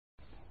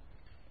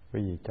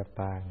Quý vị chắp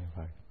tay như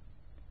vậy.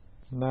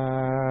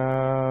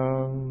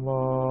 Nam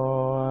mô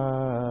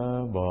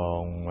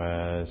Bổn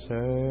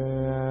Sư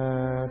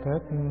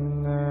Thích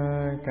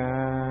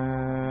Ca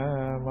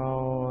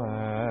Mâu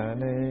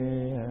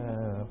Ni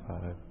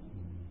Phật.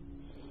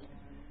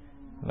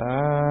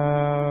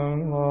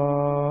 Nam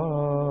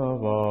mô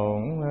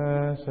Bổn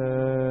Sư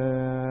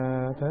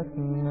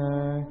Thích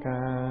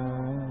Ca.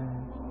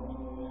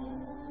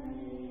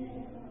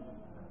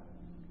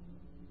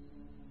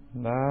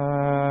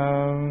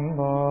 Nam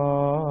mô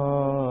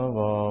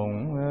Bổn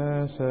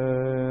Sư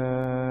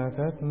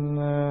Thích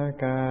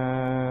Ca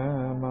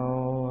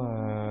Mâu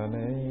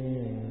Ni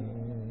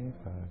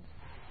Phật.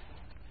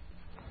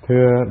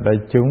 Thưa đại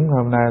chúng,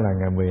 hôm nay là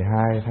ngày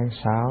 12 tháng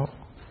 6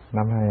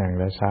 năm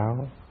 2006.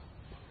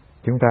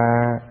 Chúng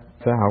ta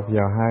sẽ học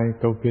vào hai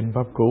câu kinh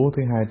Pháp Cú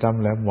thứ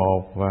 201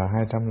 và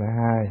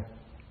 202.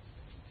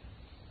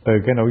 Từ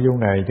cái nội dung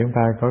này chúng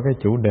ta có cái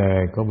chủ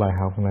đề của bài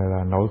học này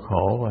là nỗi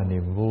khổ và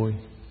niềm vui.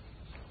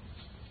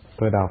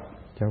 Tôi đọc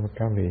cho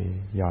các vị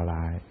dò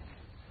lại.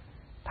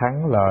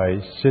 Thắng lợi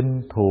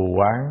sinh thù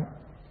oán,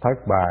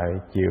 thất bại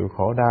chịu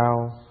khổ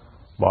đau,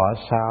 bỏ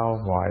sau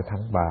mọi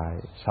thắng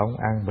bại, sống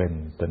an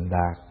bình tịnh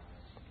đạt.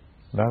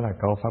 Đó là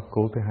câu Pháp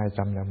Cú thứ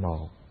 201.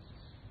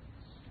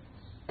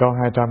 Câu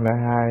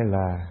 202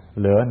 là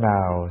lửa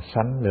nào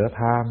sánh lửa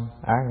tham,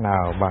 ác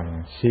nào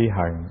bằng si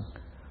hận,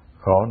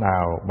 khổ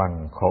nào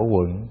bằng khổ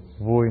quẩn,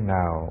 vui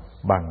nào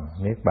bằng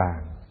niết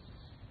bàn.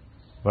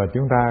 Và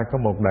chúng ta có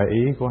một đại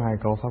ý của hai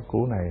câu Pháp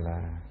Cú này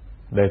là: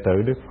 đệ tử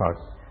Đức Phật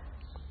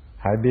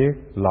hãy biết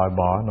loại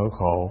bỏ nỗi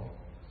khổ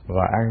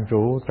và an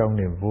trú trong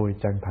niềm vui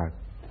chân thật.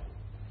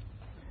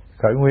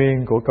 Khởi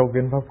nguyên của câu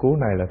kinh Pháp Cú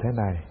này là thế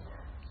này.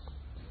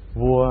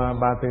 Vua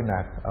Ba Tư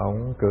Nặc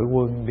ông cử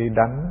quân đi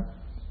đánh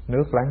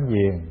nước láng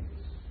giềng,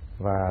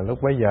 và lúc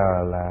bấy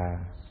giờ là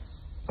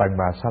Tần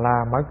Bà Sa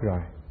La mất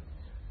rồi.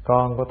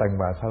 Con của Tần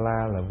Bà Sa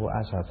La là vua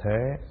A Xà Thế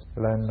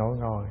lên nối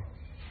ngôi.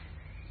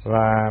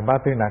 Và Ba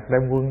Tư Nặc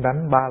đem quân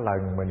đánh 3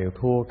 lần mà đều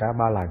thua cả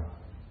 3 lần.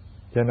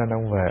 Cho nên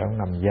ông về ông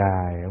nằm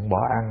dài, ông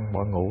bỏ ăn,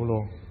 bỏ ngủ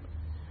luôn.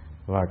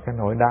 Và cái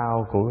nỗi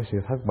đau của cái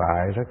sự thất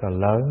bại rất là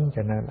lớn,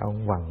 cho nên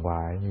ông quằn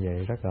quại như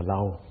vậy rất là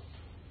lâu.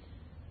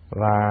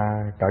 Và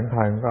cẩn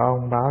thận của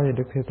ông báo với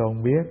Đức Thế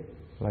Tôn biết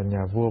là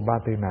nhà vua Ba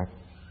Tư Nặc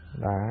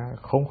đã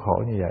khốn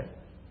khổ như vậy.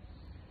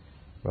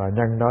 Và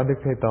nhân đó Đức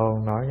Thế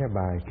Tôn nói cái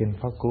bài kinh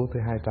Pháp Cú thứ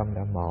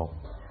 201.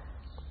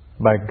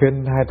 Bài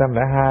kinh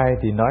 202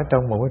 thì nói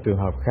trong một cái trường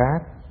hợp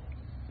khác.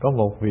 Có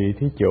một vị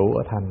thí chủ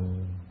ở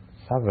thành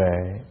Xá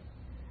Vệ,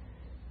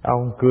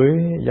 ông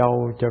cưới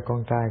dâu cho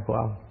con trai của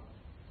ông.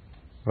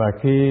 Và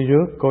khi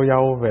rước cô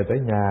dâu về tới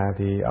nhà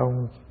thì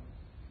ông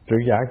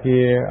trưởng giả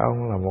kia,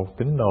 ông là một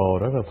tín đồ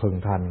rất là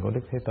thuần thành của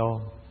Đức Thế Tôn.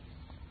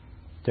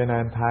 Cho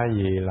nên thay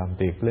vì làm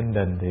tiệc linh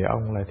đình thì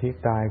ông lại thiết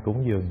trai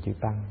cúng dường chư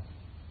tăng.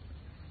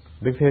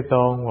 Đức Thế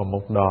Tôn và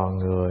một đoàn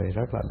người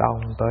rất là đông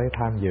tới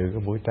tham dự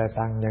cái buổi trai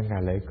tăng nhân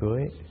ngày lễ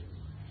cưới.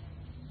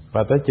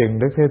 Và tới chừng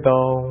Đức Thế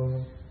Tôn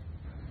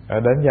ở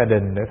đến gia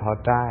đình để thọ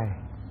trai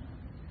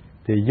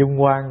thì dung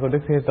quang của Đức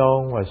Thế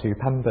Tôn và sự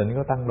thanh tịnh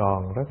của tăng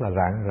đoàn rất là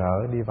rạng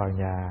rỡ đi vào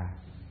nhà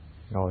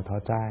ngồi thọ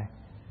trai.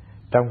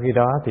 Trong khi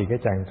đó thì cái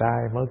chàng trai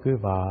mới cưới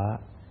vợ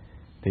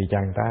thì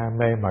chàng ta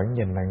mê mẩn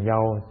nhìn nàng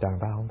dâu, chàng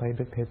ta không thấy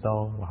Đức Thế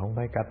Tôn và không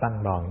thấy cả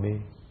tăng đoàn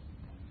đi.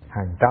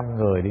 Hàng trăm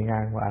người đi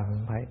ngang qua anh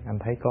không thấy. Anh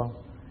thấy có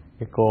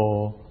cái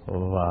cô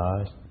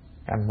vợ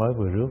anh mới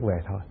vừa rước về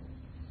thôi.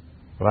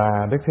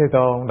 Và Đức Thế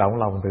Tôn động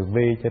lòng từ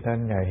bi, cho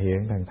nên Ngài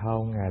hiện thần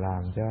thông, Ngài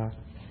làm cho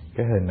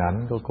cái hình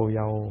ảnh của cô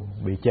dâu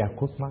bị che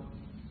khuất mất.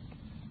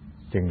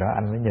 Chừng đó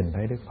anh mới nhìn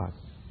thấy Đức Phật.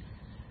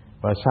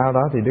 Và sau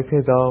đó thì Đức Thế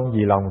Tôn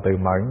vì lòng từ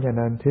mẫn cho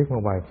nên thuyết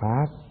một bài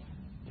pháp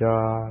cho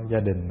gia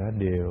đình nó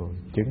đều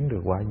chứng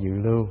được quả dự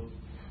lưu,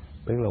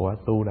 tức là quả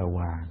tu đà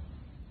hoàng.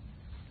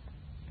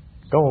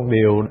 Có một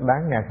điều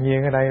đáng ngạc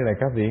nhiên ở đây là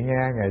các vị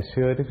nghe ngày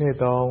xưa Đức Thế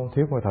Tôn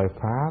thuyết một thời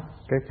pháp,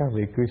 các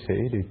vị cư sĩ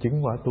đều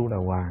chứng quả tu đà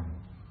hoàng,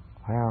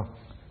 phải không?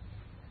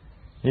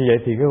 Như vậy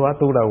thì cái quả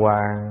tu đà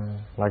hoàng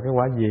là cái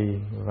quả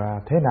gì,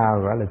 và thế nào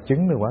gọi là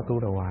chứng được quả tu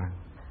đà hoàng?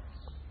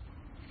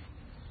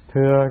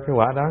 Thưa, cái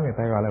quả đó người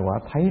ta gọi là quả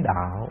thấy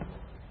đạo,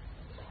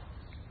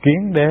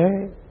 kiến đế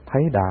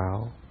thấy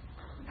đạo,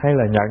 hay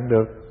là nhận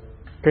được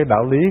cái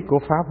đạo lý của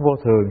pháp vô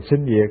thường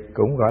sinh diệt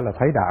cũng gọi là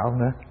thấy đạo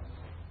nữa.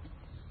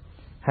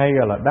 Hay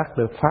gọi là đắc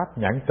được pháp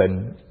nhãn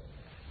tịnh,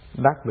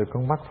 đắc được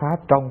con mắt pháp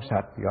trong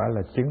sạch, gọi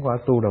là chứng quả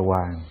tu đà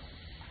hoàng.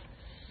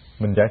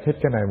 Mình giải thích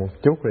cái này một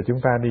chút rồi chúng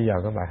ta đi vào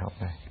cái bài học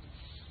này.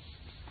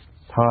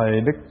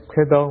 Thời Đức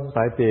Thế Tôn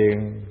tại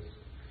tiền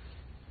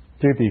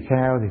chư tỳ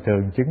kheo thì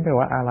thường chứng cái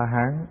quả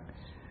A-la-hán.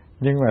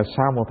 Nhưng mà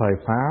sau một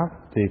thời pháp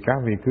thì các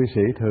vị cư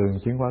sĩ thường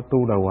chứng quả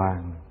tu đà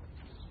hoàng.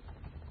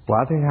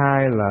 Quả thứ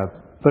hai là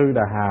tư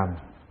đà hàm,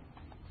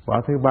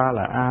 quả thứ ba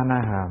là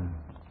A-na-hàm,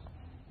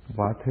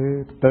 quả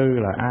thứ tư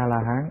là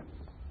A-la-hán.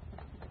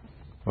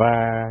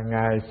 Và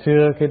ngày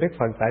xưa khi Đức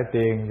Phật tại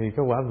tiền thì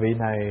cái quả vị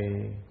này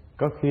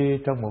có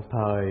khi trong một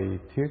thời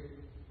thuyết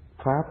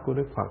pháp của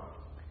Đức Phật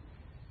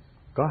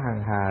có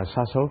hàng hà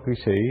sa số cư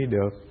sĩ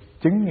được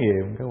chứng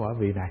nghiệm cái quả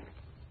vị này.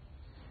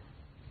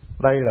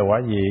 Đây là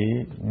quả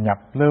vị nhập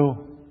lưu,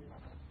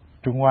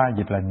 Trung Hoa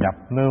dịch là nhập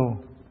lưu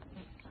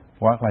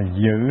hoặc là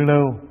dự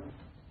lưu.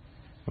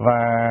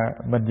 Và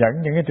mình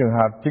dẫn những cái trường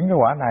hợp chứng cái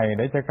quả này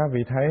để cho các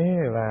vị thấy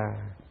là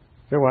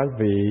cái quả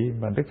vị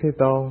mà Đức Thế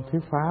Tôn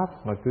thuyết pháp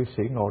mà cư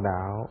sĩ ngộ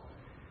đạo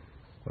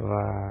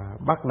và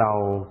bắt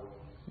đầu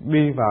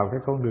đi vào cái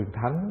con đường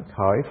thánh,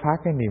 khởi phát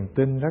cái niềm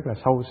tin rất là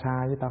sâu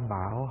xa với Tam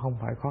Bảo, không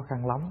phải khó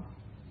khăn lắm.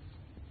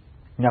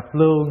 Nhập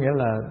lưu nghĩa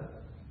là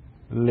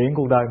luyện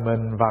cuộc đời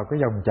mình vào cái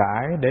dòng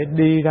chảy để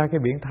đi ra cái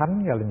biển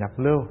thánh, gọi là nhập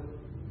lưu.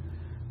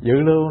 Dự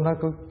lưu nó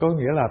có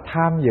nghĩa là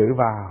tham dự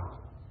vào,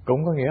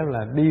 cũng có nghĩa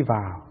là đi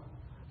vào.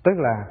 Tức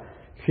là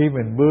khi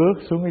mình bước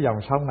xuống cái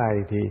dòng sông này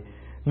thì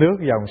nước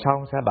dòng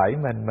sông sẽ đẩy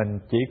mình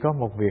chỉ có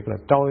một việc là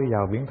trôi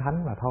vào biển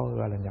thánh mà thôi,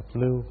 gọi là nhập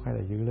lưu hay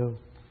là dự lưu.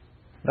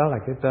 Đó là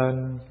cái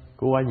tên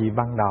của quả vị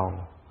ban đầu.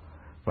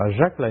 Và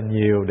rất là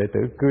nhiều đệ tử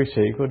cư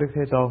sĩ của Đức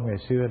Thế Tôn ngày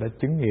xưa đã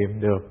chứng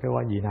nghiệm được cái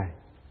quả vị này.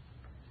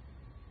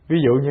 Ví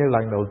dụ như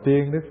lần đầu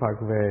tiên Đức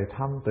Phật về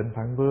thăm Tịnh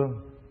Phạn Vương,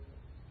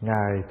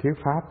 Ngài thuyết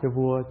pháp cho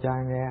vua cha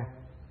nghe.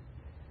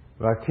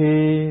 Và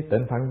khi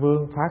Tịnh Phạn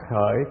Vương phát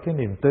khởi cái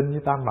niềm tin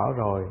với Tam Bảo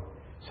rồi,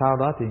 sau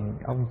đó thì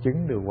ông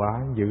chứng được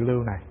quả dự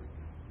lưu này,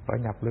 quả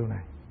nhập lưu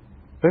này.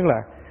 Tức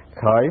là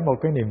khởi một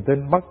cái niềm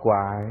tin bất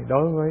hoại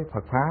đối với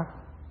Phật Pháp,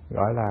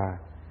 gọi là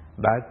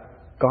đã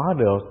có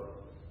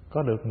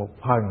được một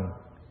phần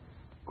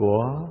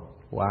của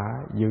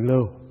quả dự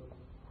lưu.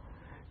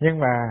 Nhưng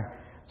mà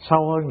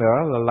sâu hơn nữa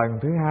là lần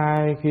thứ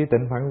hai, khi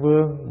Tịnh Phạn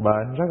Vương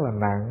bệnh rất là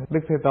nặng, Đức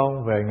Thế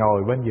Tôn về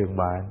ngồi bên giường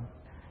bệnh,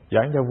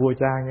 giảng cho vua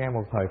cha nghe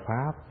một thời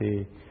pháp,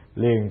 thì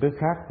liền tức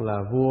khắc là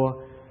vua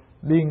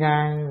đi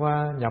ngang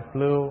qua nhập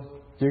lưu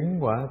chứng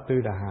quả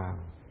Tư Đà Hàm.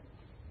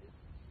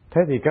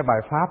 Thế thì cái bài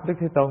pháp Đức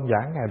Thế Tôn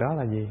giảng ngày đó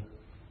là gì?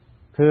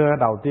 Thưa,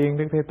 đầu tiên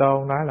Đức Thế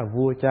Tôn nói là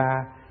vua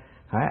cha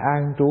hãy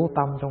an trú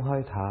tâm trong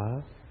hơi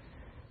thở.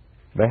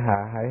 Bệ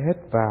hạ hãy hít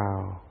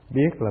vào,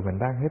 biết là mình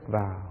đang hít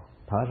vào,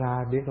 thở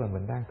ra, biết là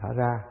mình đang thở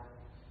ra.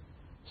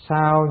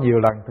 Sau nhiều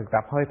lần thực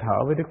tập hơi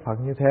thở với Đức Phật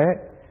như thế,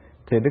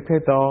 thì Đức Thế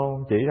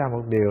Tôn chỉ ra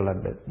một điều là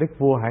Đức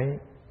vua hãy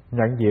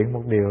nhận diện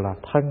một điều là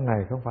thân này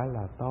không phải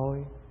là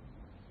tôi,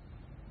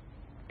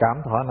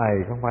 cảm thọ này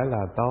không phải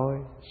là tôi,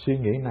 suy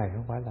nghĩ này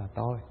không phải là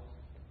tôi.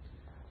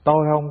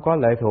 Tôi không có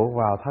lệ thuộc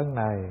vào thân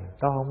này,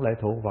 tôi không lệ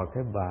thuộc vào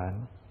cái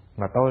bệnh,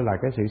 mà tôi là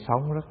cái sự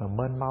sống rất là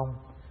mênh mông,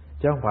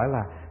 chứ không phải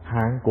là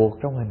hạn cuộc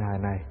trong hình hài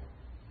này.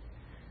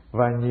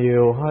 Và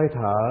nhiều hơi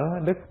thở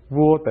Đức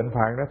vua Tịnh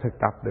Phạn đã thực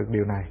tập được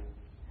điều này.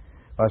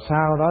 Và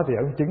sau đó thì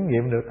ông chứng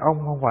nghiệm được ông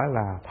không phải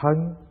là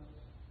thân.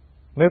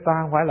 Nếu ta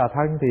không phải là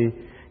thân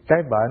thì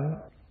cái bệnh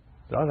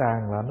rõ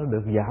ràng là nó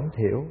được giảm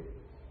thiểu.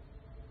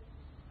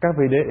 Các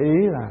vị để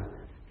ý là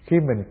khi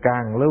mình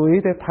càng lưu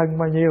ý tới thân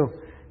bao nhiêu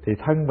thì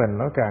thân mình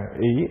nó càng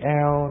ỷ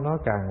eo, nó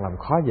càng làm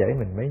khó dễ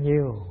mình bấy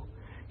nhiêu.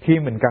 Khi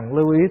mình càng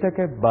lưu ý tới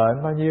cái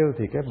bệnh bao nhiêu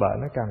thì cái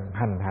bệnh nó càng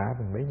hành hạ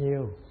mình bấy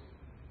nhiêu.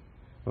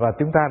 Và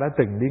chúng ta đã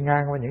từng đi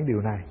ngang qua những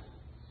điều này.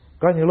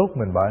 Có những lúc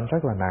mình bệnh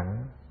rất là nặng,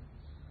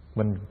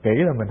 mình nghĩ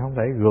là mình không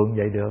thể gượng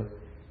dậy được.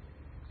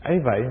 Ấy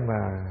vậy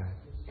mà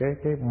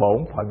cái bổn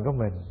phận của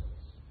mình,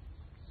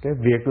 cái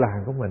việc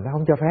làm của mình nó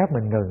không cho phép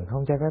mình ngừng,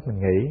 không cho phép mình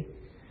nghỉ.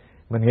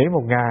 Mình nghỉ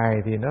một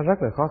ngày thì nó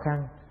rất là khó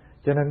khăn.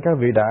 Cho nên các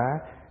vị đã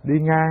đi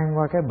ngang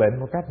qua cái bệnh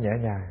một cách nhẹ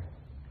nhàng.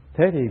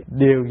 Thế thì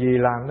điều gì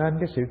làm nên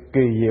cái sự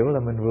kỳ diệu là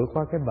mình vượt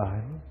qua cái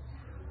bệnh?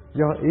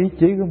 Do ý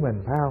chí của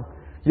mình, phải không?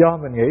 Do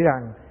mình nghĩ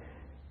rằng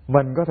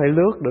mình có thể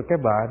lướt được cái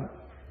bệnh,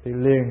 thì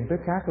liền tức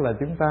khắc là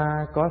chúng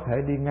ta có thể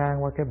đi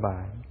ngang qua cái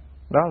bệnh.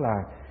 Đó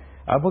là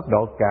ở mức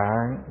độ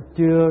cạn,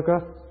 chưa có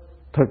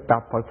thực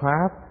tập Phật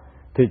Pháp,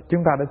 thì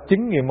chúng ta đã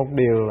chứng nghiệm một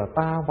điều là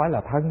ta không phải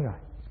là thân rồi.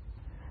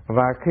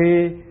 Và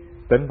khi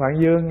Tịnh Phạn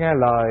Vương nghe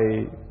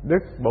lời Đức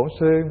Bổn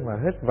Sư mà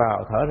hít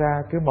vào thở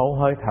ra cứ một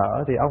hơi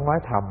thở, thì ông nói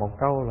thầm một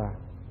câu là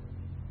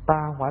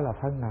ta không phải là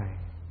thân này,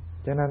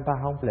 cho nên ta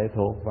không lệ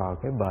thuộc vào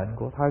cái bệnh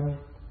của thân.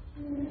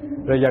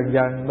 Rồi dần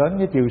dần đến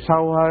cái chiều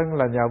sâu hơn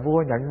là nhà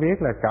vua nhận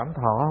biết là cảm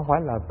thọ không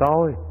phải là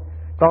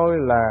tôi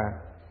là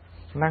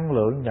năng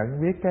lượng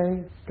nhận biết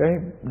cái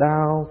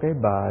đau, cái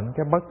bệnh,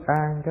 cái bất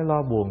an, cái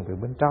lo buồn từ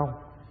bên trong.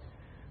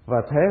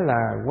 Và thế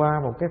là qua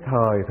một cái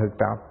thời thực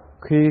tập,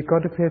 khi có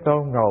Đức Thế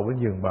Tôn ngồi bên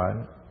giường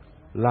bệnh,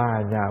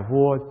 là nhà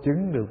vua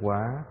chứng được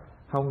quả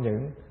không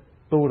những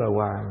Tu Đà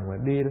Hoàng mà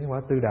đi đến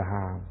quả Tư Đà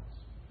Hàm,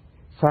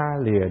 xa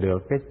lìa được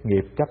cái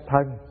nghiệp chấp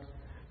thân.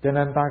 Cho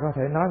nên ta có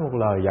thể nói một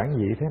lời giản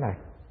dị thế này: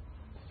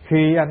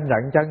 khi anh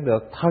nhận chân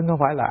được thân không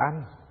phải là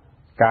anh,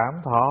 cảm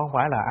thọ không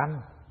phải là anh,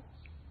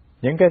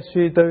 những cái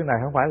suy tư này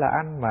không phải là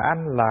anh, mà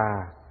anh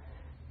là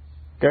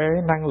cái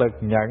năng lực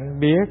nhận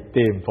biết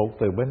tiềm phục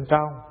từ bên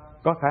trong,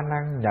 có khả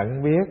năng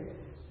nhận biết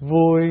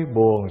vui,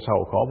 buồn,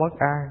 sầu khổ, bất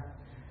an.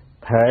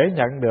 Thể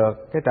nhận được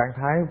cái trạng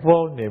thái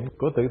vô niệm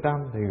của tự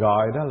tâm thì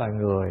gọi đó là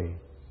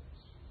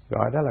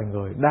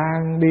người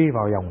đang đi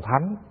vào dòng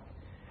thánh,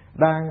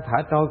 đang thả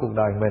trôi cuộc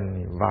đời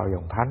mình vào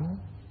dòng thánh,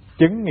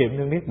 chứng nghiệm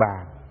được niết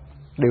bàn.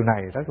 Điều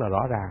này rất là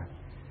rõ ràng.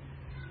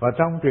 Và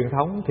trong truyền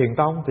thống Thiền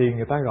tông thì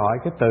người ta gọi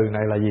cái từ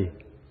này là gì?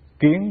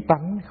 Kiến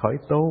tánh khởi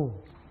tu.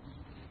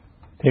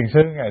 Thiền sư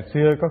ngày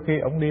xưa có khi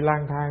ông đi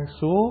lang thang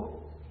suốt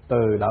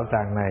từ đạo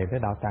tràng này tới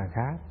đạo tràng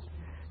khác,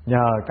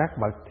 nhờ các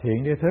bậc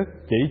thiện tri thức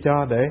chỉ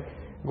cho để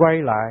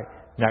quay lại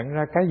nhận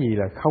ra cái gì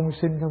là không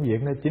sinh không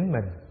diệt nơi chính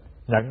mình,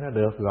 nhận ra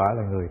được gọi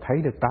là người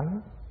thấy được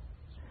tánh.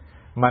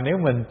 Mà nếu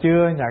mình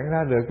chưa nhận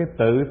ra được cái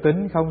tự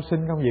tính không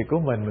sinh không diệt của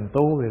mình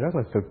tu thì rất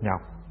là cực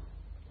nhọc,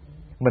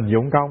 mình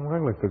dụng công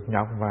rất là cực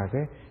nhọc, và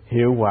cái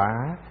hiệu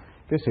quả,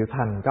 cái sự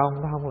thành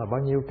công nó không là bao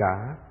nhiêu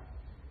cả.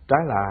 Trái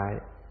lại,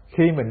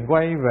 khi mình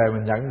quay về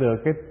mình nhận được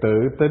cái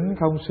tự tính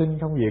không sinh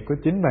không diệt của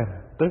chính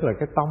mình, tức là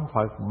cái tâm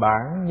Phật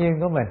bản nhiên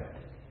của mình,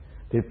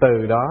 thì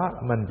từ đó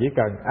mình chỉ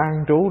cần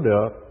an trú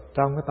được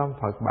trong cái tâm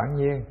Phật bản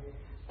nhiên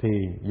thì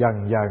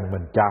dần dần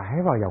mình chảy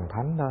vào dòng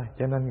thánh thôi.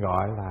 Cho nên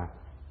gọi là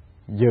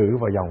dự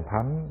vào dòng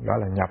thánh, gọi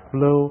là nhập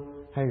lưu,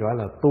 hay gọi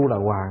là tu đà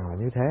hoàng là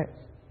như thế.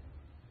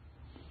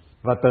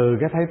 Và từ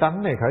cái thấy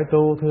tánh này khởi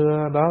tu,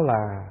 thưa, đó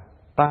là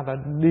ta đã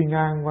đi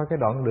ngang qua cái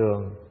đoạn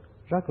đường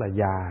rất là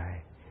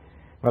dài.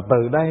 Và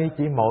từ đây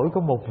chỉ mỗi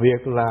có một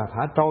việc là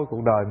thả trôi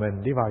cuộc đời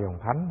mình đi vào dòng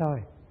thánh thôi.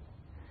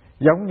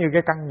 Giống như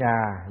cái căn nhà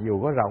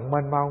dù có rộng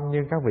mênh mông,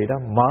 nhưng các vị đã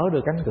mở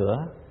được cánh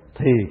cửa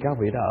thì các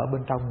vị đã ở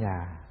bên trong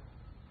nhà.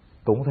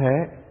 Cũng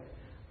thế,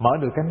 mở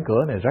được cánh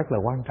cửa này rất là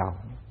quan trọng.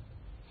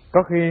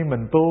 Có khi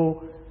mình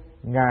tu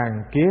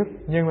ngàn kiếp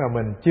nhưng mà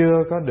mình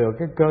chưa có được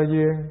cái cơ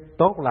duyên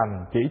tốt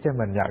lành chỉ cho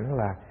mình nhận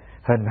là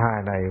hình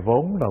hài này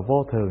vốn là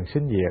vô thường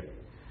sinh diệt,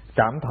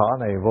 cảm thọ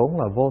này vốn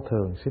là vô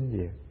thường sinh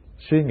diệt,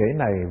 suy nghĩ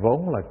này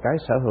vốn là cái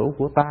sở hữu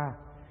của ta,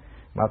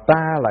 mà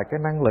ta là cái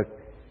năng lực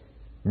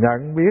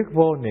nhận biết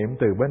vô niệm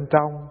từ bên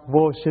trong,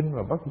 vô sinh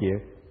và bất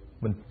diệt.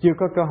 Mình chưa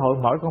có cơ hội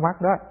mở con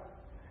mắt đó,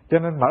 cho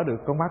nên mở được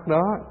con mắt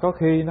đó có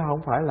khi nó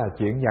không phải là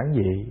chuyện giản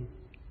dị.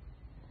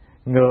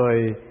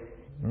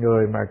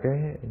 Người mà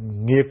cái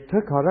nghiệp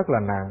thức họ rất là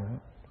nặng,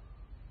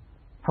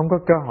 không có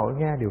cơ hội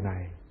nghe điều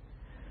này.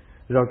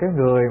 Rồi cái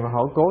người mà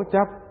họ cố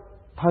chấp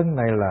thân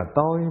này là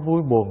tôi,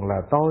 vui buồn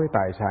là tôi,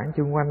 tài sản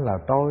chung quanh là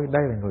tôi,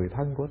 đây là người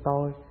thân của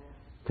tôi,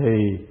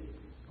 thì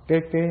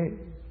cái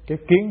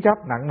kiến chấp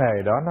nặng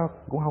nề đó nó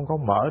cũng không có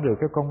mở được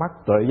cái con mắt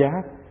tuệ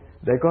giác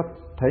để có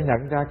thể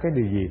nhận ra cái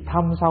điều gì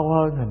thâm sâu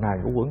hơn hình hài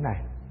của quẩn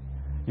này.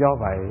 Do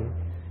vậy,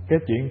 cái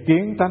chuyện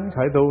kiến tánh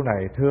khởi tu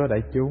này, thưa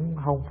đại chúng,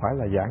 không phải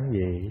là giản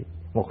dị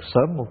một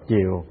sớm một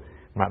chiều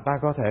mà ta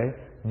có thể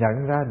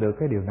nhận ra được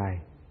cái điều này.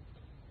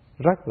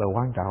 Rất là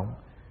quan trọng.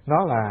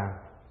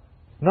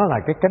 Nó là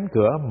cái cánh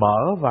cửa mở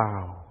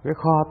vào cái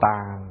kho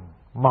tàng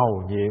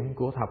mầu nhiệm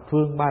của thập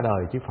phương ba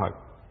đời chư Phật.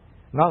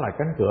 Nó là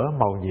cánh cửa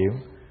mầu nhiệm,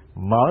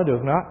 mở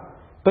được nó,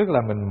 tức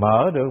là mình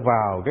mở được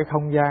vào cái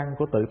không gian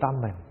của tự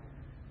tâm mình,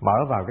 mở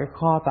vào cái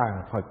kho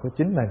tàng Phật của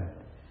chính mình.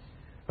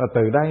 Và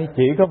từ đây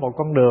chỉ có một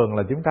con đường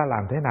là chúng ta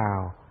làm thế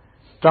nào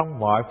trong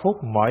mọi phút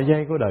mọi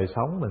giây của đời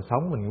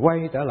sống mình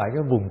quay trở lại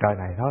cái vùng trời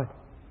này thôi.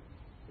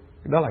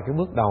 Đó là cái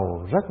bước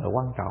đầu rất là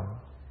quan trọng.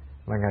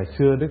 Mà ngày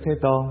xưa Đức Thế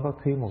Tôn có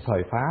khi một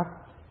thời Pháp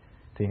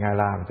thì Ngài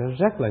làm cho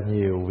rất là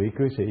nhiều vị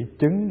cư sĩ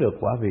chứng được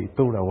quả vị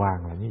Tu Đà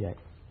Hoàng là như vậy.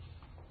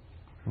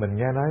 Mình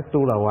nghe nói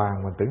Tu Đà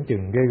Hoàng mà tưởng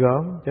chừng ghê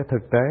gớm, chứ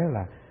thực tế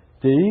là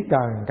chỉ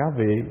cần các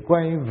vị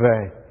quay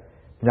về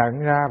nhận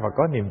ra và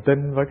có niềm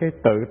tin với cái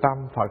tự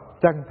tâm Phật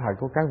chân thật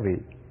của các vị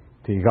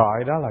thì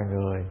gọi đó là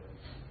người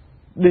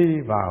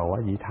đi vào quả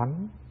vị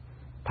thánh,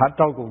 thả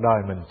trôi cuộc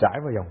đời mình trải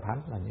vào dòng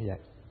thánh là như vậy.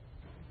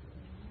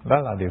 Đó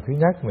là điều thứ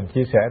nhất mình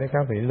chia sẻ để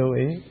các vị lưu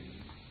ý.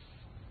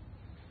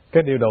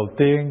 Cái điều đầu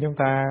tiên chúng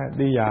ta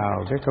đi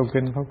vào cái câu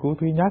kinh pháp cú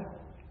thứ nhất,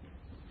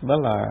 đó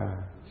là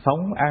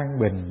sống an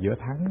bình giữa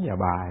thắng và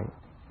bại.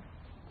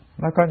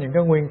 Nó có những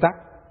cái nguyên tắc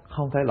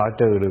không thể loại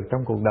trừ được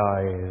trong cuộc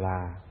đời,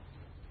 là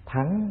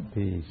thắng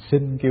thì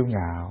sinh kiêu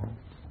ngạo,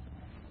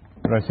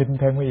 rồi sinh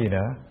thêm cái gì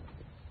nữa?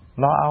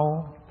 Lo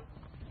âu,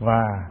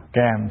 và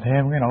kèm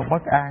thêm cái nỗi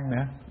bất an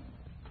nữa.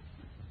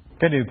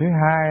 Cái điều thứ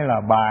hai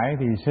là bại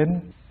thì sinh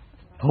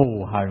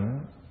thù hận,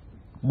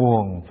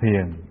 buồn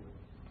phiền.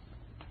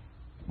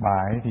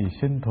 Bại thì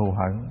sinh thù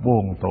hận,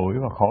 buồn tủi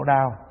và khổ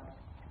đau.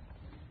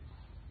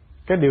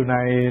 Cái điều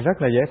này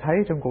rất là dễ thấy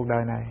trong cuộc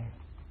đời này.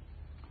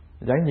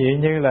 Giản dị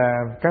như là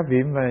các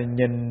vị mà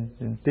nhìn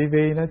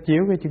tivi nó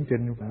chiếu cái chương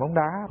trình bóng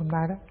đá hôm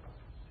nay đó,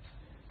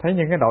 thấy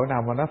những cái đội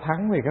nào mà nó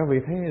thắng thì các vị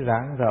thấy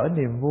rạng rỡ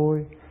niềm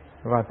vui,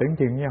 và tưởng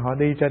chừng như họ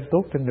đi trên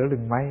tuốt trên nửa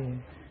đường mây.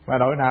 Và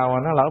đội nào mà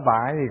nó lỡ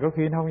bại thì có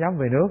khi nó không dám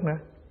về nước nữa.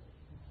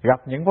 Gặp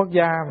những quốc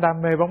gia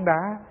đam mê bóng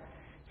đá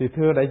thì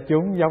thưa đại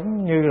chúng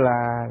giống như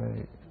là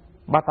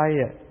Ba Tây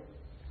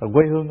ở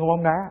quê hương của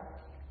bóng đá,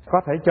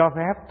 có thể cho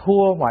phép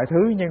thua mọi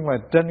thứ, nhưng mà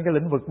trên cái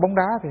lĩnh vực bóng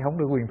đá thì không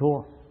được quyền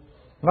thua.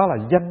 Nó là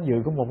danh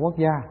dự của một quốc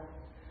gia.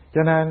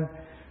 Cho nên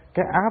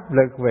cái áp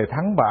lực về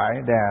thắng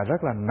bại đè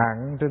rất là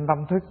nặng trên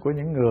tâm thức của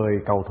những người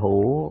cầu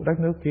thủ đất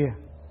nước kia.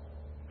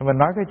 Mình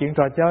nói cái chuyện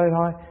trò chơi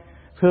thôi,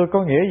 thưa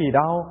có nghĩa gì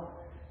đâu.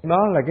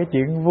 Đó là cái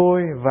chuyện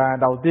vui, và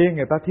đầu tiên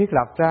người ta thiết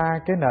lập ra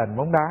cái nền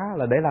bóng đá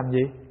là để làm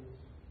gì?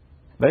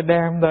 Để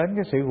đem đến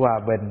cái sự hòa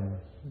bình,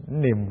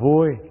 niềm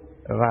vui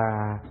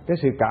và cái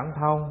sự cảm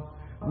thông.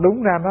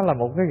 Đúng ra nó là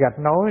một cái gạch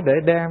nối để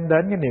đem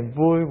đến cái niềm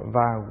vui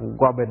và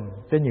hòa bình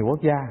cho nhiều quốc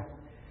gia.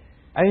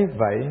 Ấy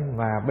vậy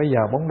mà bây giờ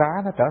bóng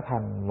đá nó trở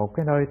thành một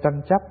cái nơi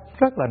tranh chấp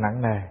rất là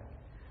nặng nề.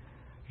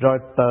 Rồi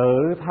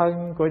tự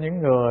thân của những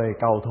người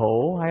cầu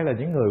thủ hay là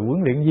những người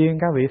huấn luyện viên,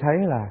 các vị thấy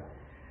là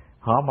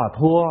họ mà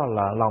thua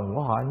là lòng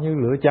của họ như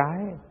lửa cháy,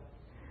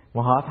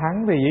 mà họ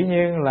thắng thì dĩ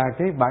nhiên là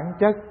cái bản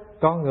chất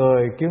con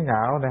người kiêu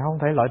ngạo này không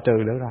thể loại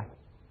trừ được rồi.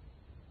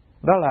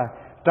 Đó là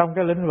trong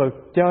cái lĩnh vực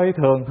chơi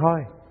thường thôi.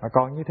 Mà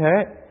còn như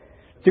thế,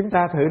 chúng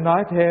ta thử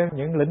nói thêm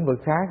những lĩnh vực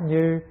khác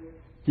như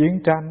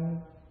chiến tranh,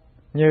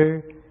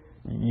 như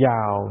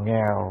giàu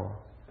nghèo,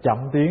 chậm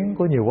tiến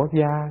của nhiều quốc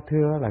gia.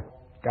 Thưa là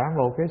cả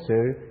một cái sự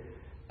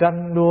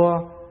tranh đua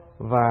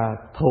và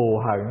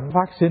thù hận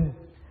phát sinh,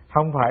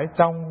 không phải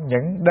trong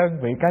những đơn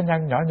vị cá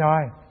nhân nhỏ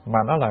nhoi, mà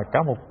nó là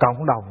cả một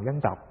cộng đồng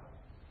dân tộc.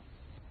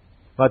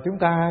 Và chúng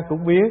ta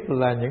cũng biết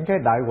là những cái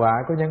đại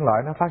họa của nhân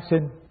loại nó phát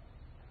sinh.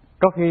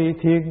 Có khi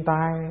thiên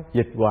tai,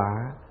 dịch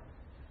họa,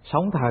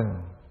 sóng thần,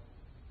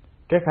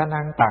 cái khả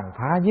năng tàn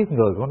phá giết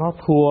người của nó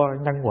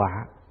thua nhân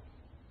họa.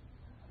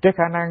 Cái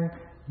khả năng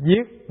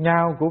giết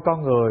nhau của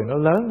con người nó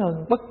lớn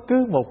hơn bất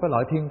cứ một cái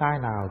loại thiên tai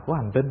nào của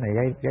hành tinh này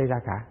gây ra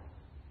cả.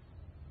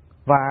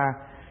 Và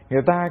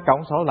người ta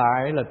cộng sổ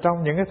lại là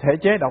trong những cái thể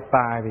chế độc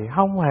tài thì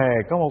không hề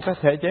có một cái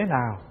thể chế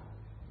nào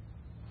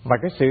mà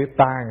cái sự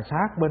tàn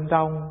sát bên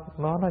trong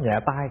nó nhẹ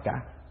tay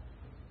cả.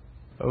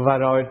 Và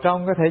rồi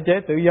trong cái thể chế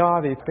tự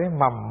do thì cái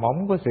mầm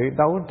mống của sự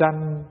đấu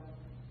tranh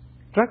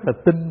rất là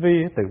tinh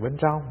vi từ bên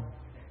trong.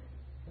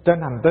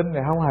 Trên hành tinh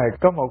này không hề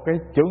có một cái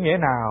chủ nghĩa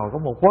nào, có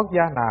một quốc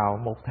gia nào,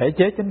 một thể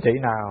chế chính trị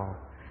nào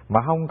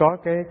mà không có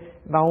cái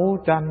đấu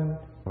tranh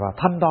và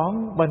thanh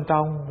toán bên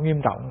trong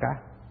nghiêm trọng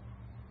cả.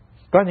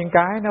 Có những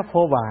cái nó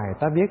phô bày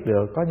ta biết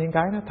được, có những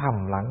cái nó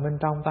thầm lặng bên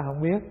trong ta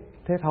không biết,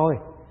 thế thôi.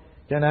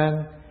 Cho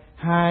nên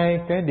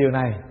hai cái điều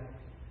này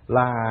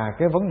là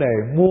cái vấn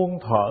đề muôn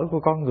thuở của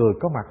con người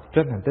có mặt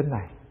trên hành tinh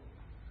này.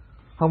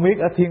 Không biết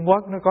ở thiên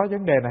quốc nó có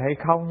vấn đề này hay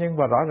không, nhưng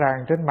mà rõ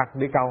ràng trên mặt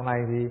địa cầu này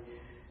thì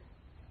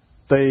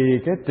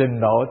tùy cái trình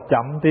độ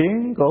chậm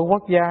tiến của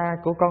quốc gia,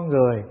 của con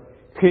người,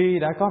 khi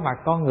đã có mặt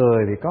con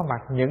người thì có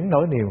mặt những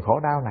nỗi niềm khổ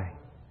đau này.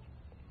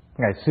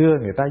 Ngày xưa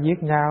người ta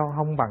giết nhau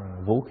không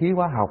bằng vũ khí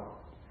hóa học,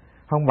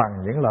 không bằng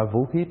những loại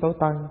vũ khí tối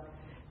tân,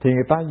 thì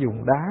người ta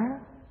dùng đá,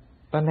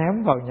 ta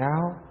ném vào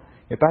nhau,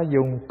 người ta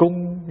dùng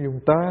cung, dùng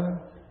tên,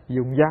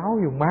 dùng giáo,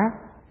 dùng mát.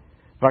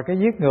 Và cái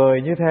giết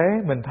người như thế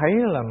mình thấy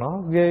là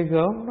nó ghê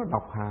gớm, nó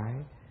độc hại,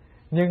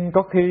 nhưng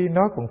có khi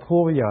nó còn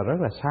thua bây giờ rất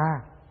là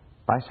xa.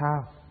 Tại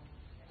sao?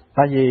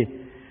 Tại vì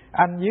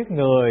anh giết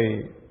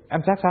người,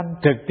 anh sát sanh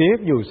trực tiếp,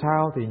 dù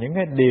sao thì những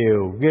cái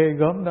điều ghê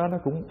gớm đó nó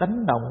cũng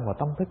đánh động vào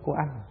tâm thức của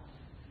anh.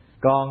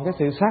 Còn cái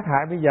sự sát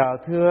hại bây giờ,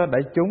 thưa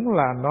đại chúng,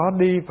 là nó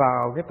đi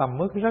vào cái tầm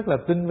mức rất là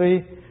tinh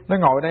vi. Nó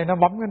ngồi đây nó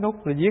bấm cái nút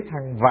rồi giết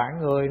hàng vạn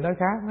người nơi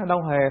khác, nó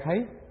đâu hề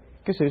thấy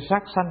cái sự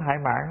sát sanh hại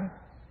mạng,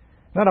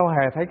 nó đâu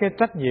hề thấy cái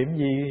trách nhiệm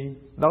gì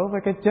đối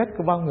với cái chết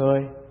của bao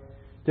người.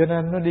 Cho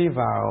nên nó đi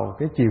vào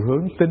cái chiều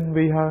hướng tinh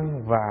vi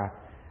hơn và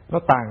nó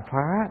tàn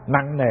phá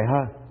nặng nề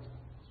hơn.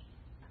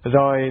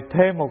 Rồi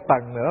thêm một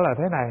tầng nữa là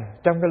thế này,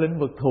 trong cái lĩnh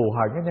vực thù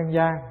hận của nhân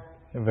gian,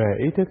 về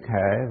ý thức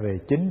hệ, về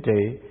chính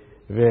trị,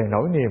 về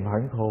nỗi niềm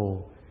hận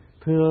thù,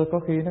 thưa có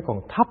khi nó còn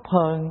thấp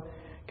hơn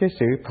cái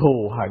sự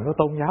thù hận của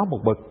tôn giáo một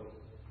bậc.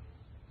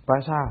 Tại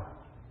sao?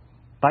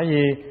 Tại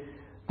vì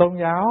tôn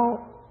giáo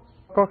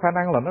có khả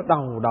năng là nó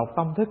đầu độc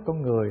tâm thức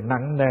con người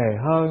nặng nề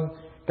hơn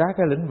các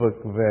cái lĩnh vực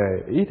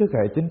về ý thức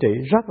hệ chính trị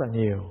rất là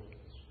nhiều.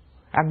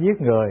 Anh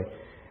giết người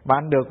mà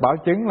anh được bảo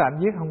chứng là anh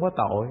giết không có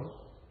tội.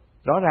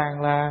 Rõ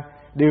ràng là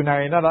điều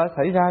này nó đã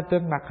xảy ra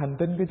trên mặt hành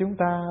tinh của chúng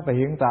ta. Và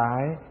hiện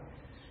tại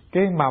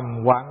cái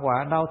mầm hoạn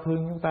họa đau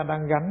thương chúng ta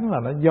đang gánh là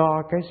nó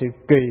do cái sự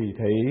kỳ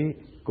thị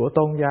của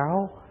tôn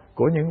giáo,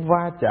 của những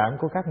va chạm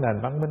của các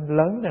nền văn minh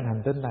lớn trên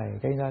hành tinh này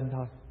gây nên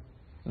thôi.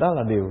 Đó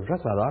là điều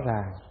rất là rõ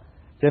ràng.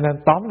 Cho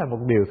nên tóm lại một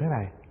điều thế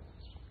này,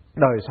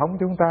 đời sống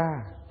chúng ta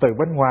từ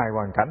bên ngoài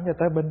hoàn cảnh cho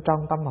tới bên trong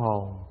tâm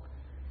hồn,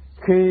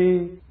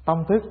 khi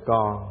tâm thức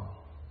còn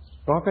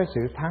có cái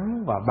sự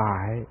thắng và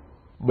bại,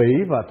 bỉ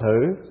và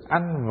thử,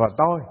 anh và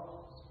tôi,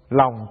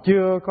 lòng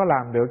chưa có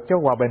làm được cho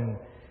hòa bình,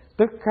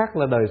 tức khắc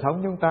là đời sống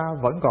chúng ta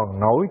vẫn còn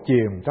nổi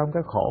chìm trong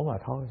cái khổ mà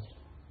thôi.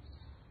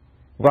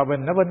 Hòa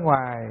bình ở bên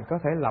ngoài có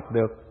thể lập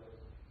được,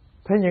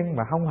 thế nhưng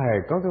mà không hề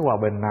có cái hòa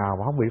bình nào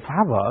mà không bị phá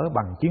vỡ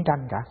bằng chiến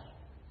tranh cả.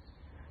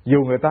 Dù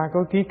người ta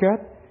có ký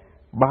kết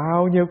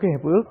bao nhiêu cái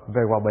hiệp ước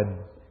về hòa bình,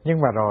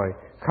 nhưng mà rồi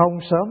không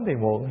sớm thì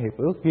muộn hiệp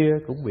ước kia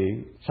cũng bị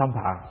xâm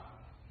phạm,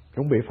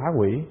 cũng bị phá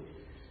hủy.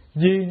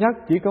 Duy nhất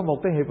chỉ có một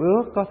cái hiệp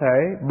ước có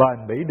thể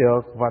bền bỉ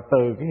được, và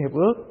từ cái hiệp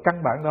ước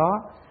căn bản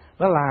đó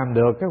nó làm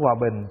được cái hòa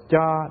bình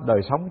cho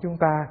đời sống chúng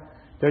ta,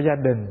 cho gia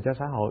đình, cho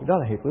xã hội. Đó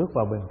là hiệp ước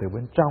hòa bình từ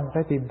bên trong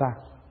trái tim ta.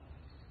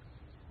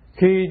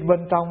 Khi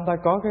bên trong ta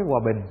có cái hòa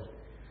bình,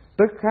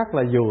 tức khắc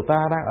là dù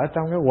ta đang ở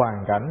trong cái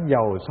hoàn cảnh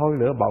dầu sôi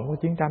lửa bỏng của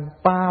chiến tranh,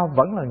 ta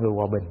vẫn là người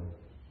hòa bình.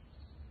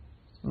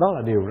 Đó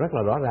là điều rất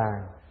là rõ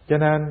ràng. Cho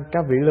nên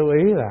các vị lưu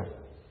ý là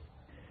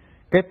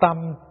cái tâm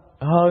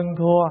hơn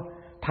thua,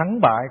 thắng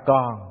bại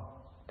còn,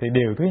 thì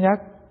điều thứ nhất,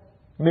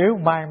 nếu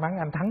may mắn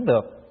anh thắng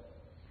được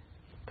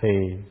thì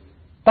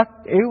tất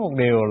yếu một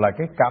điều là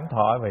cái cảm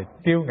thọ về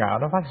kiêu ngạo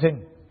nó phát sinh.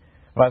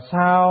 Và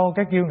sau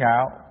cái kiêu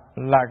ngạo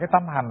là cái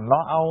tâm hành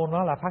lo âu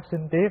nó là phát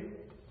sinh tiếp.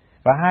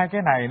 Và hai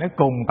cái này nó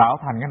cùng tạo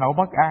thành cái nỗi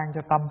bất an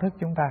cho tâm thức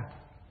chúng ta.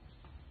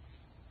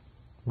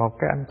 Một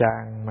cái anh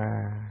chàng mà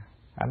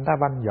anh đá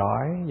banh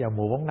giỏi vào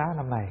mùa bóng đá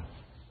năm này,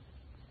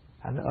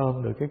 anh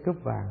ôm được cái cúp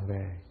vàng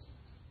về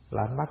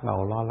là anh bắt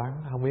đầu lo lắng,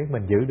 không biết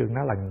mình giữ được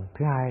nó lần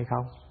thứ hai hay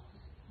không.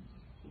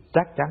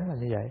 Chắc chắn là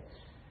như vậy.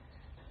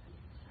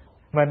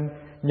 Mình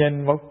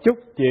nhìn một chút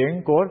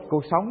chuyện của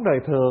cuộc sống đời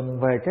thường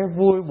về cái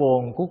vui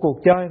buồn của cuộc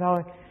chơi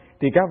thôi,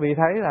 thì các vị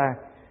thấy là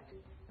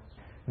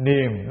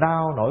niềm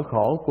đau nỗi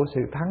khổ của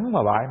sự thắng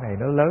và bại này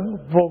nó lớn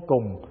vô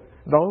cùng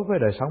đối với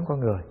đời sống con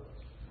người.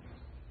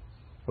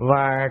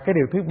 Và cái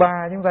điều thứ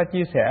ba chúng ta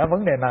chia sẻ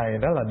vấn đề này,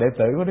 đó là đệ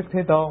tử của Đức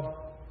Thế Tôn,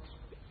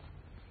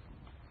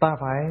 ta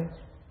phải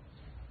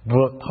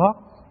vượt thoát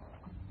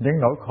những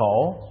nỗi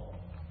khổ,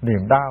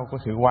 niềm đau của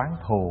sự oán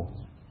thù,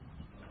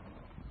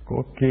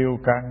 của kiêu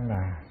căng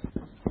nè,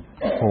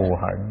 thù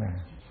hận nè.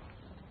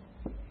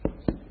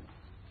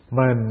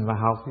 Mình mà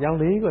học giáo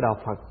lý của đạo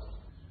Phật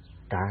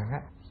cạn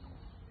á,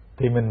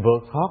 thì mình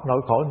vượt thoát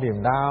nỗi khổ,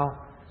 niềm đau,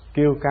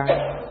 kiêu căng,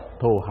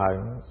 thù hận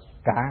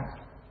cạn.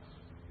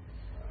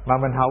 Mà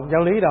mình học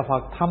giáo lý đạo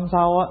Phật thâm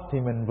sâu á, thì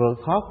mình vượt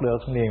thoát được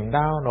niềm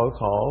đau, nỗi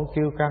khổ,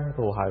 kiêu căng,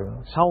 thù hận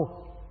sâu.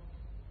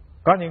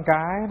 Có những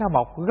cái nó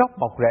mọc gốc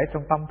mọc rễ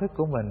trong tâm thức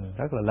của mình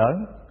rất là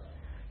lớn.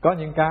 Có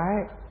những cái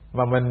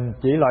mà mình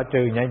chỉ loại trừ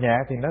nhẹ nhẹ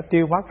thì nó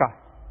tiêu mất rồi.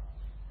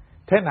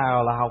 Thế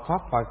nào là học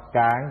pháp Phật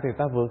cạn thì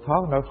ta vượt thoát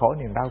nỗi khổ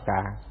niềm đau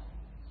cạn.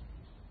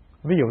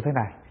 Ví dụ thế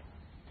này,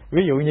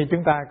 ví dụ như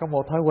chúng ta có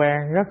một thói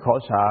quen rất khổ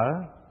sở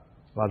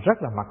và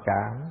rất là mặc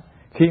cảm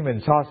khi mình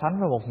so sánh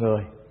với một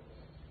người.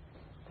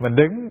 Mình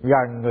đứng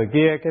gần người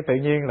kia, cái tự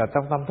nhiên là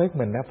trong tâm thức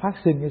mình đã phát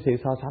sinh cái sự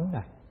so sánh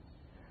này.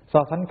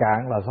 So sánh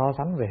cạn là so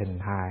sánh về hình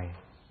hài.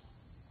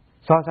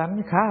 So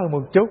sánh khá hơn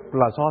một chút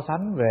là so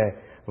sánh về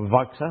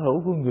vật sở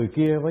hữu của người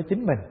kia với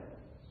chính mình.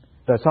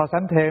 Rồi so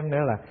sánh thêm nữa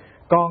là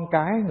con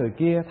cái người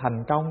kia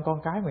thành công, con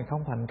cái mình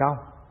không thành công.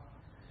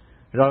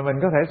 Rồi mình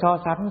có thể so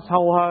sánh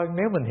sâu hơn,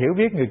 nếu mình hiểu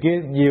biết người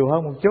kia nhiều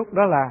hơn một chút,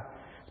 đó là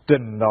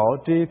trình độ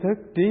tri thức,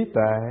 trí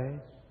tuệ,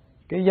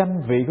 cái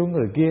danh vị của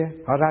người kia.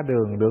 Họ ra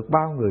đường được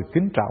bao người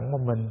kính trọng, mà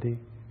mình thì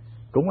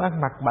cũng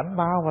ăn mặc bảnh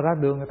bao và ra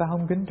đường người ta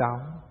không kính trọng.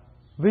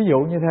 Ví dụ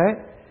như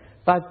thế,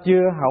 ta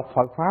chưa học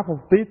Phật Pháp một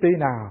tí tí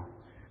nào.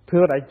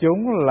 Thưa đại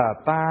chúng, là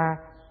ta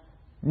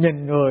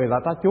nhìn người là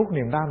ta chuốc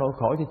niềm đau nỗi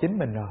khổ cho chính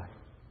mình rồi.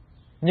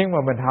 Nhưng mà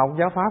mình học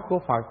giáo Pháp của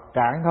Phật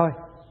cạn thôi,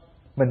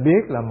 mình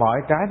biết là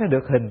mọi cái nó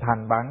được hình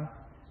thành bằng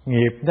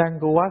nghiệp nhân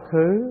của quá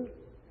khứ,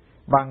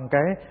 bằng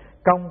cái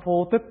công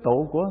phu tích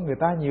tụ của người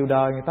ta nhiều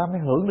đời, người ta mới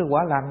hưởng được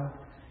quả lành.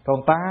 Còn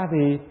ta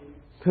thì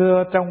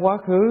thưa trong quá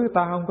khứ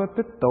ta không có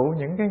tích tụ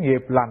những cái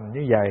nghiệp lành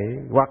như vậy,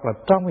 hoặc là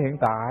trong hiện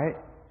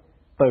tại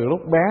từ lúc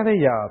bé tới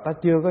giờ ta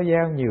chưa có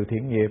gieo nhiều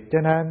thiện nghiệp, cho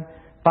nên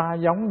ta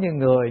giống như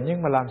người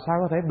nhưng mà làm sao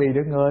có thể bị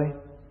được người.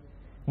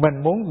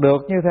 Mình muốn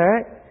được như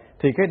thế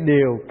thì cái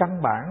điều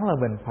căn bản là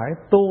mình phải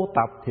tu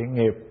tập thiện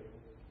nghiệp.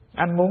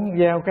 Anh muốn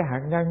gieo cái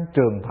hạt nhân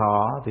trường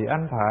thọ thì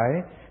anh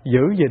phải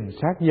giữ gìn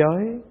sát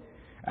giới.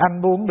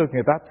 Anh muốn được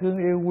người ta thương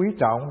yêu quý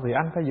trọng thì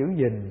anh phải giữ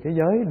gìn cái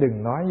giới,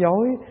 đừng nói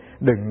dối,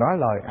 đừng nói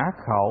lời ác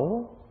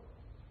khẩu.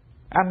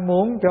 Anh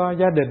muốn cho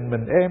gia đình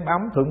mình êm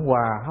ấm thuận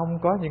hòa, không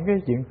có những cái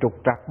chuyện trục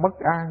trặc bất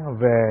an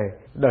về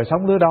đời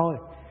sống lứa đôi,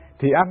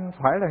 thì anh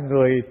phải là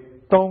người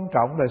tôn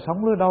trọng đời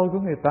sống lứa đôi của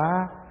người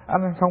ta.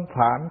 Anh không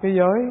phạm cái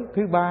giới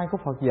thứ ba của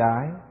Phật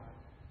dạy.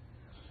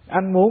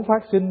 Anh muốn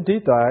phát sinh trí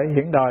tuệ,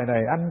 hiện đời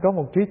này anh có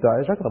một trí tuệ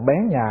rất là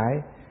bén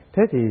nhạy,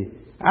 thế thì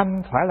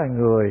anh phải là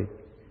người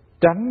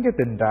tránh cái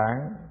tình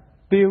trạng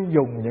tiêu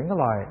dùng những cái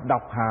loài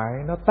độc hại,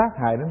 nó tác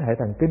hại đến hệ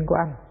thần kinh của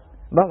anh.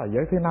 Đó là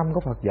giới thứ 5 của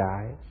Phật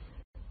dạy.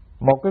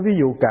 Một cái ví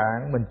dụ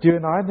cạn, mình chưa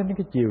nói đến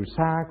cái chiều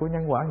xa của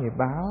nhân quả nghiệp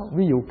báo.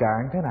 Ví dụ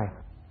cạn thế này,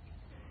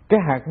 cái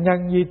hạt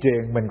nhân di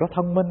truyền mình có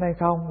thông minh hay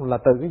không là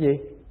từ cái gì?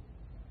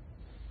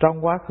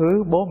 Trong quá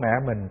khứ bố mẹ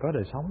mình có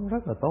đời sống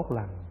rất là tốt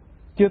lành,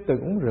 chưa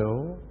từng uống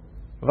rượu,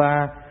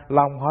 và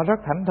lòng họ rất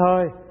thảnh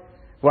thơi.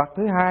 Hoặc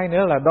thứ hai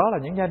nữa là đó là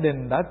những gia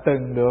đình đã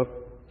từng được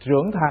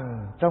trưởng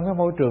thành trong cái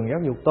môi trường giáo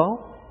dục tốt.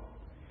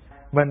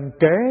 Mình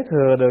kế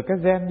thừa được cái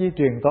gen di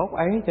truyền tốt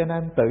ấy, cho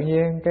nên tự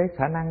nhiên cái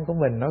khả năng của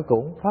mình nó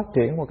cũng phát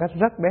triển một cách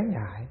rất bén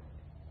nhạy.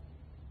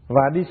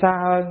 Và đi xa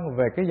hơn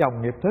về cái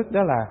dòng nghiệp thức,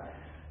 đó là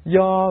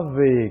do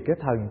vì cái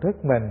thần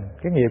thức mình,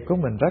 cái nghiệp của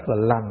mình rất là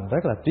lành,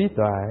 rất là trí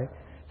tuệ,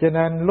 cho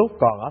nên lúc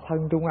còn ở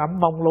thân trung ấm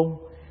mông lung,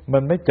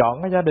 mình mới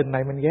chọn cái gia đình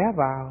này mình ghé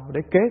vào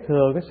để kế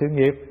thừa cái sự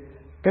nghiệp,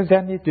 cái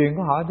gen di truyền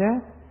của họ nhé.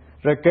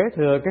 Rồi kế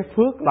thừa cái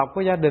phước lộc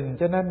của gia đình,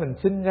 cho nên mình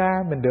sinh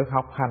ra mình được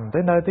học hành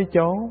tới nơi tới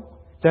chốn.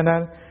 Cho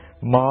nên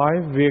mọi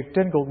việc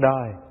trên cuộc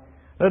đời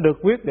nó được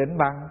quyết định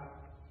bằng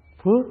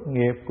phước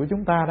nghiệp của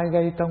chúng ta đã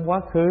gây trong quá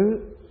khứ.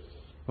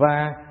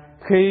 Và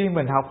khi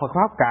mình học Phật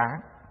Pháp cạn,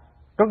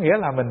 có nghĩa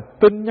là mình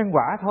tin nhân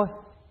quả thôi.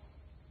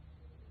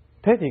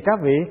 Thế thì các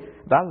vị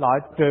đã loại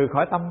trừ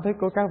khỏi tâm thức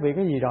của các vị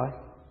cái gì rồi?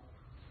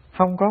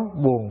 Không có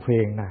buồn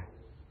phiền nè,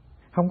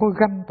 không có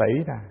ganh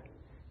tị nè,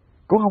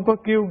 cũng không có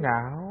kiêu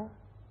ngạo.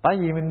 Tại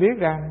vì mình biết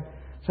rằng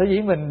sở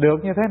dĩ mình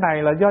được như thế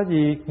này là do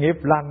gì nghiệp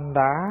lành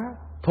đã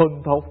thuần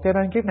thục, cho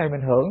nên kiếp này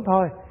mình hưởng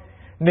thôi.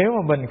 Nếu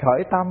mà mình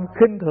khởi tâm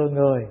khinh thường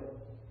người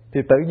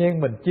thì tự nhiên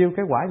mình chiêu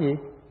cái quả gì?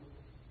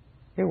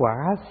 Cái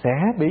quả sẽ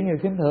bị người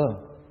khinh thường.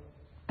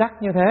 Chắc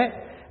như thế.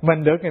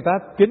 Mình được người ta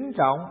kính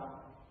trọng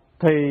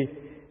thì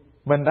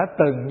mình đã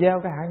từng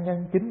gieo cái hạt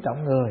nhân kính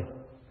trọng người.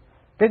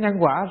 Cái nhân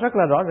quả rất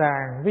là rõ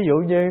ràng. Ví dụ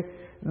như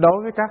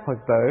đối với các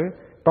Phật tử,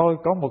 tôi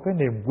có một cái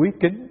niềm quý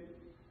kính,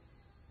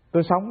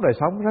 tôi sống đời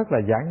sống rất là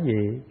giản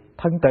dị,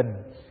 thân tình.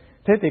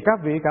 Thế thì các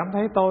vị cảm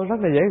thấy tôi rất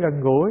là dễ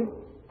gần gũi,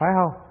 phải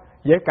không?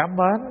 Dễ cảm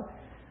mến.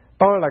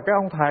 Tôi là cái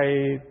ông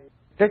thầy,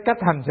 cái cách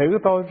hành xử của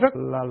tôi rất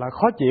là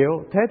khó chịu.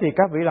 Thế thì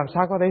các vị làm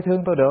sao có thể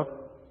thương tôi được?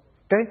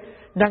 Cái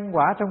nhân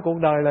quả trong cuộc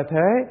đời là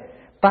thế.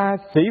 Ta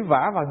sỉ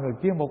vả vào người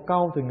kia một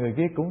câu thì người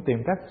kia cũng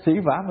tìm cách sỉ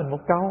vả mình một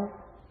câu.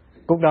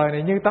 Cuộc đời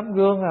này như tấm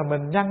gương, là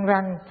mình nhăn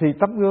răng thì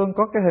tấm gương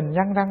có cái hình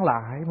nhăn răng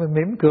lại. Mình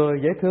mỉm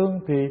cười dễ thương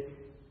thì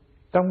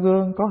trong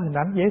gương có hình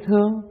ảnh dễ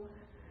thương.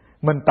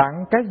 Mình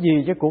tặng cái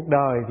gì cho cuộc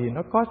đời thì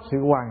nó có sự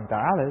hoàn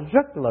trả lại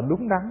rất là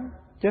đúng đắn,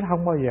 chứ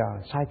không bao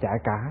giờ sai chạy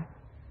cả.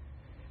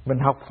 Mình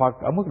học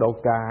Phật ở mức độ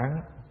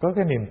cạn, có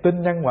cái niềm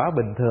tin nhân quả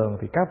bình thường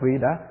thì các vị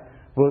đã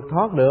vượt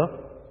thoát được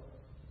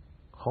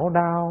khổ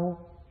đau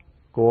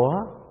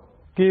của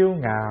kiêu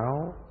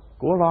ngạo,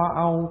 của lo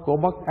âu, của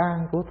bất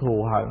an, của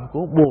thù hận,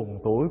 của buồn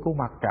tủi, của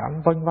mặc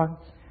cảm, vân vân.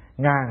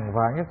 Ngàn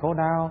vạn cái khổ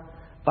đau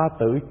ta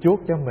tự chuốc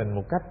cho mình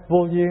một cách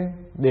vô duyên,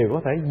 đều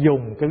có thể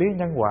dùng cái lý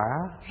nhân quả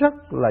rất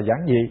là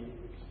giản dị,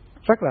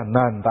 rất là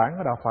nền tảng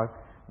của đạo Phật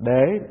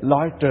để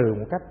loại trừ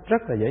một cách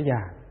rất là dễ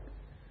dàng.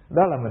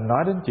 Đó là mình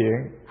nói đến chuyện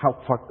học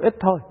Phật ít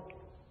thôi.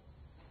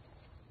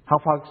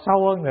 Học Phật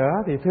sâu hơn nữa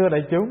thì thưa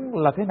đại chúng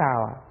là thế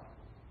nào ạ?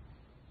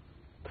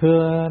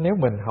 Thưa, nếu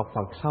mình học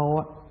Phật sâu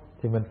á,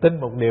 thì mình tin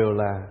một điều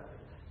là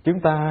chúng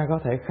ta có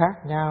thể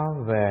khác nhau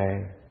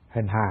về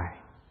hình hài,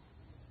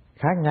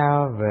 khác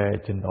nhau về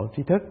trình độ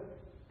trí thức,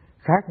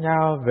 khác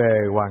nhau về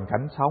hoàn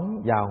cảnh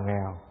sống giàu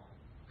nghèo,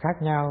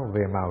 khác nhau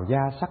về màu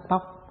da sắc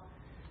tóc.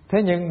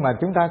 Thế nhưng mà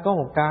chúng ta có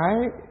một cái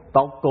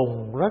tột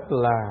cùng rất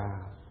là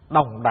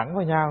đồng đẳng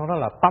với nhau, đó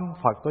là tâm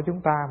Phật của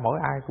chúng ta mỗi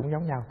ai cũng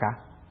giống nhau cả.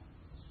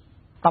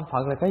 Tâm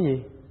Phật là cái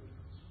gì?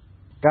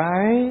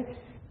 Cái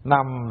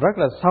nằm rất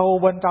là sâu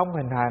bên trong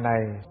hình hài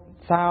này,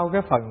 sau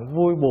cái phần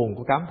vui buồn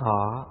của cảm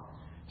thọ,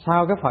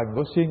 sau cái phần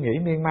của suy nghĩ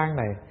miên man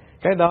này.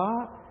 Cái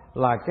đó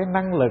là cái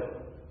năng lực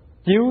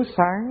chiếu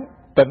sáng,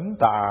 tĩnh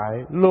tại,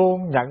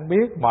 luôn nhận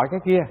biết mọi cái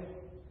kia.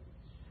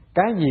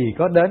 Cái gì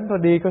có đến có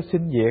đi, có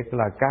sinh diệt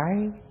là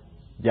cái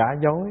giả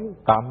dối,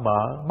 tạm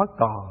bợ, mất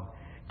còn.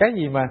 Cái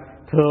gì mà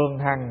thường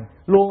hằng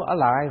luôn ở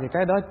lại thì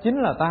cái đó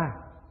chính là ta.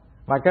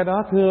 Mà cái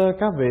đó thưa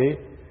các vị,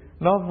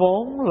 nó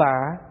vốn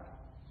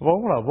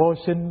là vô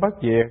sinh bất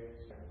diệt.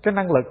 Cái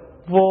năng lực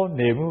vô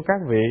niệm của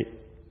các vị,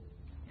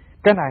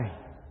 cái này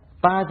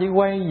ta chỉ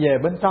quay về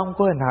bên trong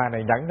của hình hài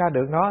này nhận ra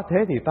được nó. Thế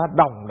thì ta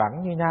đồng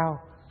đẳng như nhau,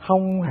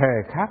 không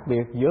hề khác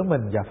biệt giữa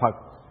mình và Phật.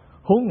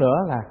 Huống nữa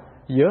là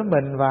giữa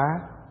mình và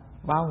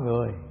bao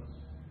người.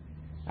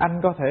 Anh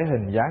có thể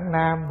hình dáng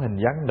nam, hình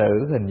dáng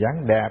nữ, hình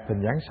dáng đẹp,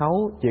 hình dáng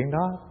xấu, chuyện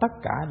đó tất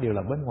cả đều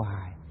là bên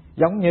ngoài.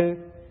 Giống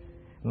như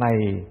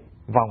này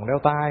vòng đeo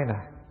tay nè,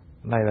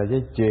 này là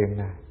dây chuyền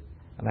nè,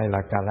 này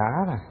là cà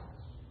rá nè.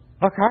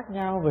 Nó khác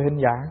nhau về hình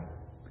dạng,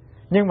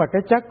 nhưng mà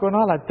cái chất của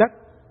nó là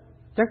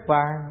chất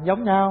vàng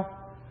giống nhau.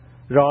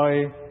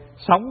 Rồi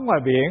sóng ngoài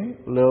biển,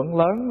 lượng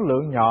lớn,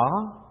 lượng nhỏ,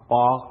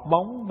 bọt,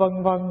 bóng,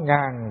 vân vân,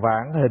 ngàn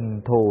vạn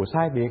hình thù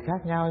sai biệt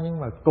khác nhau, nhưng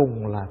mà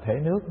cùng là thể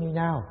nước như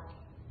nhau.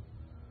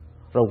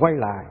 Rồi quay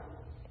lại,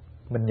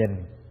 mình nhìn,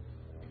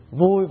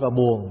 vui và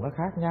buồn nó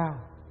khác nhau.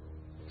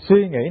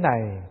 Suy nghĩ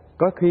này,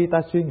 có khi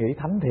ta suy nghĩ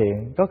thánh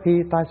thiện, có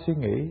khi ta suy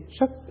nghĩ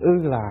rất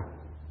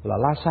là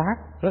la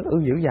sát, rất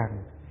dữ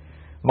dằn.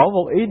 Mỗi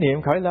một ý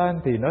niệm khởi lên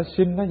thì nó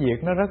sinh, nó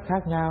diệt, nó rất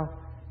khác nhau.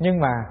 Nhưng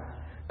mà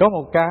có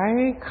một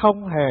cái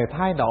không hề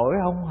thay đổi,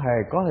 không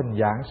hề có hình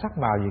dạng sắc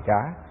màu gì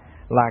cả,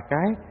 là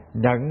cái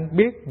nhận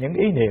biết những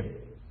ý niệm.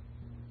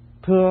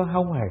 Thưa,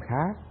 không hề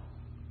khác.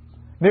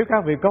 Nếu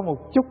các vị có một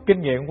chút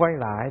kinh nghiệm quay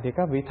lại thì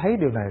các vị thấy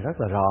điều này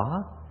rất là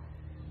rõ.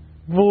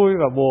 Vui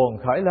và buồn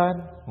khởi lên,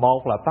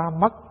 một là ta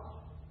mất,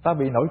 ta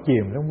bị nổi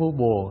chìm trong vui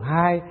buồn.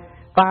 Hai,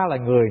 ta là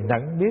người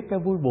nhận biết cái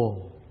vui buồn.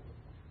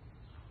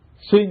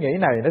 Suy nghĩ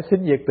này nó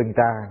sinh diệt từng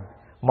tràng.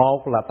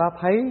 Một là ta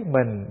thấy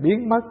mình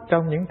biến mất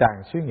trong những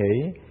tràng suy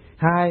nghĩ.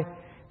 Hai,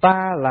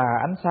 ta là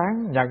ánh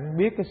sáng nhận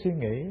biết cái suy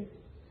nghĩ.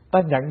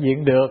 Ta nhận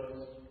diện được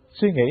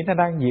suy nghĩ nó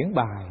đang diễn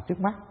bài trước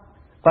mắt.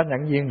 Ta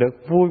nhận diện được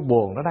vui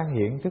buồn nó đang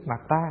hiện trước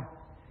mặt ta.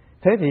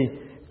 Thế thì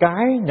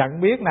cái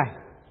nhận biết này,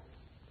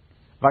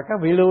 và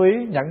các vị lưu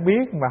ý, nhận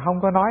biết mà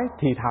không có nói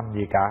thì thầm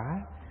gì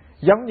cả.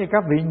 Giống như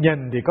các vị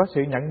nhìn thì có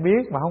sự nhận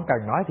biết mà không cần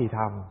nói thì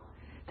thầm,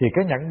 thì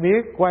cái nhận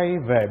biết quay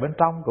về bên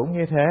trong cũng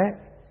như thế.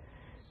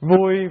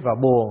 Vui và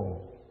buồn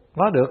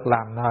nó được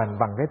làm nền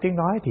bằng cái tiếng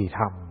nói thì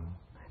thầm.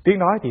 Tiếng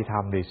nói thì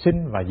thầm thì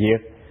sinh và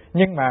diệt,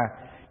 nhưng mà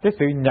cái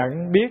sự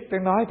nhận biết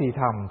tiếng nói thì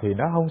thầm thì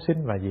nó không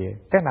sinh và diệt.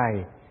 Cái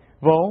này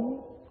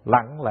vốn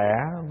lặng lẽ,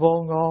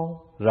 vô ngôn,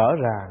 rõ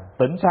ràng,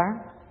 tỉnh sáng.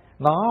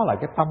 Nó là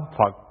cái tâm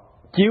Phật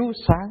chiếu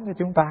sáng cho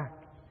chúng ta.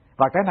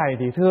 Và cái này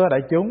thì thưa đại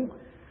chúng,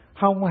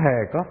 không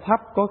hề có thấp,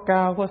 có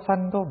cao, có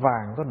xanh, có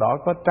vàng, có đỏ,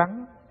 có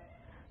trắng,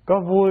 có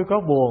vui,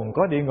 có buồn,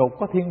 có địa ngục,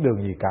 có thiên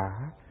đường gì cả.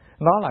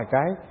 Nó là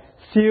cái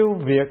siêu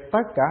việt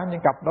tất cả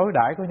những cặp đối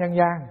đãi của nhân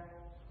gian.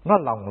 Nó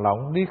lồng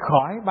lộng đi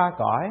khỏi ba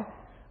cõi,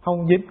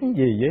 không dính cái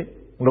gì với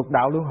lục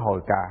đạo luân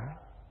hồi cả.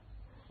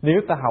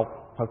 Nếu ta học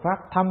Phật Pháp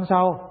thâm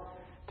sâu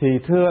thì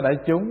thưa đại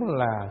chúng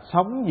là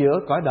sống giữa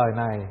cõi đời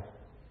này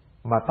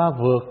mà ta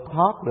vượt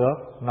thoát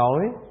được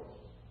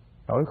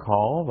nỗi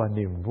khổ và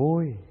niềm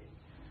vui.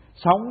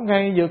 Sống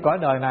ngay giữa cõi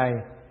đời này,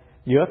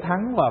 giữa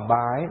thắng và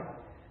bại,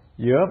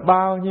 giữa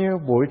bao nhiêu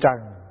bụi trần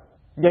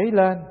dấy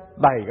lên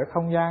đầy cái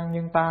không gian,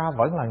 nhưng ta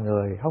vẫn là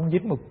người, không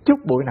dính một chút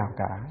bụi nào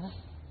cả.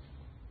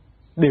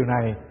 Điều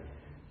này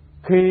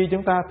khi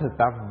chúng ta thực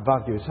tập vào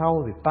chiều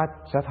sâu thì ta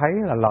sẽ thấy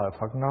là lời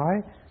Phật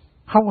nói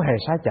không hề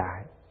sai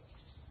chạy.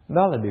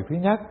 Đó là điều thứ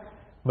nhất.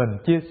 Mình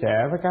chia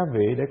sẻ với các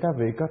vị để các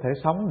vị có thể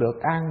sống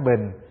được an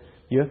bình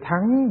giữa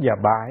thắng và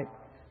bại,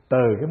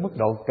 từ cái mức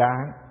độ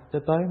cạn cho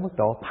tới mức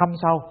độ thâm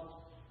sâu.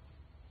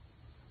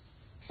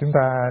 Chúng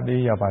ta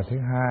đi vào bài thứ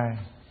hai,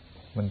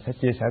 mình sẽ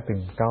chia sẻ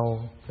từng câu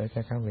để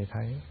cho các vị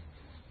thấy.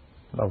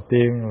 Đầu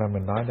tiên là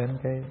mình nói đến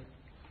cái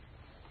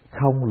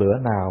không lửa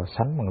nào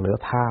sánh bằng lửa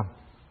tham.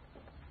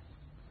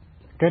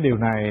 Cái điều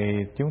này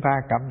chúng ta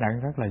cảm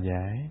nhận rất là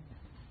dễ.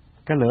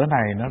 Cái lửa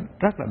này nó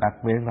rất là đặc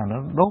biệt là nó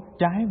đốt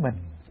cháy mình,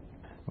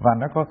 và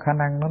nó có khả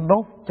năng nó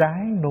đốt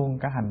cháy luôn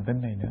cả hành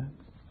tinh này nữa.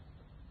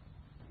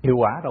 Hiệu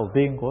quả đầu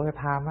tiên của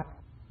cái tham á,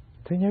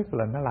 thứ nhất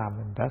là nó làm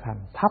mình trở thành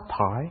thấp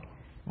thỏi,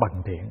 bần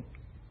tiện.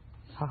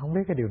 Không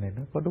biết cái điều này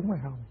nó có đúng hay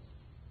không.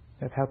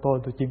 Theo tôi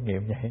chiêm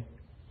nghiệm vậy.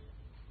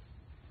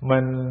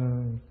 Mình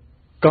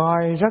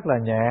coi rất là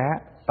nhẹ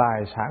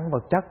tài sản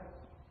vật chất,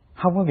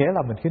 không có nghĩa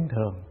là mình khinh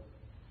thường.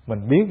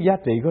 Mình biết giá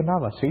trị của nó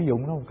và sử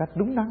dụng nó một cách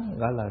đúng đắn,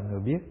 gọi là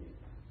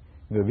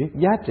người biết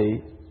giá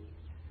trị.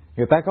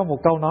 Người ta có một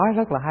câu nói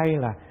rất là hay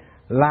là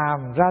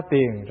làm ra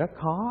tiền rất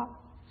khó,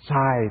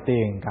 xài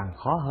tiền càng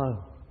khó hơn.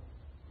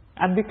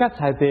 Anh biết cách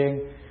xài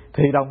tiền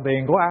thì đồng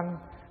tiền của anh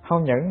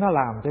không những nó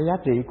làm cho giá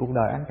trị cuộc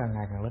đời anh càng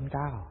ngày càng lên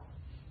cao.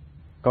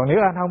 Còn nếu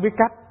anh không biết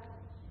cách,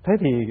 thế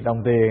thì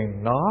đồng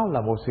tiền nó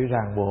là một sự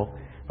ràng buộc,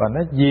 và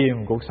nó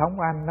dìm cuộc sống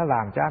của anh, nó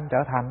làm cho anh trở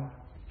thành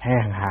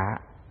hèn hạ.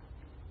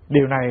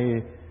 Điều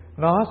này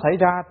nó xảy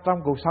ra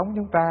trong cuộc sống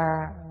chúng ta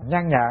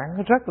nhan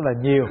nhản rất là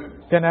nhiều.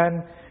 Cho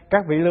nên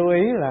các vị lưu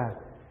ý là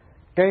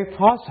cái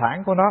phó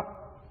sản của nó,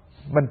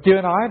 mình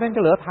chưa nói đến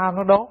cái lửa tham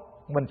nó đốt,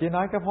 mình chỉ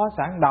nói cái phó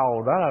sản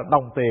đầu, đó là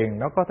đồng tiền.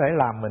 Nó có thể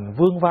làm mình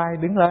vươn vai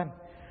đứng lên,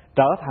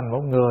 trở thành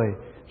một người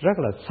rất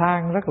là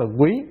sang, rất là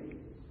quý,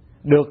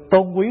 được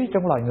tôn quý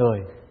trong loài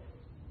người.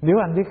 Nếu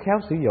anh biết khéo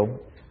sử dụng,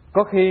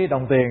 có khi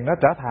đồng tiền nó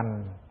trở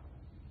thành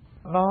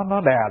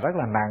nó đè rất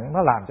là nặng,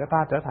 nó làm cho ta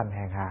trở thành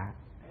hèn hạ.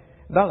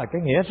 Đó là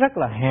cái nghĩa rất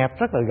là hẹp,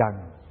 rất là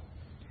gần.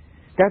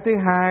 Cái thứ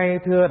hai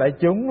thưa đại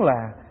chúng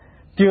là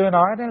chưa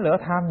nói đến lửa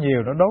tham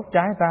nhiều, nó đốt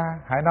cháy ta.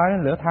 Hãy nói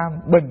đến lửa tham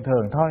bình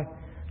thường thôi.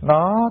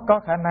 Nó có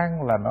khả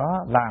năng là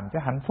nó làm cho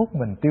hạnh phúc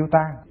mình tiêu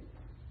tan,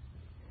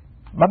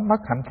 đánh mất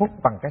hạnh phúc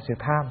bằng cái sự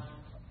tham.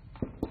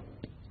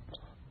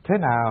 Thế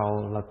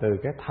nào là từ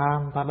cái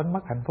tham ta đánh mất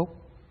hạnh phúc?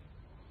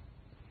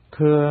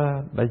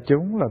 Thưa đại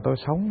chúng là tôi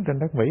sống trên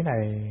đất Mỹ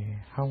này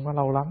không có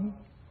lâu lắm,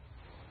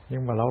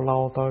 nhưng mà lâu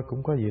lâu tôi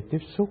cũng có dịp tiếp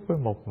xúc với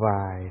một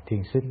vài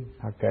thiền sinh.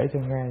 Họ kể cho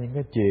nghe những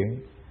cái chuyện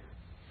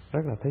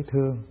rất là thấy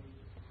thương.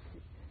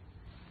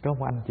 Có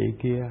một anh chị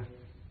kia,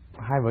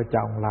 hai vợ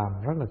chồng làm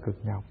rất là cực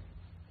nhọc,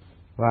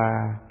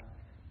 và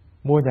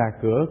mua nhà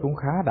cửa cũng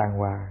khá đàng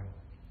hoàng,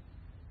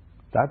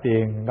 trả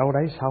tiền đâu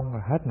đấy xong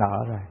rồi hết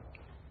nợ rồi.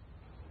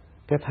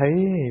 Cái thấy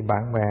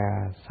bạn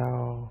bè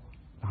sao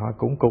họ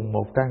cũng cùng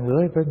một trang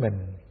lưới với mình,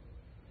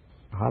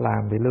 họ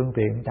làm thì lương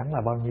tiền chẳng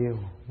là bao nhiêu,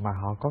 mà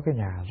họ có cái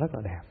nhà rất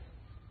là đẹp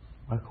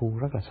ở khu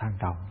rất là sang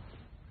trọng.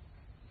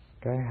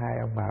 Cái hai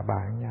ông bà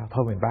bạn nhau,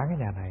 thôi mình bán cái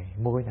nhà này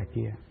mua cái nhà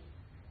kia,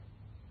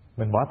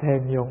 mình bỏ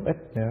thêm vô ít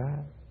nữa,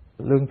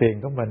 lương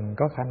tiền của mình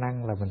có khả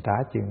năng là mình trả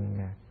chừng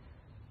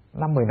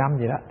 5-10 năm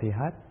gì đó thì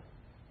hết.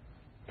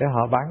 Cái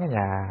họ bán cái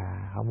nhà,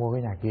 họ mua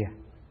cái nhà kia.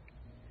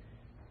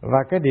 Và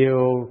cái điều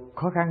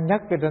khó khăn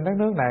nhất trên đất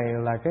nước này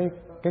là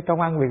cái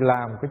công ăn việc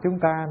làm của chúng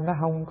ta nó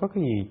không có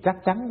cái gì chắc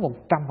chắn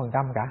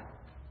 100% cả.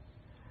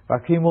 Và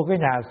khi mua cái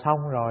nhà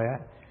xong rồi á,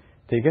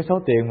 thì cái số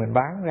tiền mình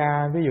bán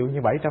ra, ví dụ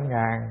như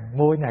 700.000,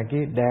 mua nhà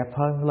kia đẹp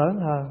hơn, lớn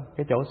hơn,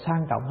 cái chỗ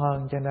sang trọng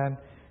hơn, cho nên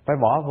phải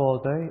bỏ vô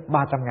tới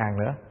 300.000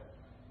 nữa.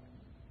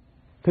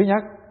 Thứ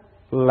nhất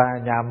là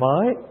nhà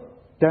mới,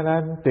 cho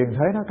nên tiền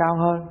thuế nó cao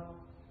hơn.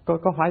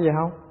 Có phải vậy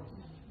không?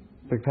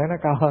 Tiền thuế nó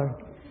cao hơn.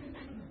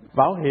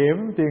 Bảo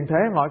hiểm, tiền thuế,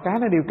 mọi cái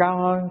nó đều cao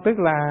hơn. Tức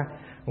là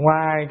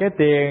ngoài cái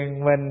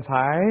tiền mình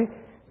phải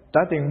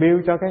trả tiền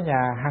bill cho cái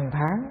nhà hàng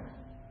tháng,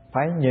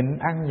 phải nhịn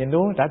ăn nhịn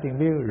uống trả tiền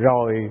bill,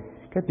 rồi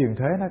cái tiền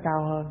thuế nó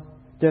cao hơn.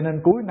 Cho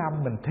nên cuối năm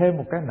mình thêm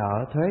một cái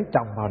nợ thuế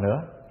chồng vào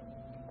nữa.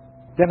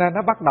 Cho nên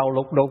nó bắt đầu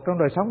lục đục trong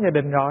đời sống gia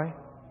đình rồi.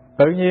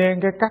 Tự nhiên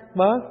cái cắt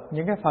bớt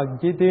những cái phần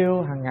chi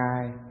tiêu hàng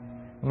ngày.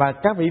 Mà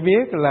các vị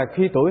biết là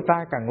khi tuổi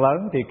ta càng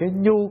lớn thì cái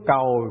nhu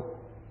cầu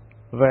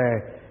về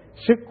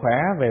sức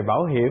khỏe, về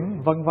bảo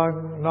hiểm vân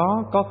vân,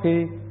 nó có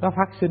khi nó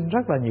phát sinh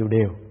rất là nhiều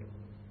điều.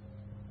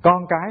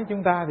 Con cái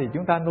chúng ta thì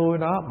chúng ta nuôi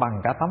nó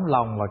bằng cả tấm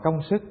lòng và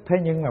công sức. Thế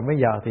nhưng mà bây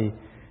giờ thì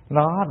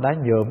nó đã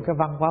nhuộm cái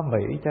văn hóa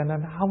Mỹ, cho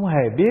nên nó không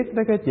hề biết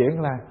tới cái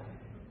chuyện là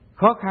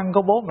khó khăn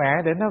của bố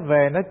mẹ để nó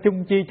về nó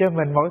chung chi cho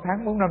mình mỗi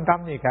tháng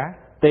 400-500 gì cả.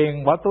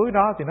 Tiền bỏ túi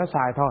đó thì nó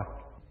xài thôi.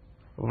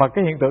 Và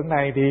cái hiện tượng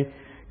này thì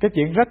cái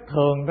chuyện rất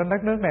thường trên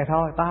đất nước này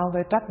thôi, tao không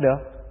thể trách được.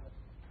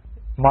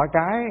 Mọi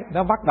cái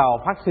nó bắt đầu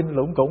phát sinh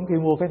lủng củng khi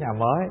mua cái nhà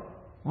mới.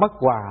 Bất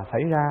hòa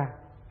xảy ra,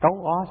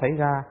 cấu ó xảy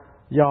ra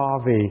do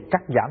vì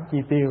cắt giảm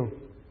chi tiêu.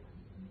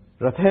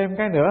 Rồi thêm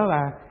cái nữa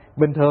là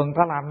bình thường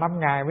ta làm 5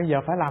 ngày, bây giờ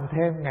phải làm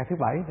thêm ngày thứ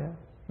 7 nữa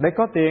để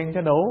có tiền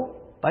cho đủ.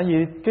 Tại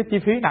vì cái chi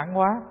phí nặng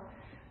quá.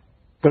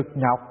 Cực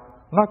nhọc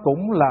nó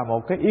cũng là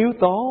một cái yếu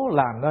tố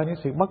làm nên những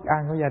sự bất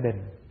an của gia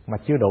đình mà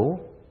chưa đủ.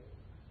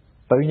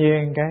 Tự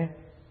nhiên cái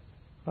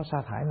nó sa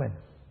thải mình.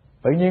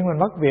 Tự nhiên mình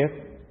mất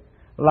việc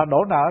là đổ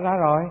nợ ra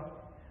rồi.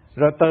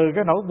 Rồi từ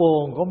cái nỗi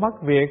buồn của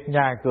mất việc,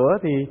 nhà cửa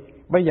thì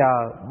bây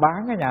giờ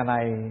bán cái nhà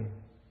này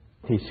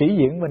thì sĩ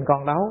diện mình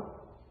còn đâu.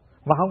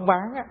 Mà không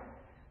bán á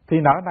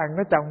thì nợ nần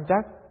nó chồng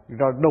chất.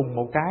 Rồi đùng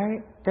một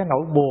cái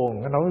nỗi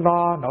buồn, cái nỗi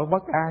lo, nỗi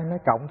bất an nó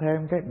cộng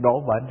thêm cái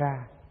đổ bệnh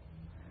ra.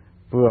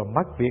 Vừa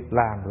mất việc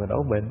làm vừa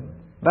đổ bệnh.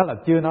 Đó là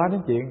chưa nói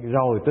đến chuyện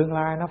rồi tương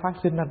lai nó phát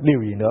sinh ra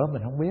điều gì nữa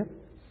mình không biết.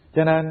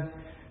 Cho nên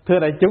thưa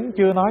đại chúng,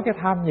 chưa nói cái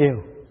tham nhiều,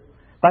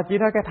 ta chỉ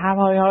nói cái tham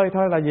hơi hơi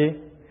thôi là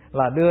gì?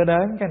 Là đưa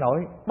đến cái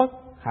nỗi bất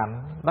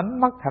hạnh, đánh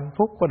mất hạnh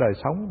phúc của đời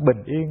sống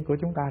bình yên của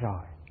chúng ta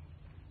rồi.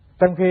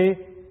 Trong khi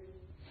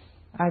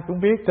ai cũng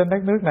biết trên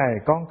đất nước này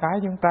con cái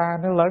chúng ta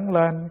nó lớn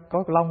lên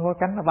có lông có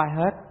cánh nó bay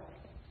hết.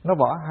 Nó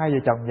bỏ hai vợ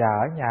chồng già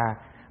ở nhà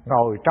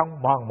ngồi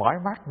trong mòn mỏi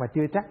mắt mà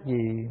chưa chắc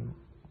gì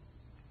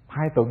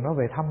 2 tuần nó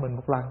về thăm mình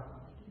một lần.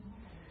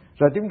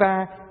 Rồi chúng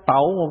ta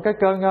tậu một cái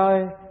cơ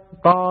ngơi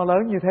to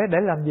lớn như thế để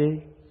làm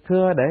gì?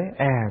 Thưa,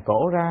 để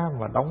cổ ra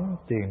mà đóng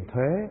tiền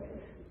thuế,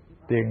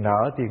 tiền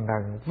nợ, tiền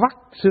nần, vắt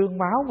xương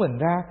máu mình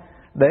ra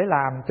để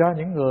làm cho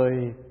những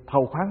người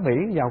thầu khoáng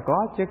Mỹ giàu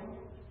có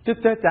chứ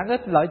chẳng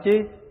ích lợi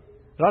chi.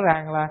 Rõ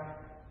ràng là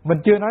mình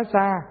chưa nói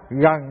xa,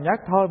 gần nhất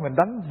thôi mình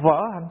đánh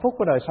vỡ hạnh phúc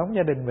của đời sống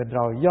gia đình mình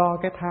rồi, do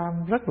cái tham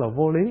rất là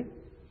vô lý,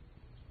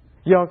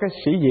 do cái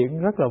sĩ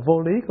diện rất là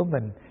vô lý của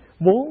mình,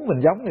 muốn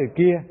mình giống người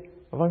kia,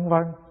 vân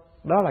vân.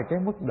 Đó là cái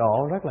mức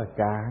độ rất là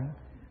cạn.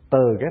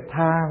 Từ cái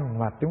tham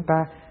mà chúng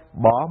ta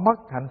bỏ mất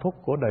hạnh phúc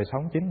của đời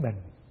sống chính mình.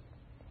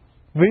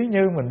 Ví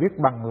như mình biết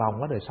bằng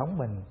lòng ở đời sống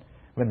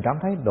mình cảm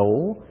thấy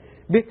đủ,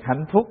 biết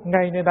hạnh phúc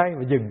ngay nơi đây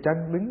và dừng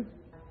chân đứng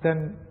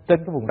trên cái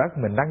vùng đất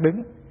mình đang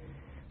đứng.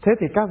 Thế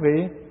thì các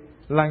vị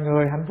là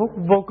người hạnh phúc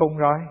vô cùng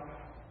rồi.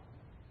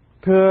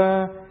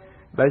 Thưa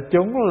đại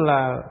chúng,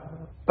 là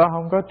tôi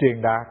không có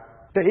truyền đạt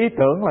cái ý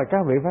tưởng là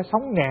các vị phải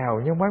sống nghèo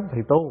như mấy ông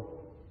thầy tu.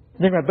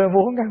 Nhưng mà tôi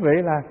muốn các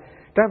vị là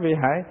các vị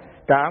hãy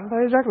cảm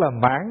thấy rất là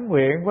mãn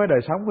nguyện với đời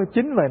sống của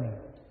chính mình,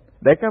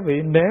 để các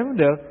vị nếm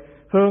được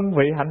hương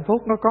vị hạnh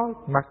phúc nó có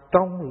mặt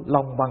trong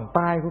lòng bàn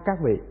tay của các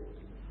vị.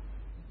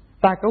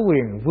 Ta có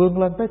quyền vươn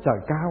lên tới trời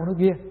cao nữa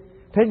kia.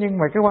 Thế nhưng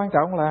mà cái quan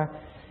trọng là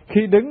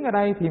khi đứng ở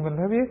đây thì mình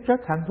phải biết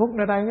rất hạnh phúc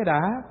nơi đây cái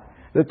đã.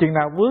 Rồi chừng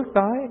nào bước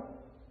tới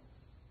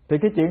thì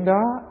cái chuyện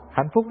đó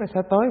hạnh phúc nó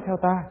sẽ tới theo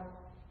ta.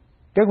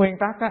 Cái nguyên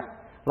tắc á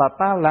là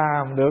ta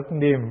làm được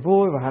niềm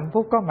vui và hạnh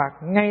phúc có mặt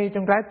ngay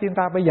trong trái tim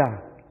ta bây giờ,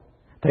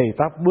 thì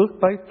ta bước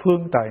tới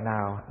phương trời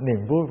nào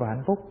niềm vui và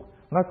hạnh phúc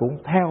nó cũng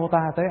theo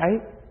ta tới ấy.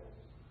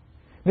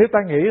 Nếu ta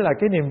nghĩ là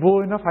cái niềm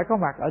vui nó phải có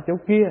mặt ở chỗ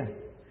kia,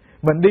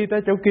 mình đi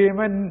tới chỗ kia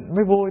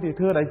mới vui, thì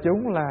thưa đại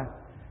chúng là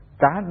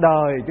cả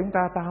đời chúng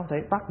ta không thể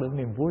bắt được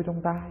niềm vui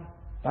trong tay.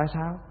 Tại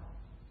sao?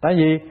 Tại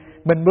vì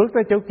mình bước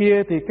tới chỗ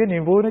kia thì cái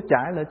niềm vui nó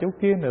chạy lại chỗ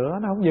kia nữa,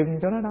 nó không dừng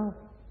cho nó đâu.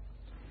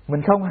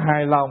 Mình không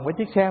hài lòng với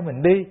chiếc xe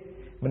mình đi,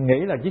 mình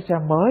nghĩ là chiếc xe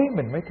mới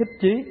mình mới thích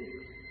chí.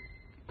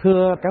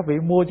 Thưa các vị,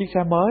 mua chiếc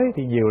xe mới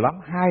thì nhiều lắm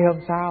 2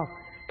 hôm sau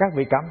các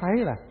vị cảm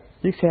thấy là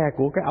chiếc xe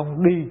của cái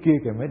ông đi kia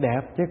kìa mới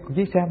đẹp, chứ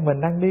chiếc xe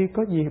mình đang đi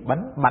có gì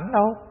bảnh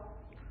đâu,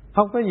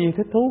 không có gì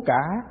thích thú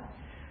cả.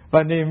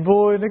 Và niềm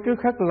vui nó cứ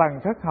khất lần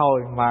khất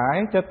hồi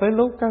mãi cho tới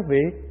lúc các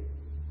vị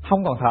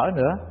không còn thở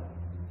nữa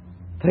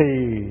thì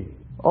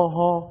ô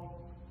hô,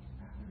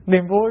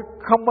 niềm vui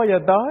không bao giờ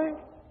tới.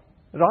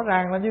 Rõ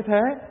ràng là như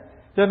thế.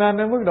 Cho nên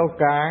đến mức độ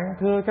cạn,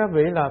 thưa các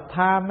vị, là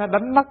tham nó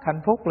đánh mất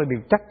hạnh phúc là điều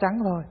chắc chắn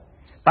thôi.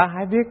 Ta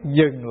hãy biết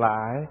dừng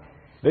lại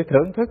để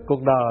thưởng thức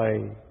cuộc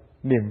đời,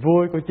 niềm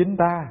vui của chính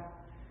ta.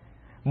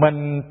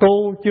 Mình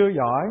tu chưa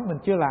giỏi, mình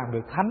chưa làm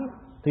được thánh,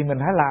 thì mình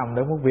hãy làm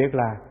được một việc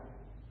là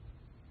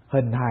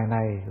hình hài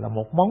này là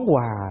một món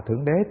quà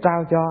Thượng Đế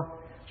trao cho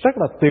rất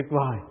là tuyệt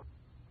vời.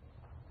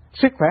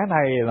 Sức khỏe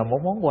này là một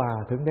món quà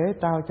Thượng Đế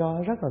trao cho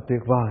rất là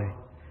tuyệt vời.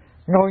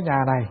 Ngôi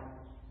nhà này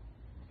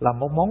là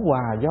một món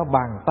quà do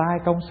bàn tay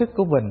công sức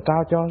của mình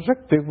trao cho rất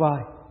tuyệt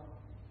vời.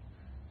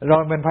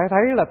 Rồi mình phải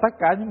thấy là tất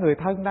cả những người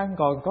thân đang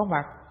còn có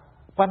mặt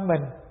quanh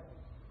mình,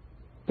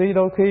 Tuy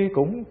đôi khi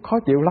cũng khó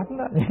chịu lắm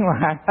đó, nhưng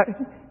mà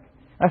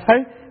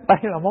thấy đây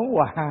là món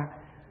quà.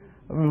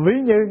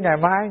 Ví như ngày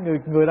mai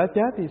người đã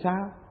chết thì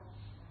sao?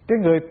 Cái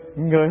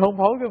người hôn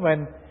phối của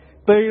mình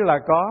tuy là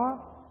có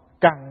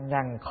cằn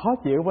nhằn khó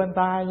chịu bên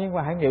tai, nhưng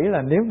mà hãy nghĩ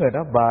là nếu người đó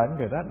bệnh,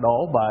 người đó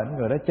đổ bệnh,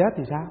 người đó chết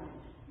thì sao?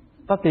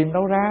 Ta tìm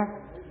đâu ra?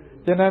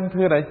 Cho nên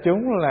thưa đại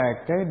chúng, là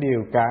cái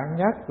điều cạn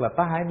nhất là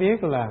ta hãy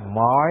biết là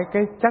mọi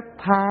cái chất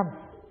tham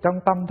trong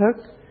tâm thức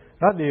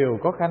nó đều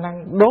có khả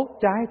năng đốt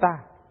cháy ta.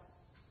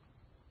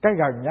 Cái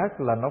gần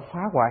nhất là nó phá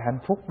hoại hạnh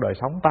phúc đời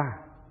sống ta.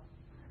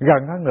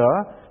 Gần hơn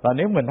nữa là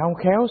nếu mình không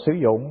khéo sử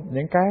dụng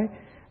những cái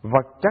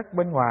vật chất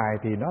bên ngoài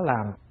thì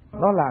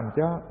nó làm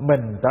cho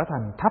mình trở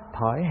thành thấp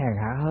thỏi hèn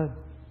hạ hơn.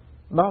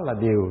 Đó là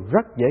điều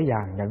rất dễ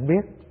dàng nhận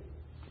biết.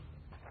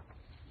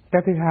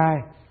 Cái thứ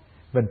hai,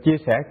 mình chia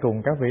sẻ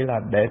cùng các vị là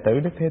đệ tử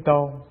Đức Thế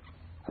Tôn.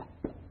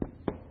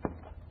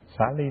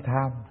 Xả ly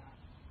tham.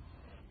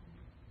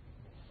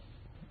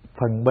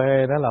 Phần B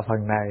đó là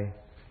phần này.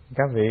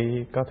 Các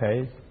vị có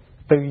thể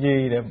tư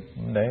duy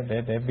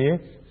để biết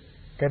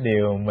cái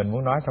điều mình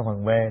muốn nói trong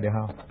phần B được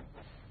không?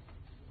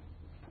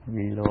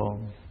 Gì luôn.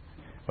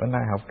 Bữa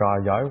nay học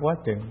trò giỏi quá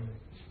chừng,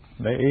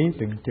 để ý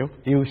từng chút,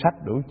 yêu sách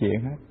đủ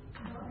chuyện hết.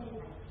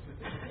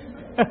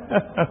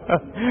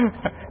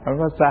 Không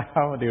có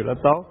sao, điều đó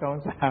tốt, không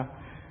có sao.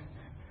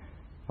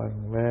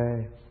 Phần B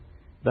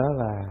đó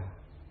là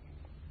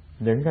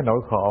những cái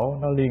nỗi khổ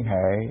nó liên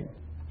hệ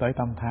tới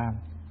tâm tham.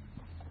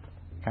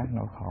 Các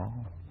nỗi khổ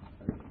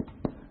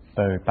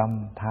từ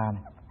tâm tham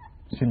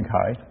sinh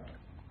khởi.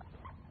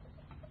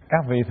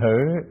 Các vị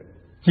thử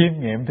chiêm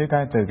nghiệm thử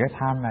coi, từ cái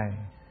tham này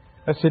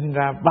nó sinh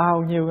ra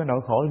bao nhiêu cái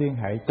nỗi khổ liên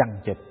hệ chằng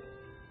chịt.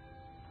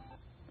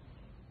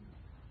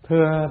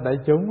 Thưa đại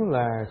chúng,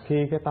 là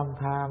khi cái tâm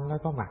tham nó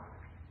có mặt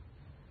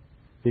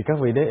thì các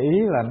vị để ý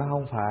là nó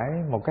không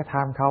phải một cái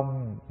tham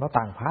không, nó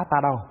tàn phá ta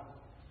đâu,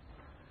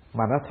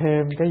 mà nó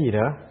thêm cái gì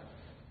nữa?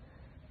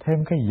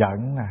 Thêm cái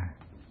giận nè,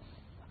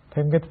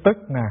 thêm cái tức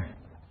nè,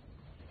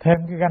 thêm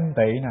cái ganh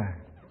tị nè,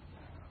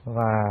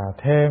 và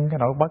thêm cái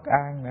nỗi bất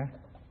an nữa.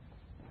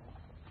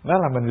 Đó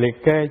là mình liệt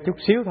kê chút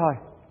xíu thôi.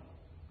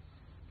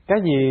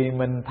 Cái gì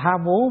mình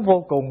tham muốn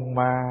vô cùng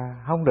mà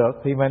không được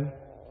thì mình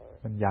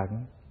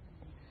giận.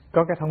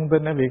 Có cái thông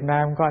tin ở Việt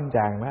Nam, có anh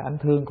chàng đó, ảnh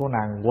thương cô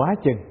nàng quá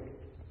chừng,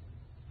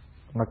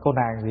 mà cô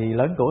nàng thì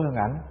lớn tuổi hơn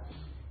ảnh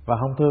và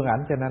không thương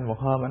ảnh, cho nên một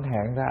hôm ảnh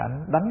hẹn ra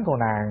ảnh đánh cô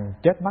nàng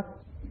chết mất.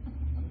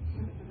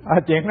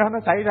 Chuyện đó nó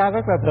xảy ra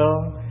rất là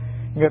thường.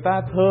 Người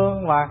ta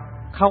thương mà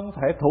không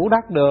thể thủ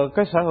đắc được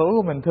cái sở hữu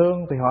của mình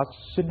thương thì họ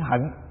sinh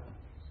hận.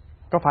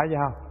 Có phải vậy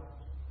không?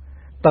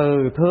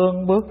 Từ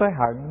thương bước tới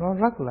hận nó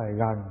rất là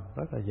gần,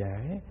 rất là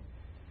dễ.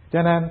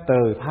 Cho nên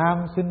từ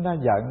tham sinh ra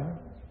giận,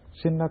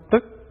 sinh ra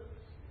tức.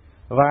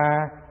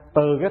 Và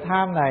từ cái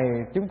tham này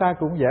chúng ta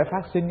cũng dễ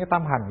phát sinh cái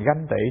tâm hành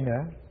ganh tị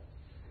nữa.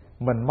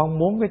 Mình mong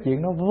muốn cái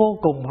chuyện nó vô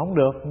cùng không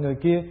được, người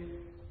kia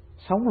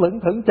sống lững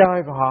thững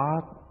chơi và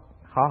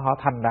họ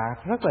thành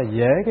đạt, rất là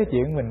dễ cái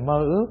chuyện mình mơ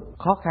ước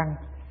khó khăn.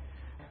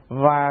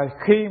 Và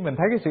khi mình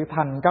thấy cái sự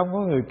thành công của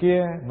người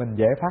kia, mình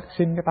dễ phát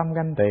sinh cái tâm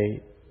ganh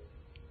tị.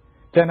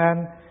 Cho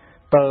nên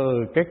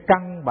từ cái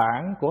căn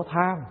bản của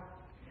tham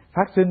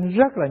phát sinh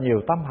rất là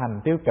nhiều tâm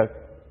hành tiêu cực.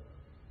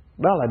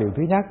 Đó là điều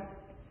thứ nhất.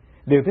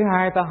 Điều thứ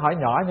hai, ta hỏi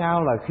nhỏ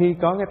nhau là khi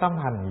có cái tâm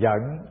hành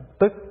giận,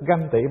 tức,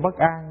 ganh tị, bất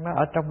an nó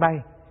ở trong đây,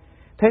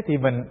 thế thì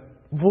mình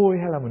vui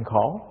hay là mình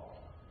khổ?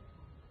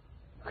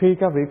 Khi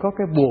các vị có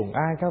cái buồn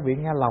ai, các vị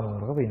nghe lòng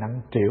các vị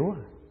nặng trĩu.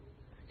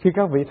 Khi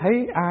các vị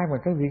thấy ai mà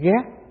các vị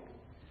ghét,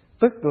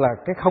 tức là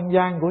cái không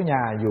gian của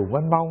nhà dù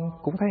mênh mông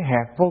cũng thấy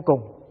hẹp vô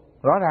cùng.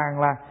 Rõ ràng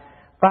là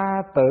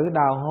ta tự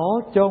đào hố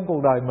chôn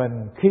cuộc đời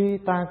mình khi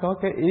ta có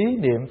cái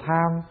ý niệm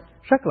tham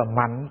rất là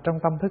mạnh trong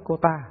tâm thức của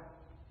ta.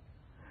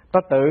 Ta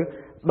tự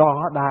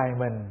đọa đài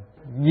mình,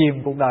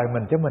 dìm cuộc đời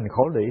mình cho mình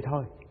khổ lụy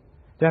thôi.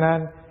 Cho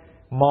nên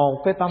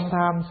một cái tâm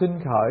tham sinh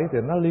khởi thì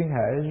nó liên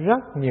hệ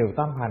rất nhiều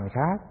tâm hành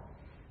khác.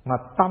 Mà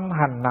tâm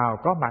hành nào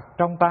có mặt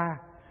trong ta,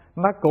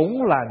 nó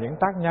cũng là những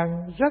tác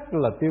nhân rất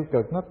là tiêu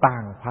cực, nó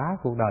tàn phá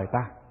cuộc đời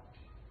ta.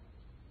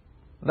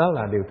 Đó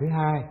là điều thứ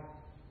hai.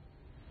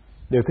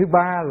 Điều thứ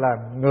ba là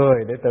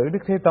người đệ tử Đức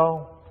Thế Tôn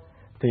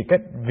thì cái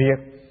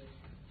việc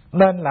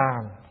nên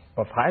làm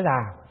và phải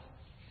làm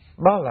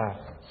đó là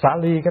xả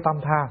ly cái tâm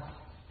tham.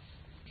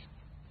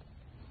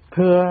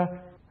 Thưa,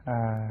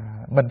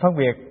 mình phân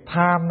biệt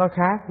tham nó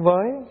khác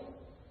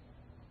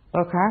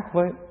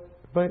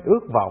với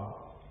ước vọng.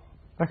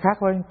 Nó khác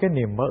với cái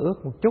niềm mơ ước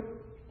một chút.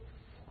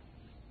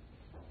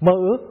 Mơ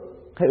ước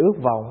hay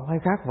ước vọng hay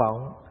khát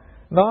vọng,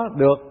 nó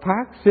được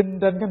phát sinh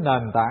trên cái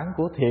nền tảng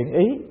của thiện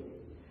ý,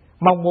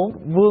 mong muốn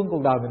vươn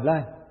cuộc đời mình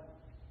lên.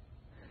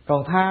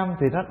 Còn tham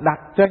thì nó đặt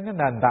trên cái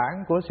nền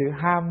tảng của sự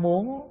ham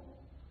muốn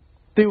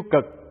tiêu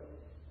cực.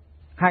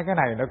 Hai cái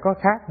này nó có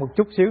khác một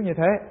chút xíu như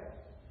thế.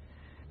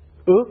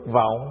 Ước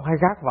vọng hay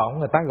khát vọng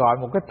người ta gọi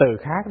một cái từ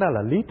khác, đó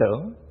là lý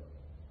tưởng.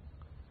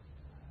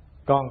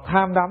 Còn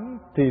tham đắm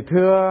thì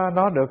thưa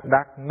nó được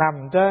đặt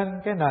nằm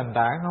trên cái nền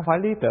tảng không phải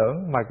lý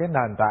tưởng, mà cái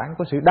nền tảng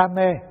của sự đam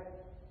mê.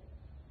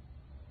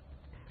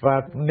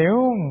 Và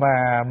nếu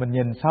mà mình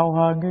nhìn sâu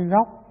hơn cái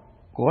gốc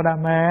của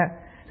đam mê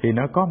thì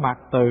nó có mặt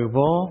từ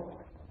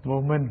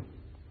vô minh.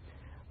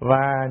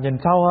 Và nhìn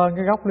sâu hơn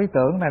cái gốc lý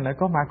tưởng này nó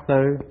có mặt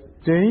từ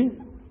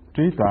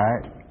trí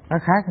tuệ. Nó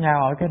khác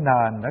nhau ở cái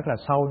nền rất là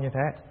sâu như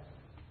thế.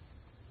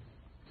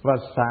 Và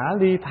xả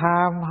ly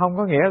tham không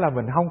có nghĩa là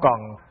mình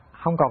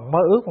không còn mơ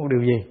ước một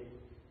điều gì.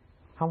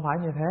 Không phải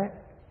như thế.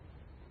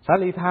 Xả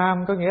ly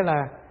tham có nghĩa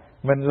là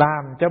mình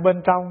làm cho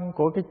bên trong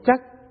của cái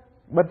chất,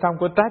 bên trong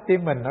của trái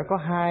tim mình nó có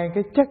hai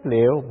cái chất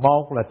liệu.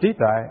 Một là trí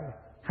tuệ,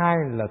 hai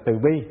là từ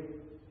bi.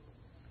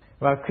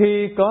 Và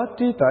khi có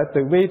trí tuệ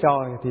từ bi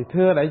rồi thì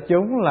thưa đại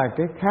chúng là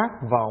cái khát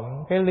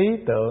vọng, cái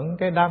lý tưởng,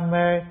 cái đam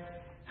mê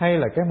hay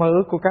là cái mơ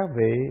ước của các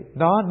vị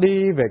nó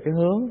đi về cái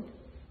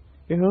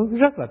hướng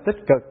rất là tích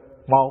cực.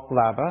 Một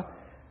là nó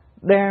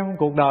đem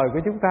cuộc đời của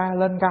chúng ta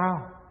lên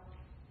cao.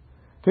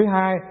 Thứ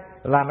hai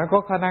là nó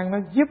có khả năng nó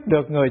giúp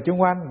được người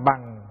xung quanh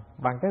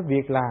bằng cái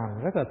việc làm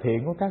rất là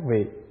thiện của các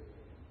vị.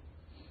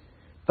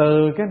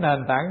 Từ cái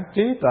nền tảng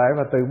trí tuệ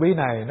và từ bi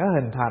này nó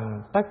hình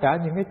thành tất cả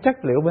những cái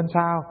chất liệu bên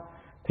sau.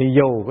 Thì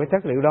dù cái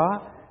chất liệu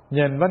đó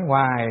nhìn bên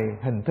ngoài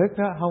hình thức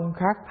nó không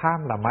khác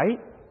tham là mấy,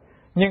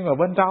 nhưng mà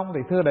bên trong thì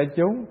thưa đại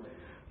chúng,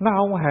 nó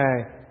không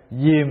hề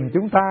dìm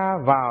chúng ta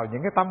vào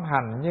những cái tâm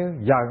hành như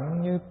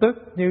giận, như tức,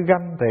 như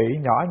ganh tị,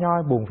 nhỏ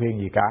nhoi, buồn phiền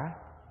gì cả.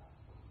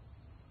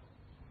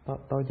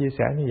 Tôi chia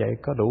sẻ như vậy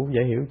có đủ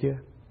dễ hiểu chưa?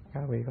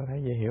 Các vị có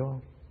thấy dễ hiểu không?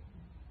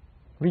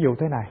 Ví dụ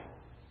thế này,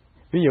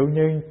 ví dụ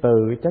như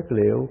từ chất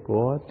liệu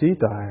của trí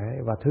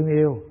tuệ và thương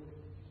yêu,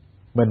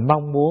 mình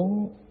mong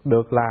muốn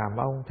được làm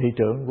ông thị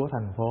trưởng của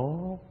thành phố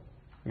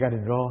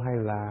Garden Road hay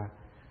là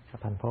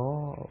thành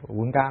phố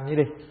quận Cam vậy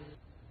đi.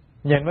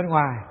 Nhìn bên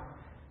ngoài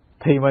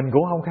thì mình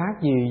cũng không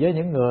khác gì với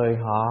những người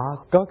họ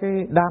có cái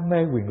đam mê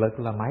quyền lực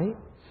là mấy.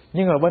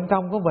 Nhưng mà bên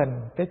trong của mình,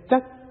 cái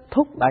chất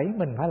thúc đẩy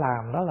mình phải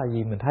làm đó là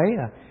gì? Mình thấy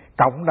là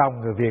cộng đồng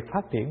người Việt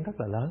phát triển rất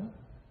là lớn.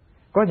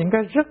 Có những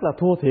cái rất là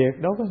thua thiệt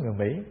đối với người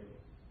Mỹ,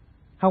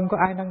 không có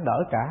ai nâng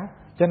đỡ cả.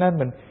 Cho nên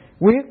mình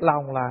quyết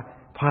lòng là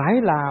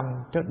phải làm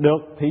cho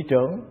được thị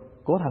trưởng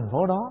của thành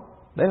phố đó.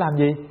 Để làm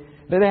gì?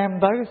 Để đem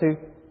tới cái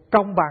sự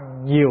công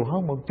bằng nhiều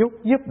hơn một chút,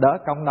 giúp đỡ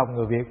cộng đồng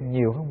người Việt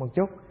nhiều hơn một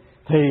chút.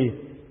 Thì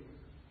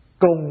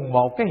cùng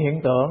một cái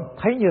hiện tượng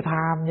thấy như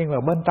tham nhưng mà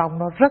bên trong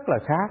nó rất là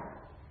khác.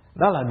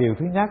 Đó là điều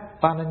thứ nhất.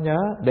 Ta nên nhớ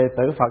đệ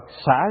tử Phật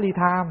xả ly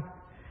tham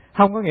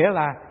không có nghĩa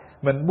là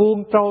mình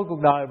buông trôi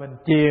cuộc đời, mình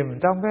chìm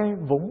trong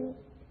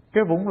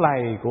cái vũng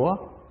lầy của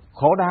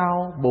khổ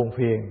đau, buồn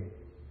phiền.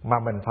 Mà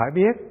mình phải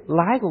biết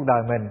lái cuộc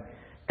đời mình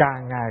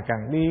càng ngày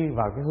càng đi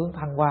vào cái hướng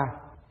thăng hoa.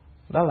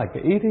 Đó là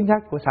cái ý thứ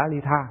nhất của xả ly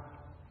tham.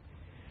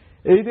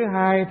 Ý thứ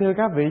hai, thưa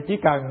các vị, chỉ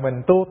cần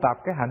mình tu tập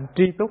cái hạnh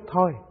tri túc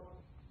thôi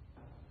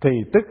thì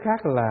tức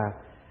khắc là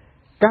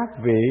các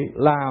vị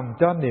làm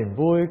cho niềm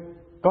vui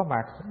có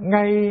mặt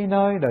ngay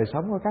nơi đời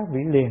sống của các vị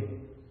liền.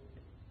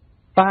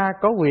 Ta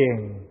có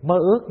quyền mơ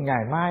ước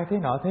ngày mai thế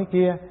nọ thế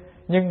kia,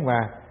 nhưng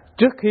mà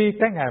trước khi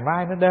cái ngày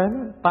mai nó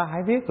đến, ta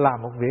hãy biết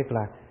làm một việc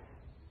là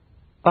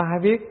ta hãy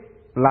biết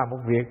làm một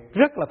việc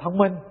rất là thông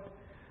minh.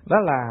 Đó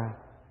là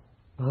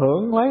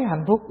hưởng lấy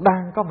hạnh phúc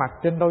đang có mặt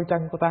trên đôi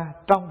chân của ta,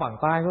 trong bàn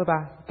tay của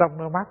ta, trong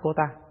đôi mắt của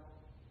ta,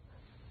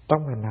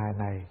 trong hình hài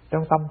này,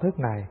 trong tâm thức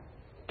này,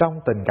 trong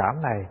tình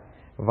cảm này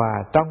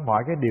và trong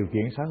mọi cái điều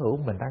kiện sở hữu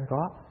mình đang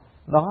có.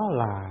 Đó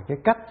là cái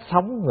cách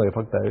sống người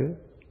Phật tử.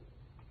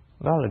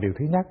 Đó là điều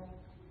thứ nhất.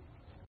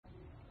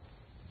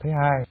 Thứ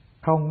hai,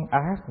 không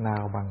ác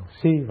nào bằng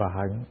si và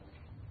hận.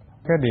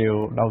 Cái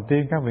điều đầu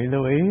tiên các vị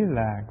lưu ý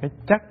là cái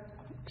chất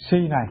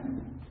si này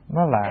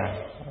nó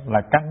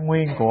là căn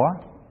nguyên của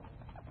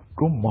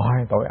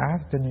mọi tội ác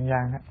trên nhân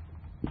gian á.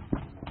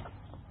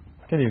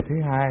 Cái điều thứ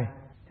hai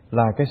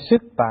là cái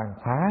sức tàn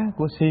phá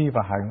của si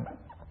và hận.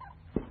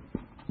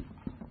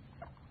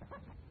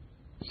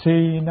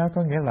 Si nó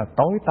có nghĩa là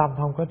tối tâm,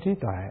 không có trí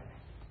tuệ.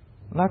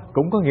 Nó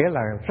cũng có nghĩa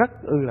là rất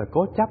là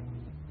cố chấp,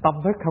 tâm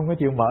thức không có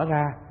chịu mở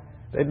ra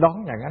để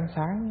đón nhận ánh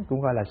sáng,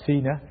 cũng gọi là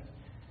si nữa.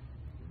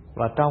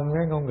 Và trong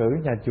cái ngôn ngữ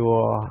nhà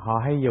chùa họ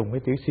hay dùng cái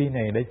chữ si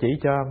này để chỉ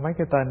cho mấy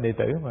cái tên đệ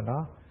tử mà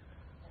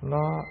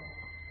nó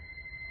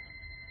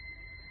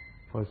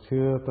hồi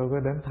xưa tôi có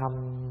đến thăm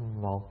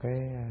một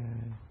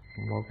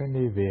cái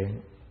ni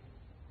viện.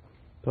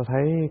 Tôi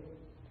thấy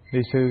ni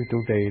sư trụ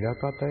trì đó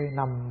có tới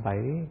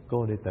 5-7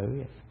 cô đệ tử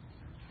vậy.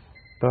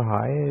 Tôi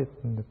hỏi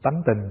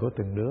tánh tình của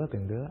từng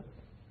đứa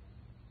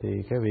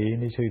thì cái vị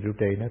ni sư trụ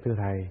trì nói: thưa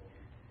thầy,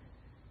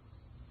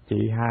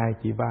 chị 2,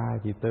 chị 3,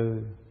 chị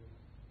 4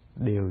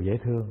 đều dễ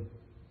thương,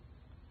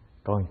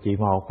 còn chị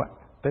 1 á,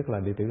 tức là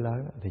đệ tử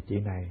lớn thì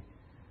chị này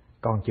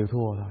còn chịu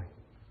thua thôi.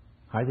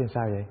 Hỏi chứ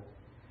sao vậy?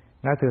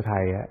 Nói: thưa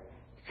thầy á,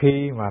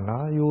 khi mà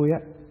nó vui á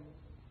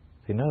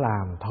thì nó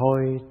làm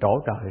thôi trổ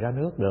trời ra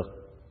nước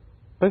được.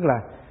 Tức là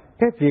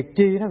cái việc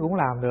chi nó cũng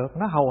làm được,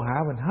 nó hầu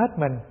hạ mình hết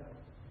mình,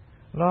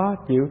 nó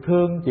chịu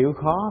thương chịu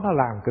khó, nó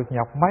làm cực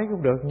nhọc mấy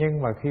cũng được.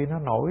 Nhưng mà khi nó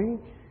nổi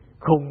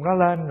khùng nó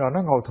lên rồi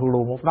nó ngồi thù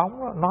lù một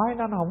đống, nói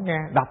nó không nghe,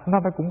 đập nó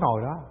cũng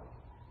ngồi đó.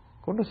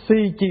 Cũng nó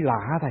si chi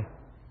lạ thầy.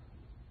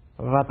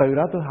 Và từ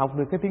đó tôi học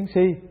được cái tiếng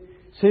si.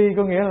 Si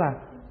có nghĩa là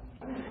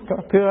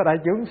Thưa đại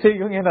chúng, si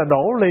có nghĩa là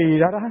đổ lì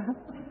đó đó.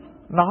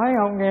 Nói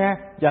không nghe,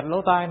 dạch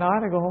lỗ tai nói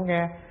nó cũng không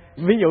nghe.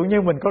 Ví dụ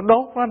như mình có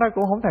đốt nó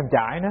cũng không thèm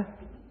chạy nữa.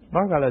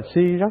 Nó gọi là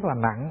si rất là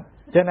nặng.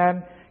 Cho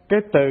nên cái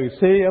từ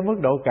si ở mức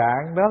độ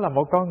cạn đó là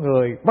một con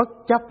người bất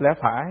chấp lẽ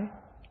phải,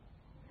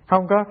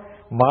 không có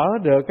mở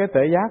được cái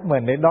tuệ giác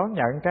mình để đón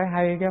nhận cái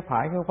hay, cái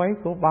phải, cái quấy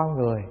của bao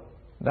người.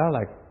 Đó là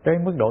cái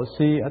mức độ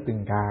si ở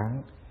từng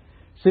cạn.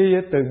 Si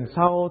ở từng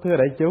sâu, thưa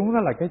đại chúng, đó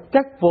là cái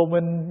chất vô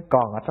minh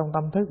còn ở trong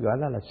tâm thức, gọi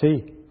là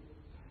si.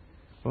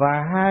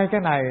 Và hai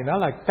cái này đó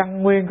là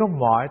căn nguyên của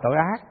mọi tội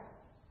ác.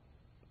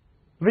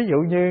 Ví dụ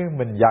như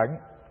mình giận,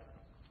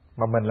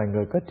 mà mình là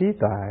người có trí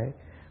tuệ,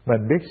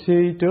 mình biết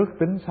suy trước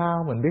tính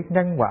sau, mình biết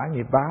nhân quả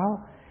nghiệp báo,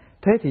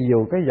 thế thì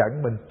dù cái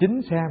giận mình 9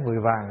 xe 10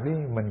 vàng đi,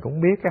 mình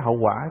cũng biết cái hậu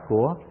quả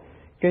của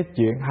cái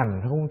chuyện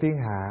hành hung thiên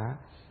hạ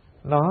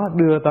nó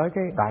đưa tới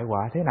cái đại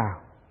họa thế nào.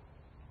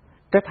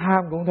 Cái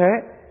tham cũng thế.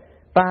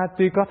 Ta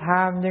tuy có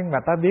tham nhưng mà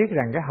ta biết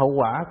rằng cái hậu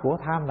quả của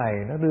tham này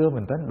nó đưa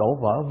mình đến đổ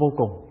vỡ vô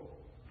cùng.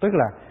 Tức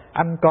là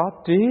anh có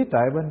trí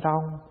tuệ bên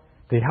trong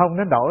thì không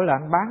đến đổi là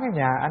anh bán cái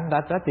nhà anh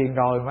đã trả tiền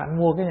rồi mà anh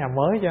mua cái nhà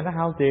mới cho nó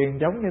hao tiền,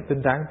 giống như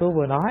tình trạng tôi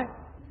vừa nói.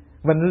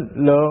 Mình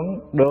lượng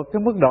được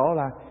cái mức độ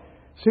là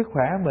sức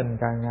khỏe mình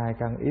càng ngày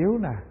càng yếu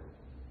nè.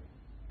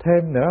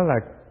 Thêm nữa là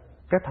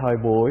cái thời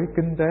buổi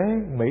kinh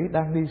tế Mỹ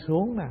đang đi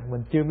xuống nè,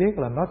 mình chưa biết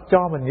là nó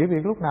cho mình nghỉ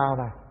việc lúc nào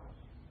nè.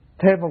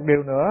 Thêm một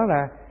điều nữa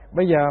là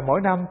bây giờ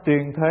mỗi năm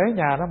tiền thuế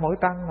nhà nó mỗi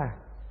tăng nè,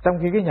 trong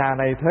khi cái nhà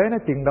này thuế nó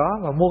chừng đó,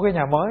 mà mua cái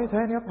nhà mới thuế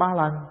nó gấp 3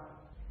 lần.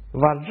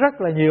 Và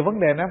rất là nhiều vấn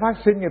đề nó phát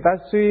sinh, người ta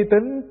suy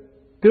tính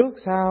trước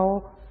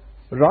sau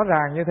rõ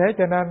ràng như thế.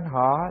 Cho nên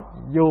họ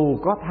dù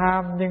có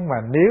tham nhưng mà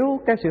nếu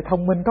cái sự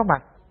thông minh có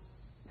mặt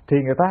thì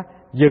người ta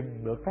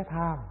dừng được cái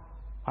tham,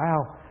 phải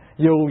không?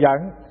 Dù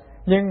giận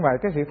nhưng mà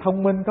cái sự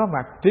thông minh có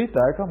mặt, trí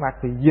tuệ có mặt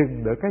thì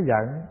dừng được cái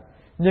giận.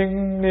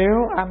 Nhưng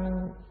nếu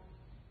anh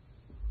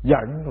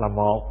giận là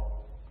một,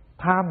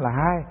 tham là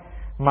hai,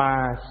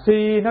 mà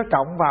si nó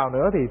cộng vào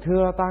nữa thì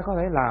thưa ta có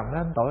thể làm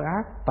nên tội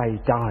ác tày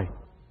trời.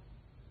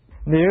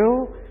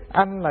 Nếu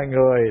anh là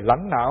người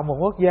lãnh đạo một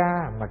quốc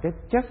gia mà cái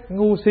chất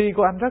ngu si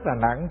của anh rất là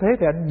nặng, thế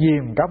thì anh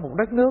dìm cả một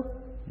đất nước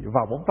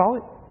vào bóng tối.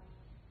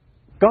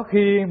 Có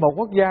khi một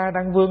quốc gia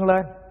đang vươn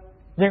lên,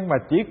 nhưng mà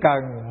chỉ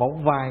cần một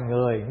vài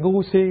người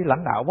ngu si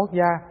lãnh đạo quốc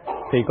gia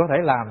thì có thể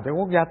làm cho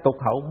quốc gia tụt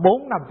hậu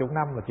 40-50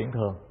 năm là chuyện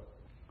thường.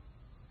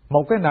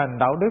 Một cái nền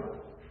đạo đức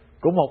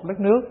của một đất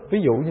nước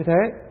ví dụ như thế,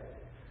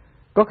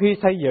 có khi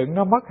xây dựng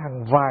nó mất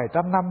hàng vài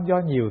trăm năm do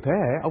nhiều thế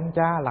hệ ông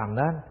cha làm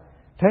nên.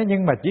 Thế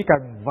nhưng mà chỉ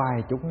cần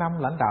vài chục năm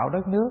lãnh đạo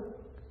đất nước,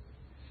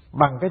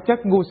 bằng cái chất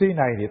ngu si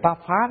này thì ta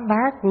phá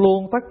nát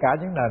luôn tất cả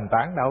những nền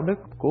tảng đạo đức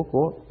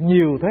của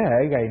nhiều thế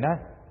hệ gầy nên.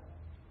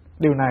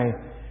 Điều này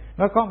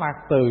nó có mặt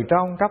từ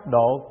trong cấp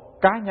độ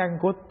cá nhân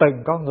của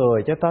từng con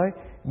người cho tới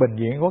bình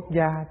diện quốc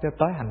gia, cho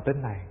tới hành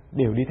tinh này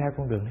đều đi theo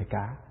con đường này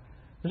cả.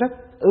 Rất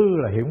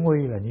là hiểm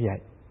nguy là như vậy.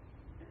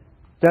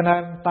 Cho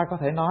nên ta có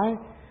thể nói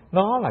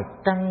nó là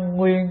căn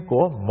nguyên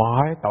của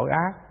mọi tội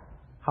ác,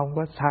 không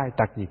có sai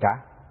trật gì cả.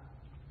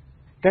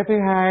 Cái thứ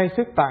hai,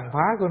 sức tàn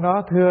phá của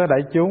nó thưa đại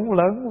chúng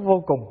lớn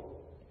vô cùng.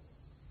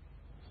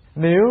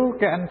 Nếu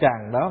cái anh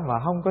chàng đó mà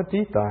không có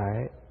trí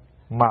tuệ,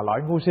 mà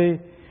loại ngu si,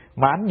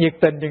 mà anh nhiệt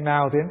tình chừng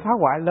nào thì anh phá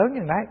hoại lớn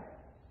chừng đấy.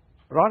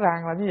 Rõ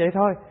ràng là như vậy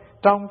thôi.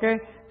 Trong cái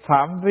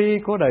phạm vi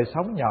của đời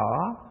sống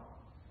nhỏ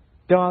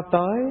cho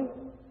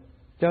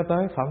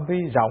tới phạm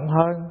vi rộng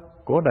hơn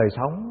của đời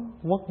sống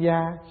quốc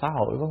gia, xã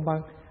hội vân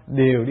vân,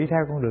 đều đi theo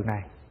con đường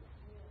này.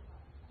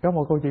 Có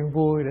một câu chuyện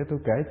vui để tôi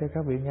kể cho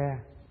các vị nghe.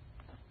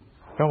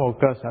 Có một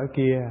cơ sở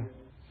kia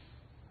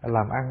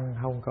làm ăn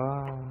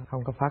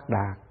không có phát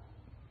đạt.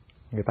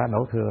 Người ta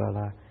đổ thừa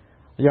là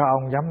do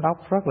ông giám đốc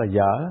rất là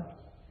dở,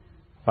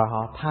 và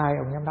họ thay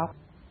ông giám đốc.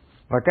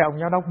 Và cái ông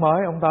giám đốc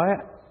mới ông tới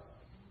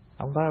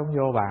ông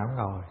vô bàn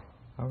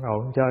ông ngồi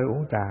ông chơi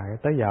uống trà,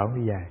 tới giờ ông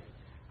đi về.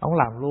 Ông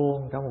làm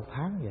luôn cả một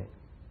tháng vậy.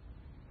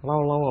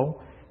 Lâu lâu ông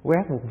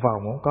quét một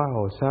vòng, ông coi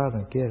hồ sơ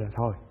này kia rồi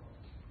thôi.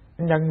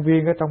 Nhân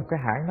viên ở trong cái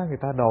hãng đó người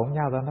ta đồn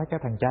nhau, ta nói cái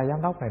thằng cha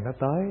giám đốc này nó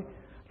tới,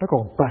 nó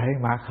còn tệ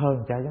mặt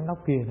hơn cha giám đốc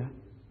kia nữa.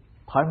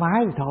 Thoải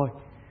mái thì thôi,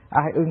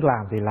 ai ưng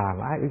làm thì làm,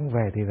 ai ưng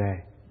về thì về.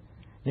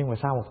 Nhưng mà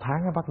sau một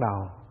tháng nó bắt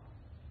đầu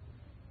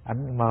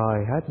anh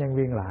mời hết nhân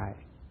viên lại.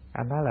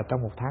 Anh nói là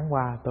trong một tháng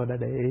qua tôi đã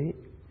để ý,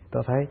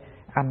 tôi thấy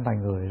anh là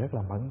người rất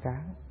là mẫn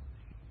cán,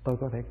 tôi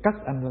có thể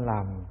cất anh lên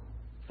làm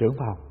trưởng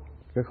phòng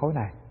cái khối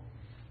này.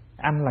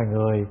 Anh là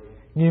người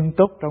nghiêm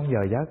túc trong giờ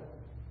giấc,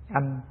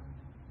 anh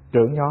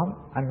trưởng nhóm,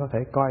 anh có thể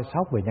coi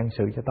sóc về nhân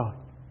sự cho tôi.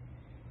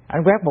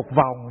 Anh quét một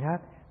vòng hết.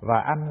 Và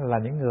anh là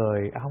những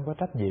người không có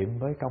trách nhiệm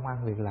với công ăn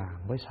việc làm,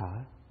 với sở.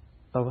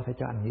 Tôi có thể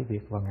cho anh nghỉ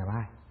việc vào ngày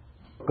mai.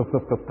 Cụp.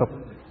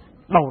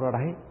 Đâu rồi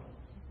đấy.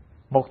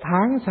 Một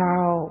tháng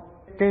sau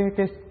cái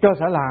cơ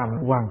sở làm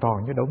hoàn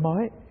toàn như đổi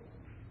mới.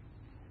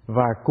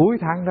 Và cuối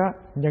tháng đó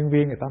nhân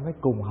viên người ta mới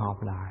cùng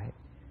họp lại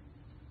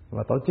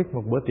và tổ chức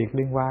một bữa tiệc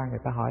liên hoan. Người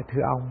ta hỏi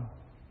thưa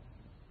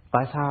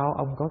Tại sao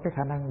ông có cái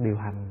khả năng điều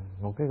hành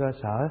một cái cơ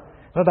sở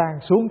nó đang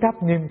xuống cấp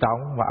nghiêm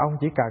trọng, mà ông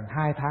chỉ cần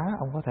 2 tháng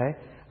ông có thể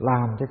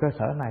làm cho cơ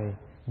sở này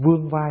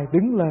vươn vai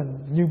đứng lên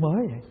như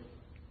mới vậy?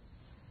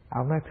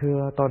 Ông nói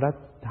thưa, tôi đã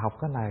học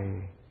cái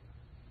này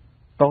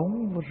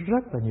tốn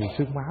rất là nhiều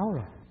xương máu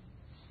rồi.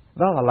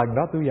 Đó là lần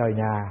đó tôi dời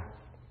nhà,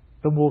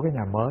 tôi mua cái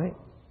nhà mới,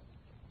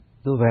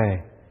 tôi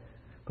về,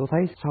 tôi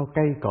thấy sau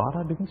cây cỏ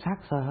đó đứng sát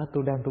sơ hết,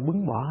 tôi đem tôi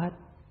bứng bỏ hết.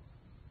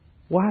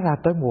 Hóa ra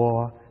tới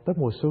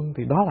mùa xuân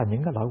thì đó là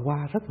những cái loại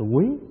hoa rất là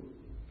quý,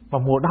 mà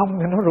mùa đông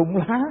thì nó rụng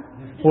lá,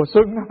 mùa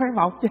xuân nó mới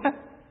mọc chứ.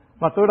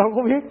 Mà tôi đâu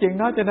có biết chuyện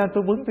đó, cho nên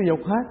tôi bứng tôi dục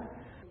hết.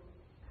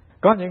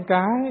 Có những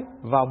cái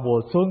vào mùa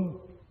xuân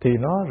thì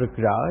nó rực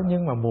rỡ,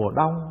 nhưng mà mùa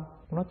đông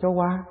nó cho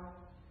qua.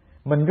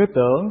 Mình cứ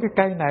tưởng cái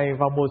cây này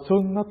vào mùa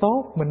xuân nó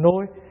tốt, mình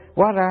nuôi,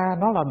 hóa ra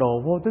nó là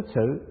đồ vô tích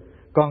sự.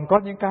 Còn có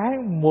những cái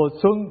mùa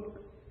xuân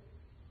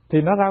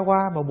thì nó ra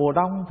hoa, mà mùa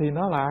đông thì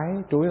nó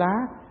lại trũi lá.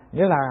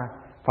 Nghĩa là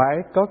phải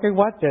có cái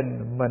quá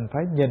trình mình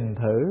phải nhìn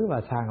thử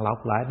và sàng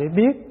lọc lại để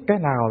biết cái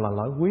nào là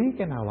loại quý,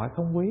 cái nào loại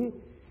không quý.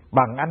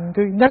 Bằng anh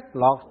cứ nhất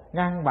lọt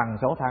ngang bằng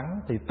sổ thẳng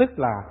thì tức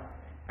là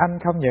anh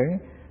không những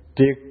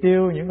triệt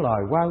tiêu những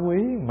loài hoa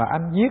quý, mà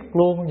anh giết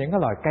luôn những cái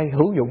loài cây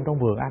hữu dụng trong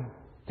vườn anh.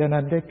 Cho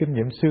nên cái kinh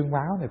nghiệm xương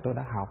máu này tôi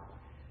đã học.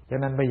 Cho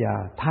nên bây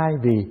giờ thay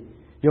vì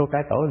vô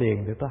cái tổ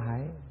liền thì tôi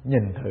hãy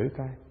nhìn thử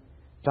coi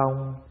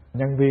trong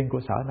nhân viên của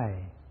sở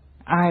này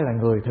ai là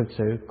người thực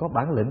sự có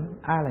bản lĩnh,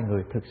 ai là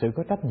người thực sự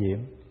có trách nhiệm,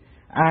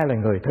 ai là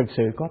người thực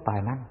sự có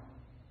tài năng.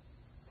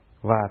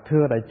 Và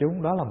thưa đại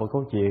chúng, đó là một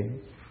câu chuyện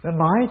nó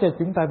nói cho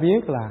chúng ta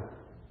biết là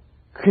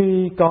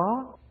khi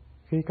có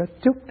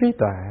chút trí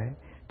tuệ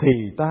thì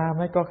ta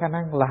mới có khả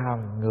năng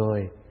làm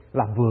người,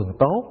 làm vườn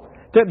tốt.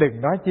 Chứ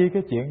đừng nói chi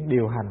cái chuyện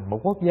điều hành một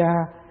quốc gia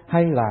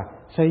hay là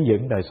xây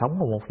dựng đời sống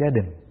của một gia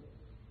đình.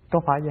 Có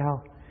phải vậy không?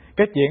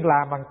 Cái chuyện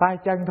làm bằng tay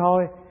chân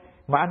thôi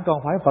mà anh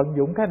còn phải vận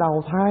dụng cái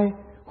đầu thai.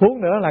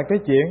 Huống nữa là cái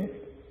chuyện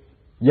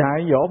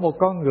dạy dỗ một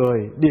con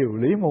người, điều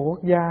lý một quốc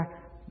gia,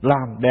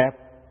 làm đẹp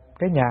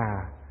cái nhà,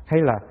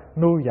 hay là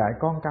nuôi dạy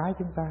con cái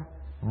chúng ta.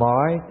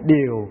 Mọi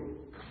điều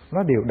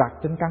nó đều đặt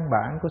trên căn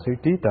bản của sự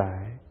trí tuệ.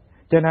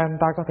 Cho nên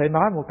ta có thể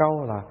nói một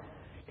câu là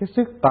cái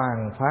sức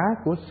tàn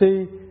phá của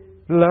si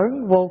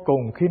lớn vô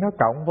cùng khi nó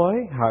cộng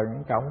với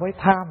hận, cộng với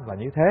tham là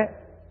như thế.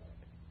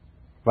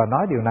 Và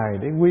nói điều này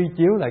để quy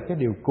chiếu lại cái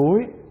điều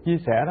cuối chia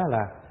sẻ, đó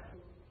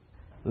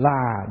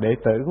là đệ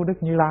tử của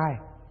Đức Như Lai.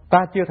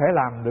 Ta chưa thể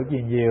làm được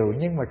gì nhiều,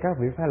 nhưng mà các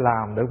vị phải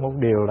làm được một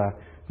điều là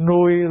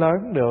nuôi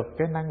lớn được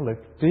cái năng lực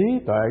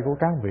trí tuệ của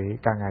các vị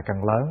càng ngày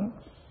càng lớn,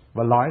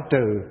 và loại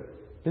trừ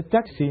cái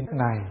chất si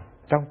này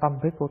trong tâm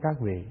thức của các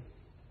vị.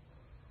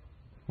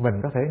 Mình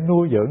có thể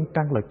nuôi dưỡng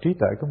năng lực trí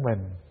tuệ của mình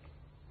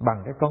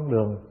bằng cái con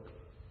đường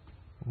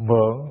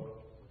mượn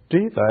trí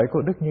tuệ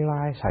của Đức Như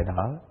Lai xài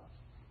đỡ,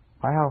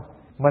 phải không?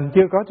 Mình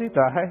chưa có trí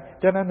tuệ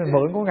cho nên mình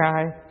mượn của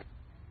Ngài.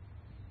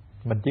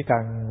 Mình chỉ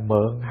cần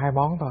mượn 2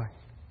 món thôi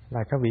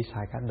là các vị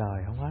xài cả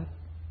đời không hết.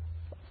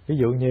 Ví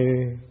dụ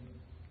như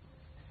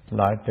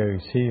loại trừ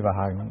si và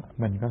hận,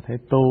 mình có thể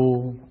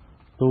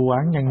tu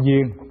quán nhân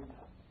duyên.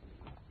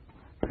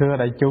 Thưa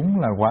đại chúng,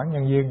 là quán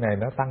nhân duyên này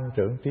nó tăng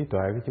trưởng trí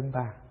tuệ của chúng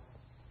ta.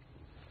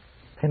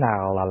 Thế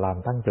nào là làm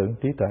tăng trưởng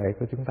trí tuệ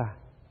của chúng ta?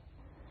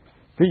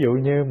 Ví dụ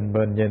như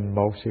mình nhìn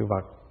một sự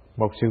vật,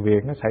 một sự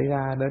việc nó xảy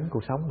ra đến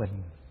cuộc sống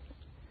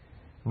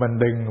mình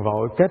đừng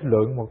vội kết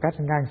luận một cách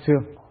ngang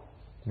xương.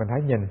 Mình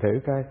hãy nhìn thử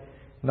coi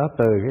nó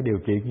từ cái điều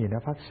kiện gì nó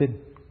phát sinh,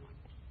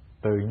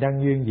 từ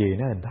nhân duyên gì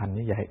nó hình thành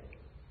như vậy.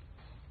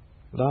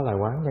 Đó là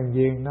quán nhân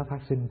duyên, nó phát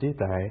sinh trí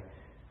tuệ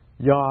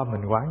do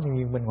mình quán nhân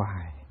duyên bên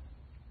ngoài.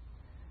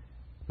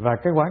 Và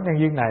cái quán nhân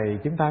duyên này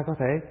chúng ta có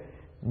thể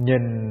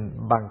nhìn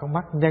bằng con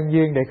mắt nhân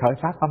duyên để khởi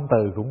phát tâm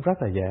từ cũng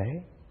rất là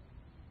dễ.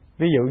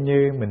 Ví dụ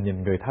như mình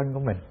nhìn người thân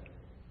của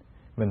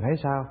mình thấy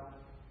sao?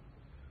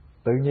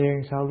 Tự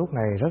nhiên sao lúc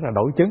này rất là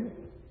đổi chứng.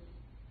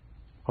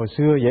 Hồi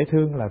xưa dễ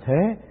thương là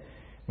thế,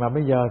 mà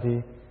bây giờ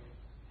thì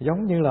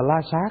giống như là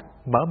la sát,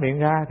 mở miệng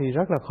ra thì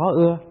rất là khó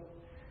ưa.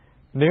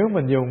 Nếu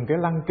mình dùng cái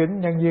lăng kính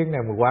nhân duyên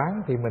này mà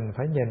quán thì mình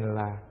phải nhìn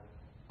là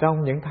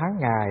trong những tháng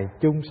ngày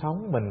chung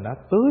sống mình đã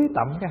tưới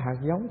tẩm cái hạt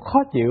giống khó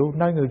chịu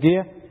nơi người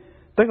kia.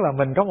 Tức là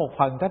mình có một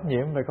phần trách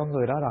nhiệm về con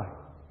người đó rồi.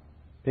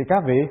 Thì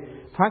các vị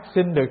phát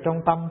sinh được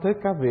trong tâm thức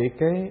các vị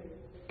cái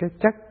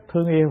chất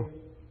thương yêu.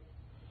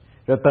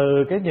 Rồi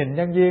từ cái nhìn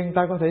nhân duyên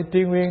ta có thể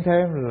truy nguyên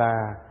thêm là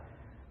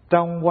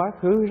trong quá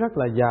khứ rất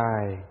là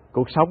dài,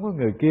 cuộc sống của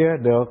người kia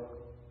được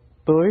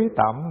tưới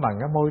tẩm bằng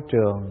cái môi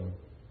trường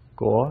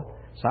của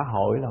xã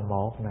hội là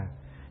một nè.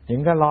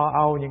 Những cái lo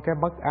âu, những cái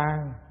bất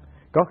an,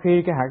 có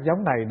khi cái hạt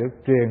giống này được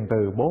truyền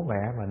từ bố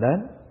mẹ mà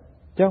đến,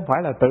 chứ không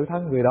phải là tự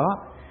thân người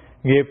đó.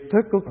 Nghiệp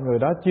thức của người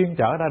đó chuyên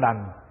trở đã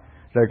đành,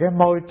 rồi cái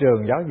môi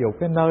trường giáo dục,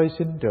 cái nơi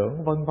sinh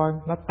trưởng vân vân,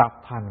 nó tập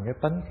thành cái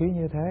tánh khí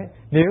như thế.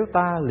 Nếu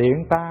ta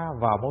luyện ta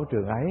vào môi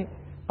trường ấy,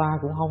 ta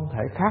cũng không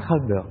thể khác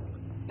hơn được.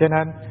 Cho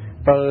nên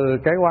từ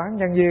cái quán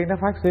nhân duyên nó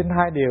phát sinh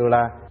 2 điều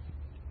là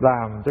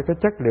làm cho cái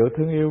chất liệu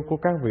thương yêu của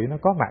các vị nó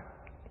có mặt,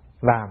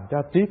 làm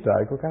cho trí tuệ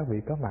của các vị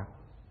có mặt.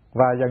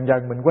 Và dần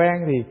dần mình quen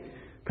thì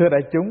Thưa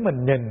đại chúng,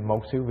 mình nhìn một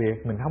sự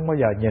việc, mình không bao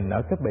giờ nhìn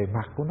ở cái bề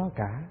mặt của nó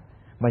cả,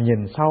 mà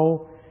nhìn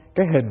sâu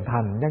cái hình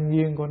thành nhân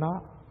duyên của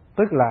nó.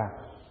 Tức là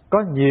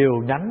có nhiều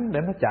nhánh để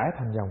nó chảy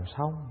thành dòng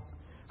sông.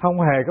 Không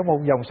hề có một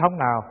dòng sông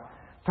nào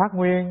phát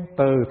nguyên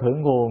từ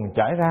thượng nguồn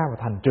chảy ra và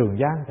thành Trường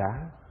Giang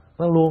cả.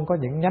 Nó luôn có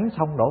những nhánh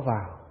sông đổ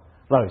vào.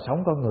 Đời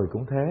sống con người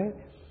cũng thế.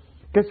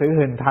 Cái sự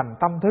hình thành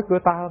tâm thức của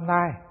ta hôm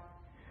nay,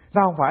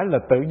 nó không phải là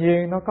tự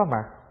nhiên nó có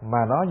mặt, mà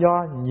nó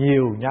do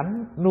nhiều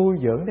nhánh nuôi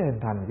dưỡng để hình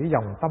thành cái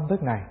dòng tâm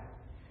thức này.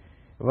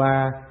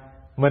 Và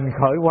mình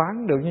khởi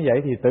quán được như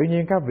vậy thì tự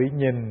nhiên các vị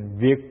nhìn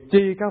việc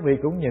chi các vị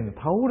cũng nhìn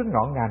thấu đến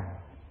ngọn ngành,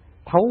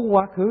 thấu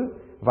quá khứ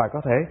và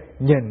có thể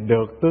nhìn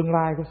được tương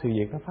lai của sự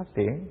việc nó phát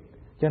triển.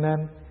 Cho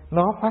nên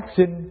nó phát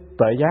sinh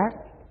tuệ giác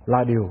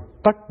là điều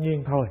tất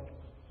nhiên thôi,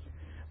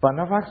 và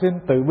nó phát sinh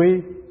từ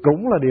bi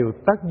cũng là điều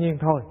tất nhiên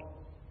thôi.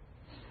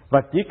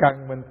 Và chỉ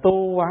cần mình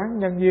tu quán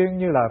nhân duyên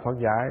như là Phật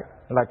dạy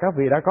là các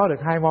vị đã có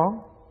được hai món,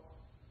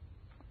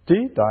 trí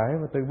tuệ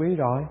và từ bi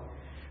rồi.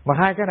 Mà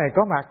hai cái này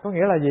có mặt có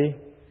nghĩa là gì?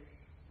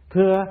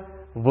 Thưa,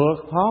 vượt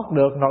thoát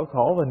được nỗi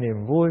khổ và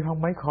niềm vui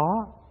không mấy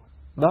khó.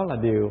 Đó là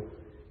điều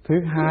thứ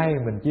hai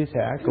mình chia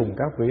sẻ cùng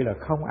các vị, là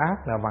không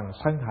ác nào bằng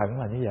sân hận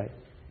là như vậy.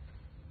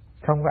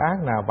 Không có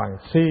ác nào bằng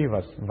si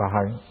và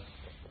hận.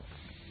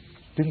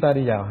 Chúng ta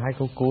đi vào hai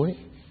câu cuối.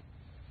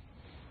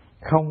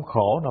 Không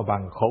khổ nào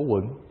bằng khổ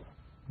uẩn,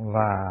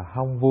 và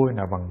không vui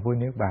nào bằng vui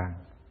niết bàn.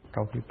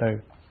 Câu thứ tư.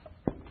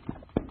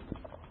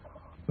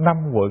 Năm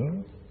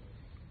uẩn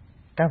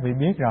các vị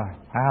biết rồi,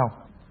 phải không?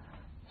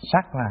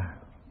 Sắc nè,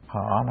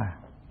 thọ nè,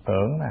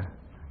 tưởng nè,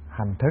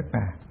 hành thức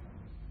nè.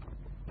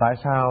 Tại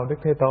sao Đức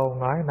Thế Tôn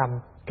nói năm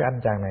cái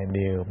anh chàng này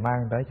đều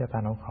mang tới cho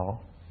ta nỗi khổ?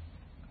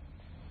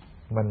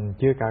 Mình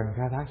chưa cần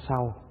khai thác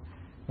sâu.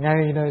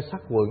 Ngay nơi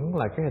sắc uẩn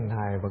là cái hình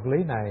hài vật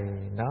lý này,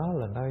 nó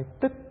là nơi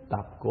tích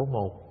tập của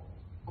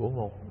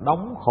một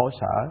đống khổ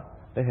sở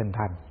để hình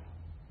thành.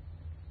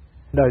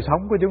 Đời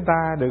sống của chúng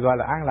ta được gọi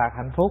là an lạc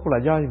hạnh phúc là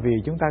do vì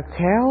chúng ta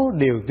khéo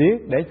điều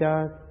tiết để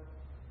cho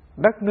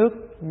đất nước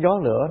gió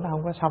lửa nó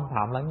không có xâm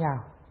phạm lẫn nhau.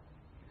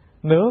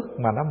 Nước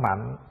mà nó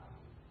mạnh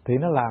thì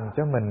nó làm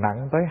cho mình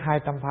nặng tới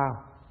 200 pound.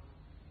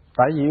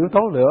 Tại vì yếu tố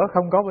lửa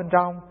không có bên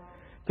trong,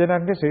 cho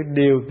nên cái sự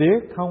điều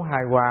tiết không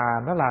hài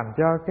hòa nó làm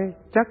cho cái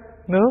chất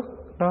nước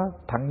nó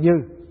thặng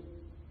dư.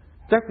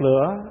 Chất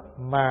lửa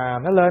mà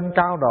nó lên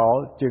cao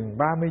độ chừng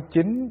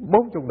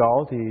 39-40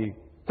 độ thì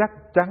chắc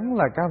chắn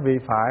là các vị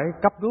phải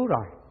cấp cứu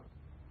rồi.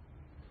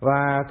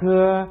 Và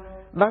thưa,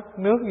 đất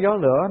nước gió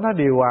lửa nó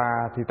điều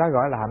hòa thì ta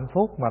gọi là hạnh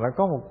phúc, mà nó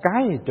có một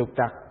cái gì trục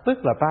trặc, tức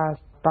là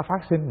ta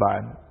phát sinh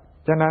bệnh.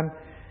 Cho nên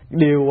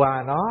điều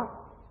hòa nó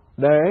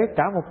để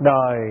cả một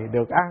đời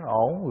được an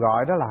ổn,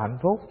 gọi đó là hạnh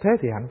phúc. Thế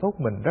thì hạnh phúc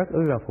mình rất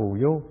là phù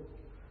du,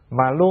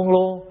 mà luôn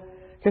luôn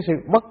cái sự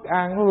bất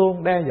an nó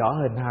luôn đe dọa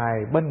hình hài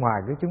bên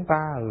ngoài của chúng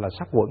ta là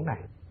sắc uẩn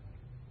này.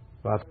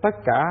 Và tất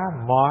cả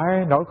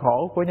mọi nỗi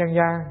khổ của nhân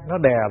gian nó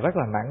đè rất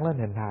là nặng lên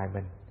hình hài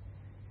mình.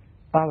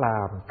 Ta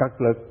làm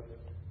cật lực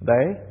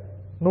để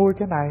nuôi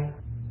cái này.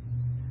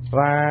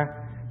 Và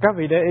các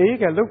vị để ý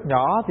cái lúc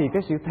nhỏ thì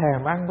cái sự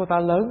thèm ăn của ta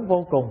lớn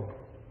vô cùng,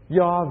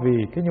 do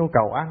vì cái nhu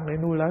cầu ăn để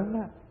nuôi lớn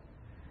đó.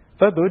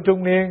 Tới tuổi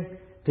trung niên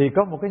thì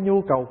có một cái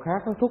nhu cầu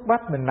khác, nó thúc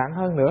bách mình nặng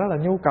hơn nữa là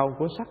nhu cầu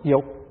của sắc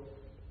dục,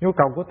 nhu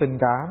cầu của tình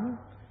cảm.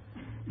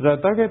 Rồi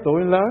tới cái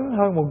tuổi lớn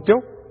hơn một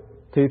chút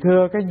thì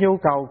thưa, cái nhu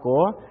cầu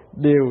của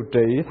điều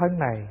trị thân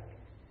này.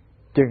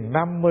 Chừng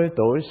 50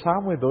 tuổi,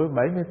 60 tuổi,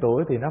 70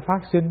 tuổi thì nó phát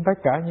sinh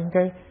tất cả những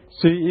cái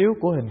suy yếu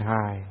của hình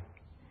hài.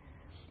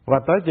 Và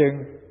tới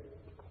chừng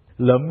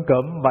lụm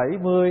cụm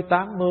 70,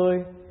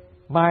 80,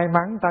 may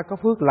mắn ta có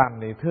phước lành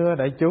thì thưa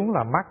đại chúng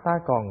là mắt ta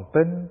còn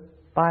tinh,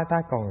 tai ta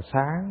còn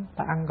sáng,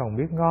 ta ăn còn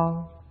biết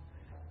ngon.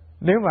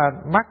 Nếu mà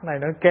mắt này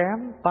nó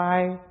kém,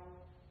 tai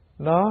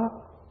nó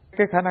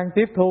cái khả năng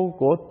tiếp thu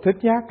của thính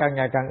giác càng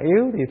ngày càng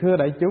yếu thì thưa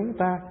đại chúng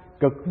ta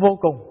cực vô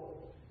cùng.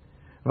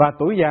 Và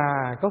tuổi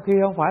già có khi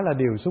không phải là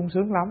điều sung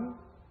sướng lắm.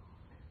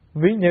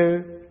 Ví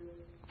như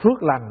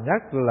phước lành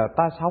nhất là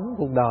ta sống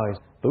cuộc đời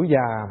tuổi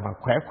già mà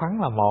khỏe khoắn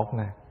là một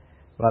nè,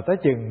 và tới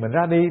chừng mình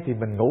ra đi thì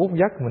mình ngủ một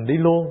giấc mình đi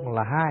luôn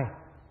là hai,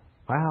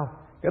 phải không?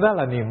 Cái đó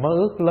là niềm mơ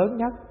ước lớn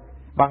nhất.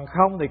 Bằng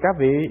không thì các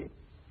vị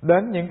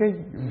đến những cái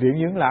viện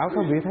dưỡng lão,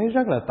 các vị thấy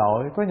rất là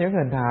tội. Có những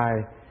hình hài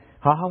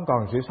họ không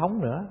còn sự sống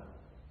nữa,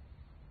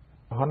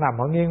 họ nằm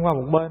họ nghiêng qua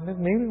một bên, nước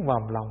miếng nước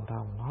mồm lòng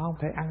thòng, họ không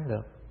thể ăn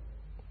được.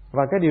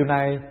 Và cái điều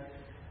này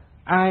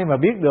ai mà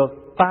biết được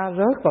ta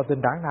rớt vào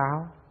tình trạng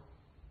nào?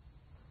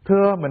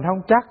 Thưa, mình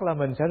không chắc là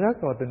mình sẽ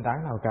rớt vào tình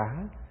trạng nào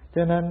cả.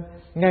 Cho nên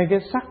ngay cái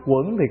sắc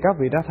uẩn thì các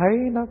vị đã thấy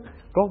nó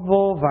có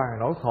vô vàn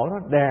nỗi khổ nó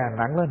đè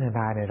nặng lên hình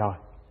hài này rồi.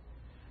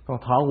 Còn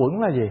thọ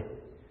uẩn là gì?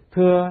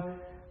 Thưa,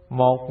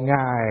 một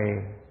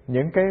ngày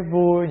những cái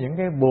vui, những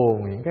cái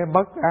buồn, những cái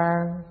bất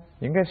an,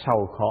 những cái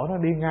sầu khổ nó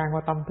đi ngang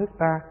qua tâm thức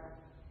ta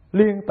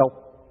liên tục,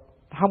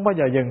 không bao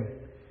giờ dừng.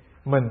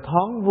 Mình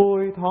thoáng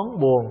vui, thoáng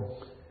buồn.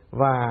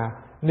 Và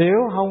nếu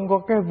không có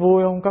cái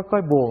vui, không có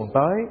cái buồn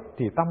tới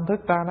thì tâm thức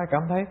ta nó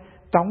cảm thấy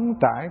trống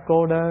trải,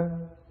 cô đơn.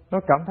 Nó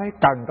cảm thấy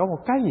cần có một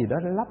cái gì đó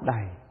để lấp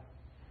đầy.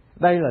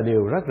 Đây là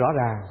điều rất rõ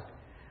ràng.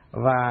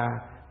 Và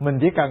mình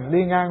chỉ cần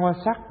đi ngang qua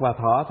sắc và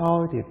thọ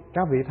thôi thì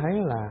các vị thấy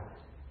là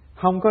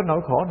không có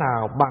nỗi khổ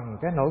nào bằng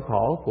cái nỗi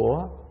khổ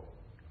của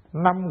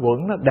 5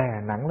 quẩn nó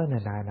đè nặng lên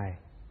hình hài này.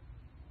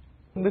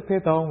 Đức Thế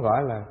Tôn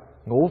gọi là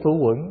ngũ thủ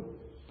quẩn.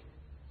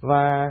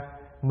 Và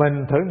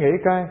mình thử nghĩ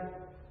coi,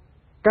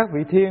 các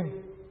vị thiên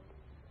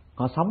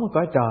họ sống ở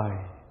cõi trời,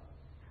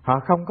 họ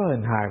không có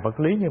hình hài vật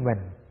lý như mình.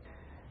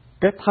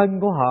 Cái thân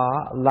của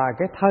họ là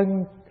cái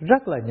thân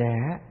rất là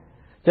nhẹ,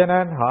 cho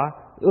nên họ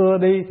ưa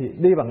đi thì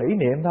đi bằng ý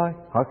niệm thôi.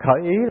 Họ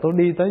khởi ý tôi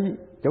đi tới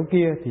chỗ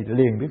kia thì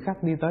liền biết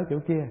khắc đi tới chỗ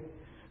kia.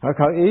 Họ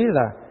khởi ý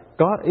là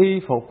có y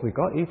phục thì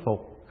có y phục,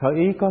 khởi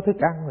ý có thức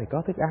ăn thì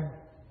có thức ăn.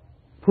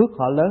 Phước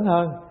họ lớn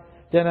hơn,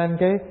 cho nên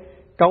cái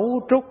cấu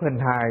trúc hình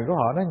hài của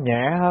họ nó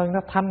nhẹ hơn, nó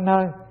thanh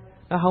hơn.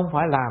 Nó không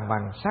phải làm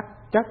bằng sắc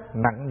chất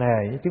nặng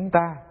nề với chúng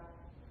ta.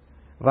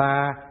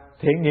 Và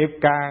thiện nghiệp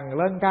càng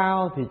lên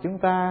cao thì chúng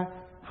ta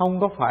không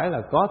có phải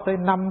là có tới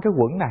 5 cái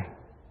quẩn này.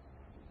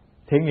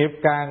 Thiện nghiệp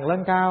càng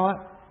lên cao á,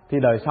 thì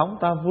đời sống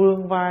ta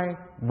vươn vai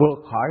vượt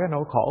khỏi cái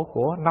nỗi khổ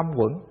của 5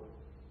 quẩn.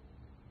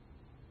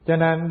 Cho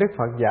nên Đức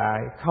Phật dạy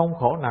không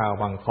khổ nào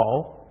bằng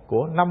khổ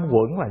của 5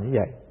 quẩn là như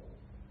vậy.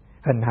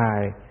 Hình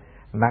hài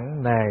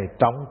nặng nề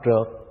trọng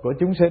trược của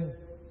chúng sinh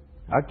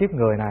ở kiếp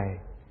người này,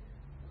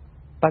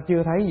 ta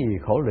chưa thấy gì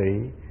khổ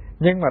lụy.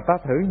 Nhưng mà ta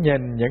thử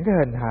nhìn những cái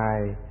hình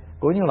hài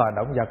của những loài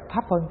động vật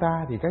thấp hơn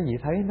ta thì các vị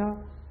thấy nó,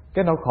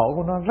 cái nỗi khổ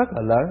của nó rất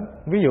là lớn.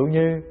 Ví dụ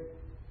như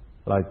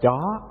loài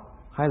chó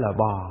hay là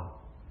bò,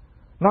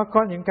 nó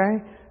có những cái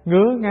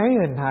ngứa ngáy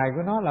hình hài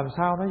của nó làm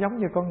sao nó giống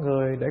như con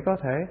người để có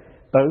thể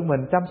tự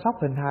mình chăm sóc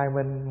hình hài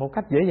mình một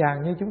cách dễ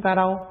dàng như chúng ta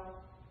đâu.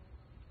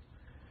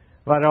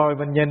 Và rồi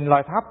mình nhìn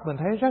loài thấp, mình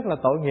thấy rất là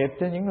tội nghiệp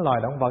cho những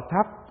loài động vật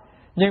thấp.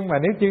 Nhưng mà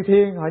nếu chư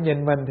thiên họ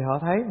nhìn mình thì họ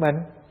thấy mình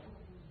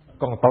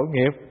còn tội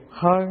nghiệp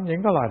hơn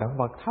những cái loài động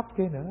vật thấp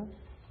kia nữa.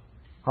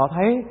 Họ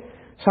thấy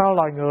sao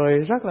loài người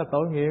rất là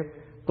tội nghiệp,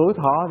 tuổi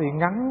thọ thì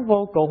ngắn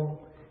vô cùng,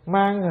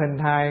 mang hình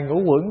hài ngũ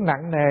quẩn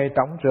nặng nề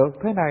trọng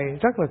trược thế này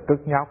rất là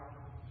cực nhọc.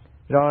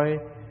 Rồi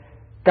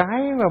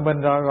cái mà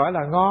mình rồi gọi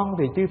là ngon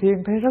thì chư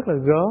thiên thấy rất là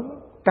gớm,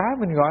 cái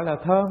mình gọi là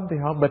thơm thì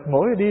họ bịt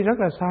mũi đi rất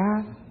là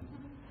xa.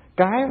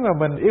 Cái mà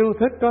mình yêu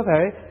thích có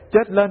thể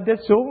chết lên chết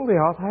xuống thì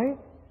họ thấy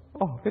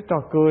cái trò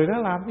cười đó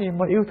làm gì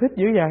mà yêu thích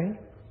dữ vậy.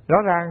 Rõ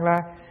ràng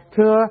là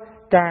thưa,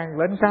 càng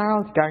lên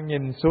cao càng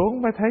nhìn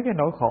xuống mới thấy cái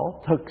nỗi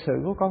khổ thực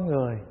sự của con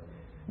người.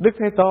 Đức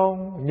Thế Tôn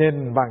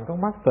nhìn bằng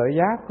con mắt tuệ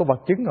giác của bậc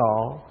chứng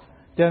ngộ,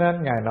 cho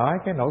nên Ngài nói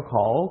cái nỗi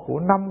khổ của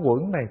 5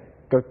 quẩn này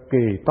cực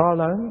kỳ to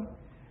lớn.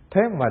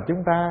 Thế mà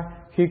chúng ta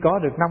khi có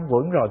được 5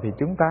 quẩn rồi thì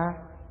chúng ta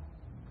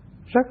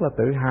rất là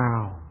tự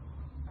hào.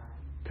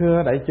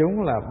 Thưa đại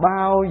chúng, là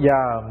bao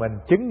giờ mình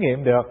chứng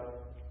nghiệm được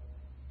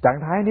trạng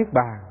thái niết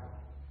bàn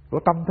của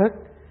tâm thức,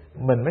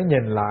 mình mới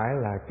nhìn lại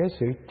là cái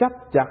sự chấp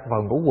chặt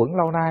vào ngũ quẩn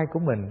lâu nay của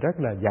mình rất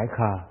là dại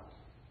khờ.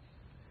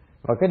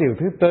 Và cái điều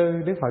thứ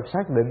tư Đức Phật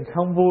xác định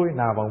không vui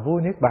nào bằng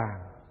vui niết bàn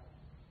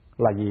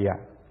là gì ạ?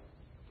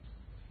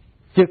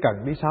 Chưa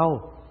cần đi sâu,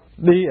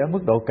 đi ở mức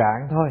độ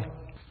cạn thôi.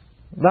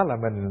 Đó là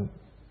mình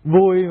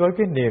vui với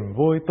cái niềm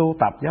vui tu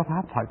tập giáo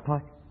pháp Phật thôi,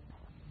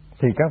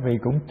 thì các vị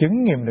cũng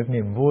chứng nghiệm được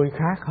niềm vui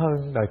khác hơn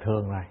đời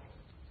thường này.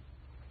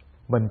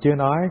 Mình chưa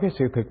nói cái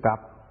sự thực tập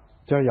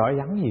cho giỏi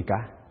vắng gì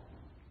cả.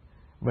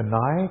 Mình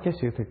nói cái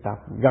sự thực tập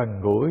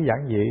gần gũi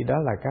giản dị, đó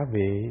là các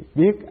vị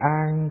biết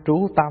an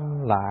trú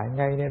tâm lại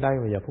ngay nơi đây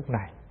vào giờ phút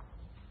này.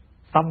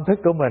 Tâm thức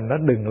của mình nó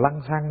đừng lăn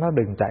xăng, nó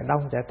đừng chạy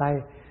đông chạy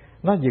tây,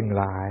 nó dừng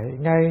lại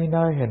ngay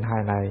nơi hình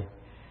hài này,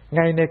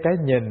 ngay nơi cái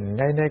nhìn,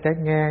 ngay nơi cái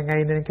nghe,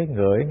 ngay nơi cái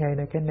ngửi, ngay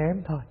nơi cái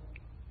nếm thôi.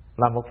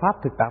 Là một pháp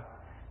thực tập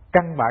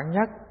căn bản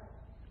nhất,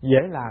 dễ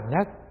làm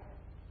nhất,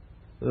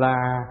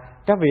 là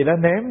các vị đã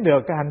nếm được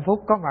cái hạnh phúc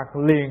có mặt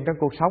liền trong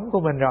cuộc sống của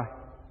mình rồi.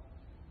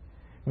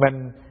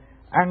 Mình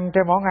ăn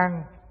cái món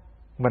ăn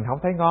mình không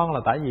thấy ngon là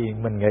tại vì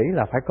mình nghĩ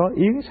là phải có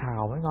yến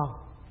xào mới ngon,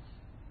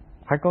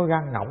 phải có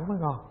gan ngỗng mới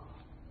ngon.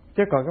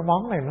 Chứ còn cái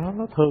món này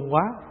nó thường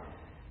quá.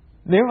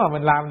 Nếu mà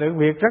mình làm được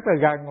việc rất là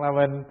gần là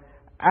mình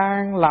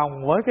an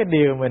lòng với cái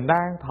điều mình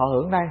đang thọ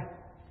hưởng đây.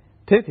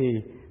 Thế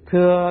thì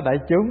thưa đại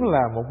chúng,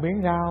 là một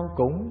miếng rau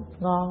cũng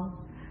ngon,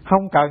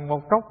 không cần một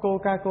cốc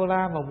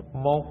Coca-Cola mà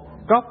một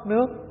cốc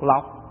nước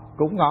lọc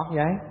cũng ngọt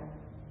vậy.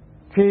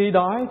 Khi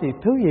đói thì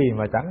thứ gì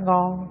mà chẳng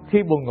ngon.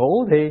 Khi buồn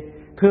ngủ thì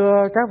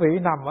thưa các vị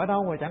nằm ở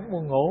đâu mà chẳng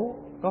buồn ngủ,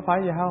 có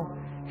phải vậy không?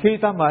 Khi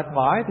ta mệt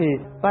mỏi thì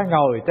ta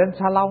ngồi trên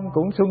salon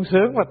cũng sung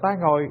sướng, và ta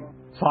ngồi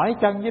xoải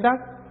chân dưới đất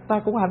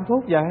ta cũng hạnh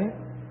phúc vậy.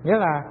 Nghĩa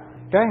là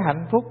cái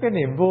hạnh phúc, cái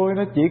niềm vui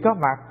nó chỉ có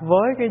mặt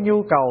với cái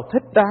nhu cầu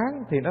thích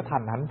đáng thì nó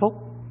thành hạnh phúc.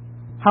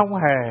 Không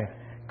hề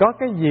có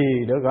cái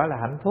gì được gọi là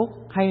hạnh phúc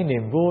hay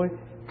niềm vui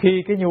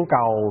khi cái nhu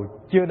cầu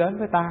chưa đến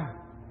với ta.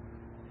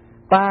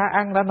 Ta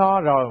ăn đã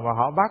no rồi mà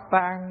họ bắt ta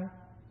ăn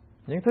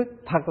những thức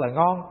thật là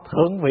ngon,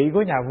 thượng vị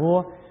của nhà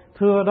vua.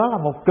 Thưa, đó là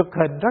một cực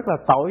hình rất là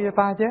tội cho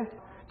ta chứ.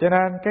 Cho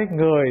nên cái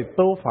người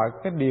tu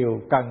Phật, cái điều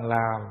cần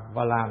làm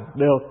và làm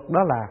được đó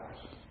là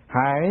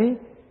hãy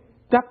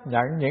chấp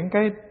nhận những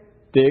cái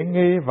tiện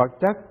nghi vật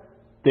chất,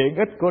 tiện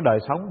ích của đời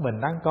sống mình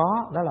đang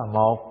có. Đó là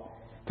một.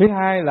 Thứ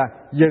hai là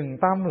dừng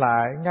tâm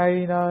lại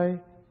ngay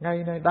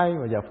nơi đây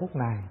và giờ phút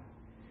này,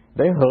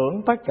 để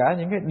hưởng tất cả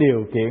những cái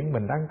điều kiện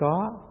mình đang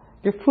có,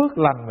 cái phước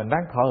lành mình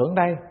đang thọ hưởng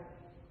đây.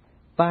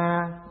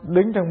 Ta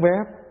đứng trong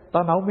bếp,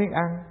 ta nấu miếng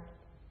ăn,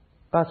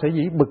 ta sẽ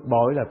dĩ bực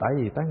bội là tại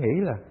vì ta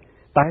nghĩ là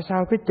tại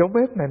sao cái chỗ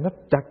bếp này nó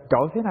chật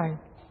chội thế này.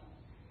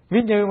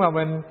 Ví như mà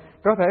mình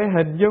có thể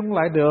hình dung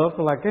lại được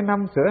là cái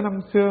năm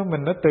xưa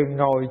mình đã từng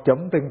ngồi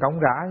chụm từng cọng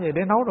rạ vậy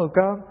để nấu nồi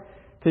cơm,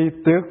 thì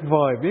tuyệt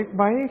vời biết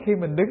mấy khi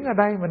mình đứng ở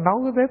đây mình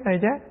nấu cái bếp này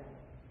chứ.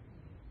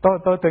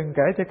 Tôi từng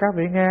kể cho các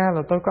vị nghe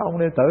là tôi có ông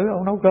đệ tử,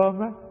 ông nấu cơm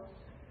đó.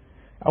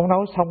 Ông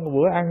nấu xong một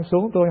bữa ăn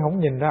xuống tôi không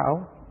nhìn ra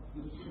ổng.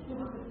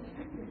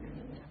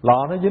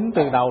 Lọ nó dính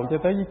từ đầu cho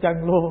tới dưới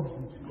chân luôn.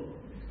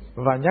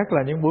 Và nhất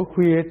là những buổi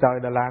khuya trời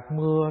Đà Lạt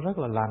mưa rất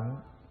là lạnh.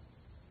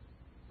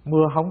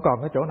 Mưa không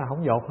còn cái chỗ nào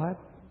không dột hết,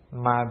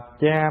 mà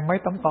che mấy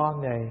tấm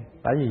ton vậy.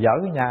 Tại vì dỡ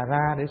cái nhà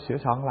ra để sửa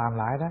soạn làm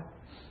lại đó,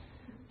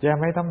 che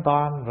mấy tấm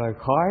ton rồi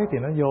khói thì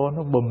nó vô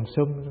nó bùm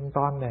xum trong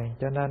ton này,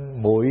 cho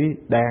nên bụi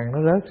đèn nó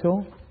rớt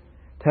xuống.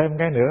 Thêm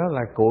cái nữa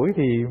là củi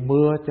thì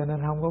mưa cho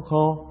nên không có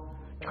khô,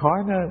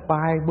 khói nó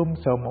bay bum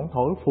sùm, ổng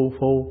thổi phù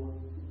phù,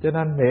 cho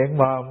nên miệng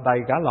mồm đầy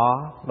cả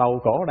lọ, đầu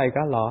cổ đầy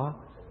cả lọ.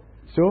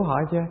 Xuống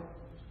hỏi chứ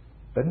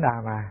Tỉnh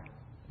Đà mà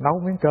nấu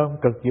miếng cơm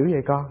cực dữ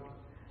vậy con?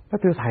 Nó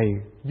thưa thầy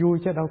vui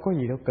chứ đâu có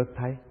gì đâu cực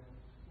thầy.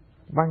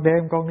 Ban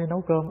đêm con đi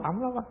nấu cơm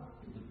ấm lắm á.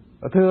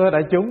 Thưa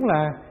đại chúng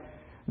là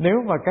nếu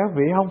mà các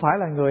vị không phải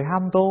là người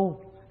ham tu,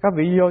 các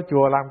vị vô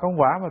chùa làm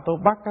công quả mà tôi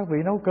bắt các vị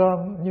nấu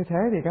cơm như thế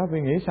thì các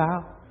vị nghĩ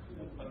sao?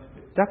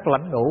 Chắc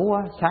lãnh đủ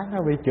quá, sáng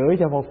các vị chửi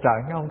cho một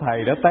trận, ông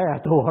thầy đã té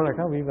thua là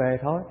các vị về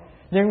thôi.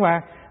 Nhưng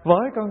mà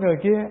với con người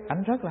kia,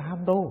 ảnh rất là ham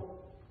tu,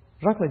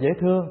 rất là dễ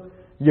thương.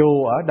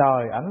 Dù ở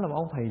đời ảnh là một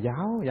ông thầy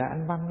giáo và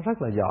anh văn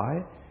rất là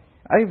giỏi,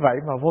 ấy vậy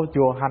mà vô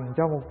chùa hành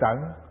cho một trận,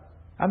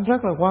 anh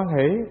rất là hoan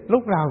hỷ,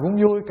 lúc nào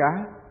cũng vui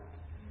cả.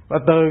 Và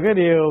từ cái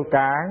điều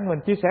cạn mình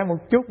chia sẻ một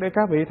chút để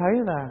các vị thấy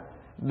là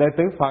đệ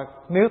tử Phật,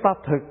 nếu ta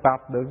thực tập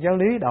được giáo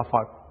lý đạo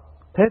Phật,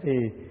 thế thì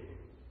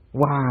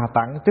quà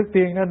tặng trước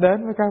tiên nó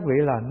đến với các vị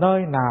là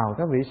nơi nào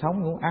các vị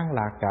sống cũng an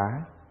lạc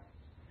cả.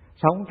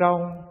 Sống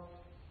trong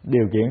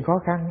điều kiện khó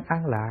khăn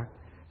an lạc,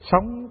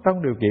 sống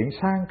trong điều kiện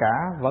sang cả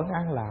vẫn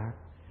an lạc.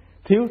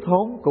 Thiếu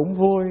thốn cũng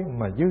vui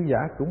mà dư dả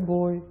cũng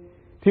vui.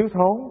 Thiếu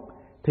thốn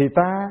thì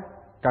ta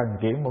cần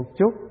kiệm một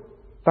chút,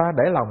 ta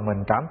để lòng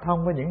mình cảm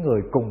thông với những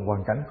người cùng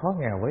hoàn cảnh khó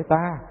nghèo với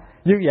ta.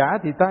 Dư dả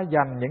thì ta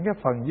dành những cái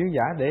phần dư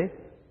dả để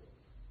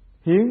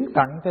hiến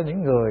tặng cho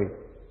những người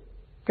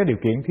cái điều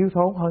kiện thiếu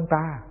thốn hơn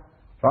ta.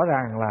 Rõ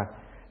ràng là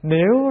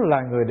nếu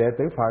là người đệ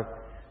tử Phật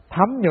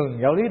thấm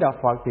nhuần giáo lý đạo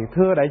Phật thì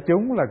thưa đại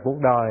chúng là cuộc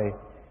đời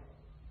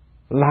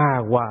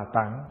là quà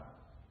tặng.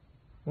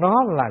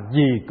 Nó là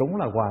gì cũng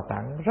là quà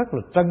tặng rất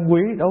là trân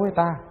quý đối với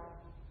ta,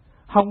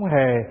 không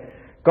hề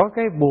có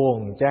cái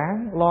buồn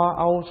chán lo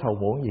âu sầu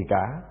muộn gì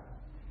cả.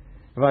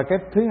 Và cái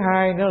thứ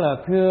hai nữa là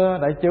thưa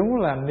đại chúng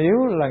là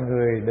nếu là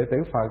người đệ tử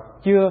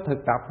Phật chưa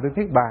thực tập được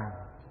Niết Bàn,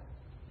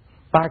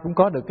 ta cũng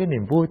có được cái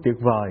niềm vui tuyệt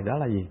vời. Đó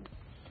là gì?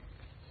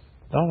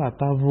 Đó là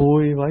ta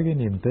vui với cái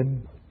niềm tin,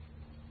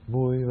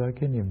 vui với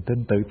cái niềm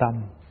tin tự tâm.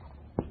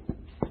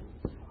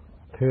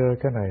 Thưa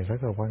cái này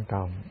rất là quan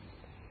trọng.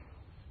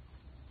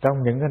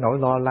 Trong những cái nỗi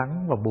lo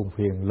lắng và buồn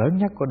phiền lớn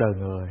nhất của đời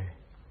người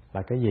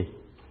là cái gì?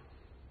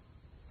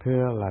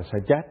 Thưa là sợ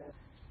chết.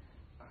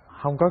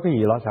 Không có cái gì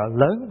lo sợ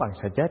lớn bằng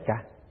sợ chết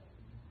cả.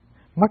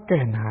 Mất cái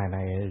hình hài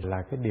này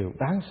là cái điều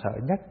đáng sợ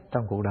nhất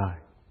trong cuộc đời.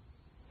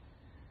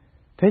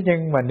 Thế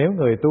nhưng mà nếu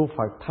người tu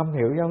Phật thâm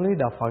hiểu giáo lý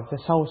đạo Phật cho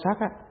sâu sắc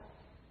á,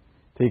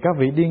 thì các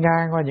vị đi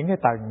ngang qua những cái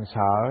tầng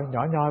sợ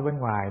nhỏ nhoi bên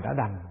ngoài đã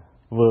đành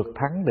vượt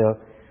thắng được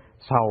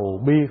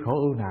sầu bi khổ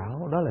ưu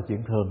não, đó là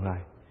chuyện thường rồi.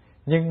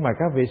 Nhưng mà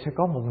các vị sẽ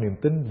có một niềm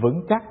tin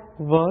vững chắc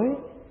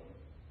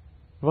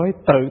với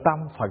tự tâm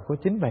Phật của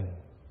chính mình.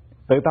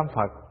 Tự tâm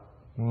Phật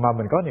mà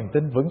mình có niềm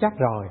tin vững chắc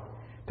rồi,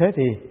 thế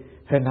thì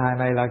hình hài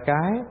này là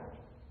cái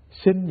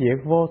sinh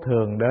diệt vô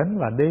thường đến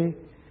và đi.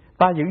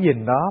 Ta giữ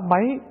gìn đó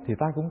mấy thì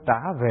ta cũng trả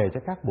về cho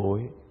các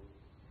bụi.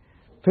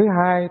 Thứ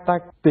hai, ta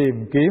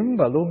tìm kiếm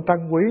và luôn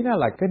trân quý nó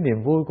là cái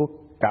niềm vui của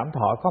cảm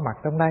thọ có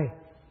mặt trong đây.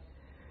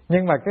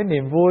 Nhưng mà cái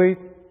niềm vui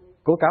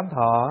của cảm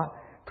thọ,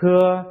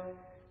 thưa,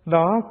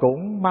 nó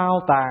cũng mau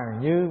tàn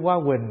như hoa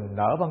huỳnh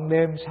nở ban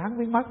đêm sáng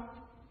biến mất.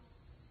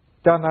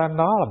 Cho nên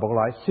nó là một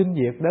loại sinh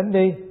diệt đến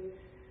đi.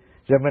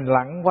 Rồi mình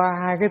lặn qua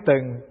hai cái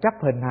từng chấp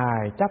hình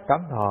hài, chấp cảm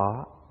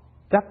thọ,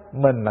 chấp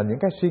mình là những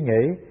cái suy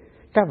nghĩ.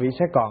 Các vị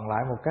sẽ còn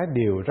lại một cái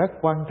điều rất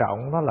quan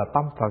trọng, đó là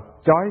tâm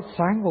Phật chói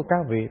sáng của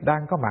các vị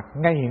đang có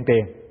mặt ngay hiện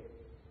tiền.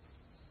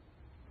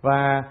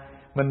 Và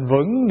mình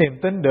vững niềm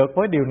tin được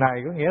với điều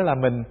này, có nghĩa là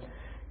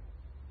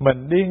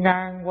mình đi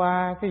ngang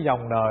qua cái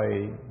dòng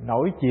đời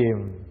nổi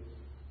chìm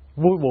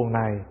vui buồn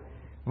này,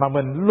 mà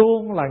mình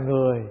luôn là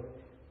người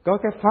có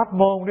cái pháp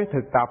môn để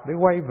thực tập, để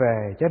quay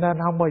về, cho nên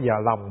không bao giờ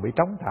lòng bị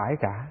trống trải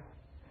cả.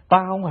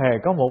 Ta không hề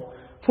có một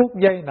phút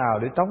giây nào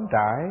để trống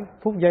trải,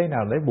 phút giây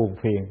nào để buồn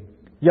phiền.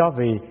 Do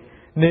vì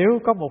nếu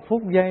có một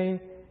phút giây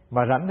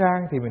mà rảnh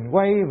rang thì mình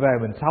quay về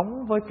mình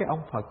sống với cái ông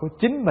Phật của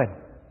chính mình.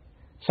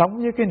 sống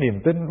với cái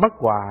niềm tin bất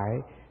hoại,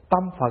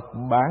 tâm Phật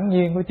bản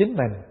nhiên của chính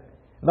mình.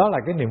 Đó là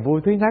cái niềm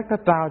vui thứ nhất nó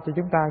trao cho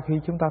chúng ta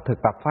khi chúng ta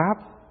thực tập Pháp.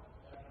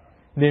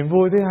 Niềm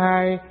vui thứ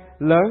hai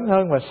lớn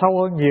hơn và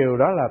sâu hơn nhiều,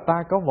 đó là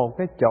ta có một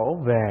cái chỗ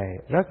về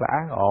rất là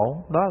an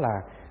ổn, đó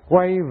là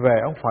quay về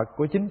ông Phật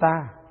của chính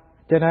ta.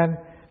 Cho nên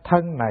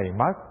thân này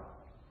mất,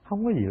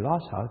 không có gì lo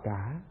sợ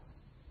cả.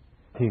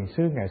 Thiền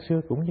sư ngày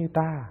xưa cũng như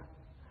ta,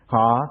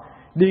 họ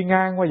đi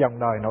ngang qua dòng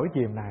đời nổi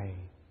chìm này,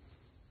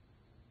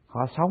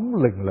 họ sống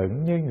lừng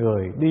lững như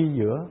người đi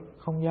giữa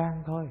không gian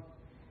thôi.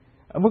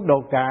 Ở mức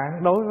độ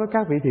cạn đối với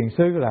các vị thiền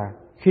sư là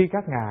khi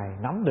các ngài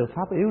nắm được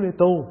pháp yếu để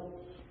tu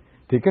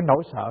thì cái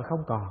nỗi sợ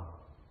không còn.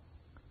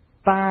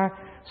 Ta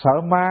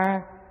sợ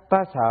ma,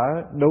 ta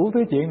sợ đủ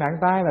thứ chuyện nặng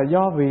tai là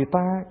do vì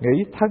ta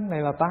nghĩ thân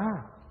này là ta.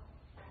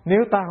 Nếu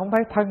ta không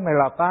thấy thân này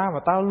là ta mà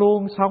ta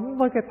luôn sống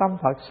với cái tâm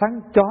Phật sáng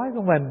chói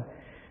của mình,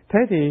 thế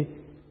thì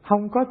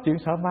không có chuyện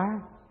sợ ma.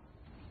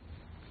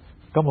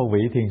 Có một vị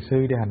thiền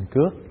sư đi hành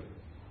cước,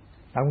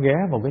 ông ghé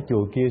một cái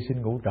chùa kia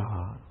xin ngủ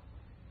trọ.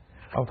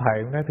 Ông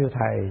thầy cũng nói thưa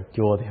thầy,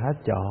 chùa thì hết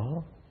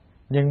chỗ,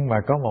 nhưng mà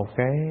có một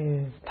cái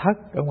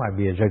thất ở ngoài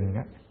bìa rừng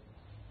á.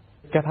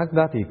 Cái thất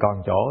đó thì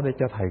còn chỗ để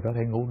cho thầy có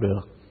thể ngủ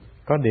được.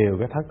 Có điều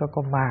cái thất đó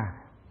có ma,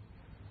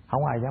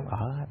 không ai dám ở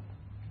hết.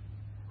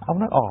 Ông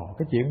nói ồ,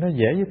 cái chuyện đó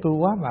dễ với tôi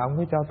quá mà ông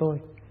cứ cho tôi.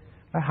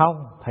 Nói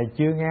không, thầy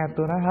chưa nghe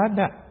tôi nói hết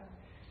đó.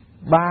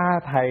 3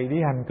 thầy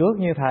đi hành cước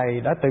như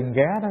thầy đã từng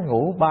ghé đó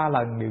ngủ 3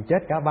 lần đều chết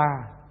cả 3.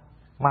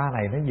 Ma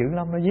này nó dữ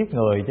lắm, nó giết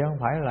người chứ không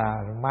phải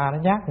là ma nó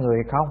nhát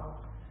người không.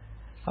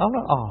 Ông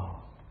nói ồ,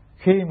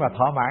 khi mà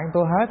thọ mạng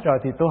tôi hết rồi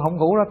thì tôi không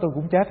ngủ đó tôi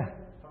cũng chết à.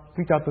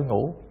 Cứ cho tôi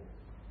ngủ,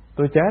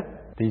 tôi chết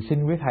thì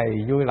xin quý thầy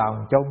vui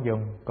lòng chôn giùm.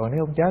 Còn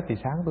nếu không chết thì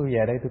sáng tôi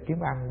về đây tôi kiếm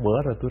ăn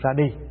bữa rồi tôi ra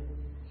đi.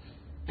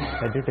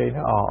 Thầy chủ trì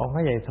nói ồ, ông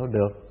nói vậy thôi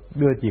được,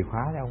 đưa chìa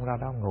khóa cho ông ra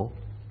đó ông ngủ.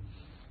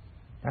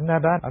 Anh ra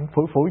đó, anh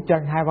phủi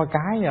chân 2-3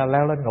 cái và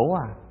leo lên ngủ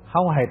à,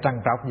 không hề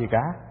trằn trọc gì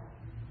cả.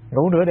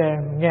 Ngủ nửa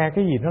đêm nghe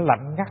cái gì nó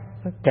lạnh ngắt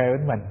nó kề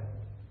bên mình,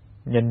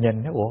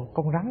 nhìn nó ủa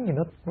con rắn gì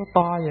nó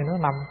to vậy nó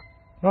nằm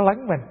nó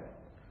lấn mình.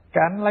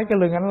 Cái anh lấy cái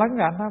lưng anh lấn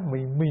ra, anh nói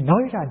mày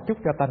nói ra một chút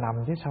cho ta nằm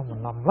chứ sao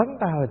mình nằm lấn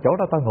ta là chỗ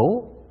đó ta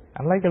ngủ.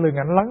 Anh lấy cái lưng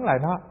anh lấn lại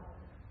nó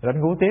rồi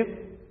anh ngủ tiếp.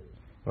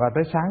 Và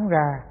tới sáng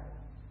ra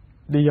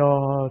đi vô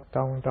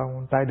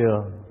trong tay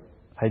đường,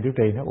 thầy chủ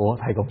trì nói ủa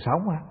thầy còn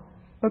sống hả?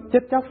 Nó chết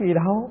chóc gì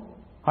đâu.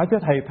 Hỏi cho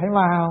thầy thấy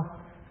ma không?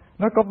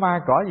 Nó có ma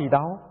cỏ gì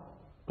đâu.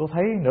 Tôi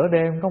thấy nửa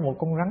đêm có một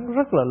con rắn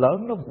rất là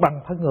lớn, nó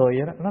bằng thân người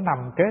vậy đó, nó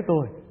nằm kế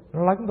tôi,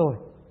 nó lấn tôi.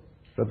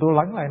 Rồi tôi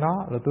lấn lại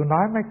nó, rồi tôi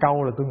nói mấy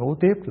câu rồi tôi ngủ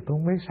tiếp, rồi tôi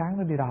không biết sáng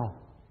nó đi đâu.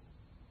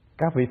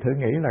 Các vị thử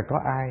nghĩ là có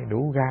ai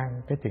đủ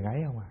gan cái chuyện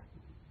ấy không à?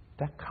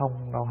 Chắc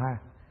không đâu ha.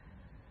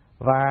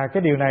 Và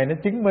cái điều này nó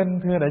chứng minh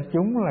thưa đại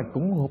chúng là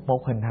cũng một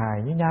hình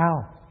hài với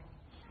nhau.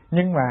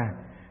 Nhưng mà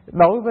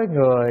đối với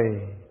người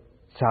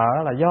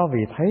sợ là do vì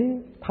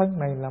thấy thân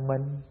này là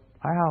mình,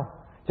 phải không?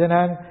 Cho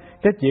nên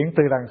cái chuyện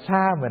từ đằng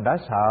xa mình đã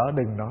sợ,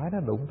 đừng nói nó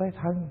đụng tới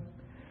thân.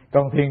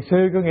 Còn thiền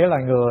sư có nghĩa là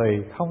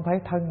người không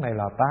thấy thân này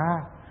là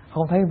ta,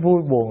 không thấy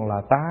vui buồn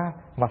là ta,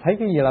 mà thấy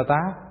cái gì là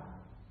ta?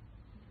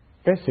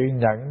 Cái sự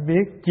nhận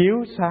biết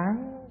chiếu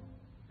sáng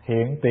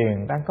hiện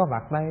tiền đang có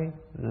mặt đây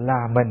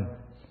là mình.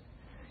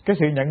 Cái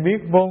sự nhận biết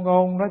vô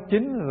ngôn đó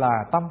chính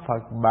là tâm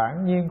Phật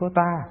bản nhiên của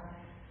ta.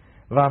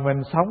 Và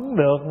mình sống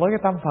được với cái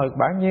tâm Phật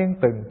bản nhiên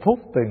từng phút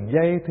từng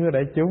giây thưa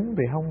đại chúng,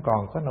 thì không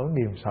còn có nỗi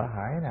niềm sợ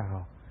hãi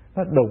nào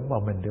nó đụng vào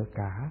mình được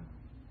cả.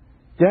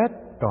 Chết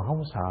còn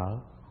không sợ,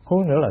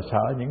 huống nữa là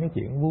sợ những cái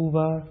chuyện vu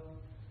vơ.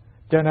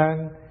 Cho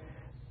nên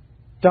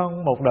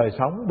trong một đời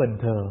sống bình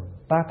thường,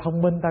 ta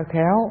thông minh ta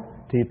khéo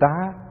thì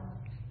ta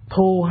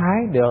thu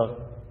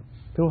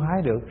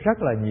hái được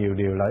rất là nhiều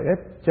điều lợi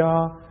ích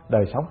cho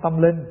đời sống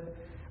tâm linh.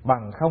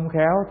 Bằng không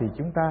khéo thì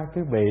chúng ta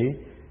cứ bị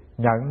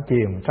nhận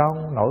chìm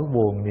trong nỗi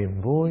buồn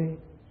niềm vui,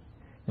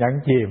 nhận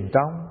chìm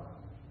trong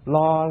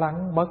lo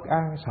lắng bất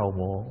an sầu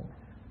muộn.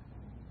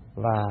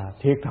 Và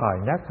thiệt thòi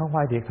nhất không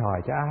phải thiệt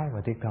thòi cho ai,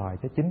 mà thiệt thòi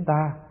cho chính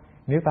ta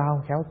nếu ta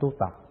không khéo tu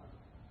tập.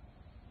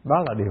 Đó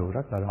là điều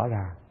rất là rõ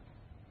ràng.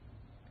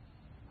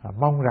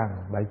 Mong rằng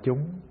đại chúng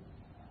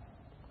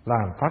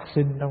làm phát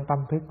sinh trong tâm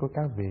thức của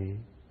các vị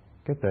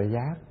cái tuệ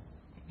giác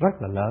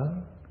rất là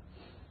lớn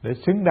để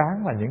xứng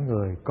đáng là những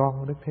người con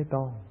của Đức Thế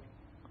Tôn.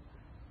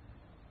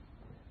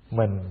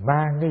 Mình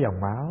mang cái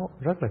dòng máu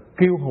rất là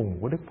kiêu hùng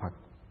của Đức Phật.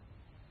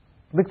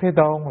 Đức Thế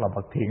Tôn là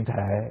bậc thiện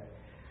thể,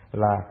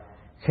 là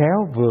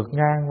khéo vượt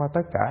ngang qua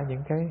tất cả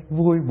những cái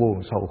vui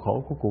buồn sầu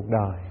khổ của cuộc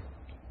đời.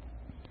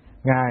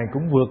 Ngài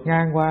cũng vượt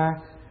ngang qua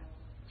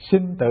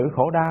sinh tử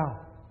khổ đau.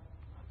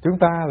 Chúng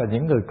ta là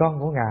những người con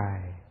của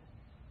Ngài,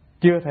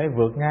 chưa thể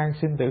vượt ngang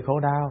sinh tử khổ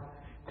đau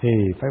thì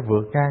phải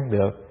vượt ngang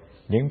được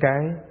những cái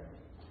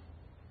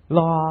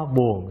lo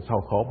buồn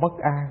sầu khổ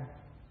bất an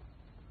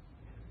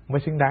mới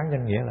xứng đáng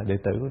danh nghĩa là đệ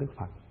tử của Đức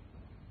Phật.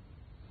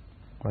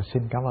 Và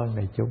xin cảm ơn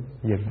đại chúng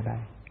dừng ở đây.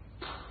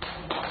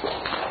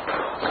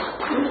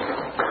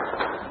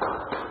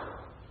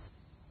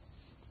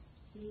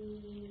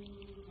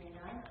 Thầy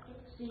nói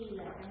suy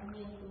là căn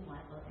nguyên của mọi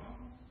tội ác.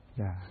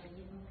 Dạ.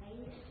 Như con thấy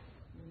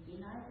mình chỉ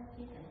nói cái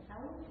khía cạnh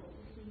xấu của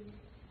cái si,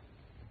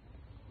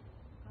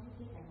 có cái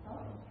khía cạnh tốt.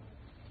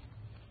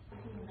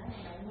 Khi mình nói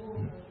là bạn ngu,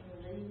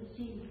 người lại đi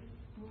si,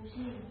 ngu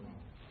si này,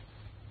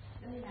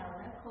 cái nào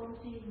nó khôn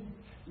si này.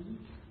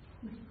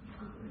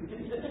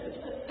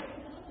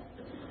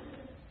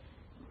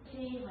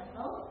 Si mà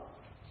tốt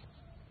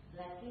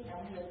là cái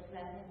động lực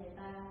làm cho người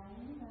ta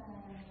muốn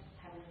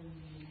thành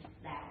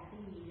đạt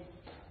cái gì đó,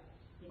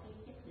 thì cái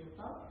chất liệu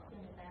tốt cho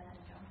người ta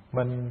thành công.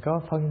 Mình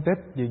có phân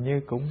tích dường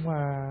như cũng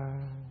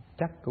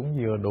chắc cũng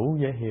vừa đủ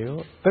dễ hiểu.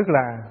 Tức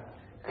là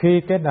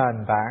khi cái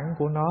nền tảng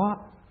của nó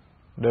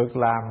được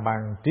làm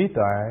bằng trí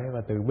tuệ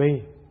và từ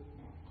bi,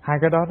 hai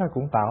cái đó nó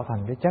cũng tạo thành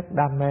cái chất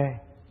đam mê.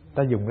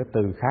 Ta dùng cái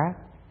từ khác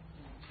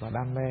là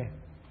đam mê.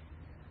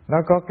 Nó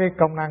có cái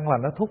công năng là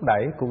nó thúc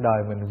đẩy cuộc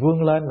đời mình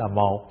vươn lên là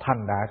một,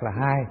 thành đạt là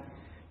hai.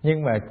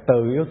 Nhưng mà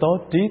từ yếu tố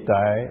trí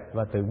tuệ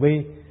và từ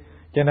bi,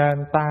 cho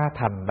nên ta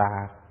thành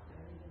đạt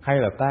hay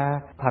là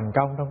ta thành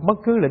công trong bất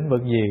cứ lĩnh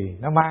vực gì,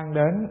 nó mang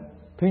đến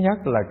thứ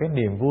nhất là cái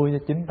niềm vui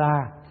cho chính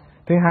ta,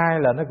 thứ hai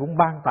là nó cũng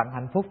ban tặng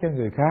hạnh phúc cho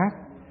người khác,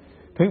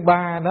 thứ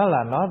ba đó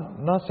là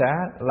nó sẽ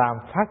làm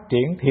phát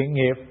triển thiện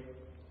nghiệp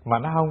mà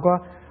nó không có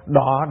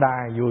đọ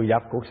đài vùi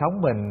dập cuộc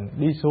sống mình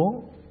đi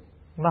xuống.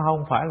 Nó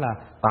không phải là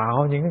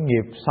tạo những cái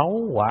nghiệp xấu,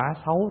 quả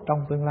xấu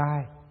trong tương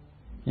lai,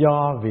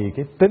 do vì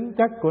cái tính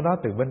chất của nó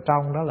từ bên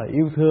trong đó là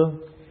yêu thương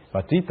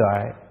và trí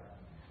tuệ,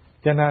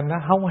 cho nên nó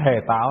không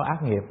hề tạo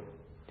ác nghiệp.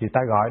 Thì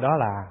ta gọi đó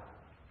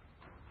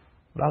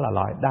là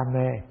loại đam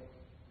mê,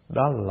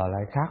 đó là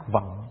loại khát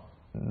vọng,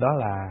 đó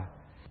là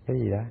cái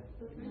gì đó,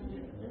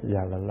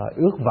 và là loại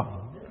ước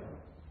vọng.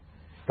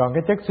 Còn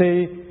cái chất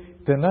si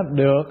thì nó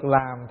được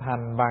làm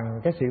thành bằng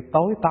cái sự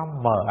tối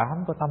tăm mờ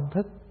ám của tâm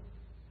thức.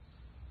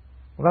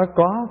 Nó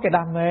có cái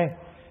đam mê,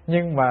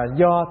 nhưng mà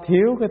do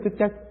thiếu cái tính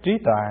chất trí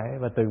tuệ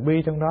và từ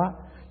bi trong đó,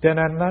 cho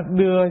nên nó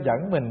đưa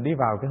dẫn mình đi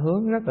vào cái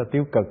hướng rất là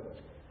tiêu cực.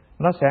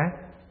 Nó sẽ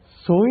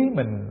xúi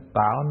mình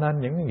tạo nên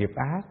những cái nghiệp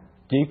ác,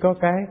 chỉ có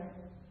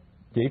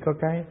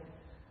cái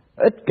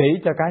ích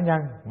kỷ cho cá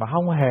nhân, mà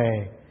không hề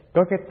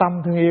có cái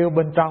tâm thương yêu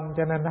bên trong,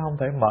 cho nên nó không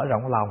thể mở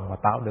rộng lòng và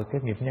tạo được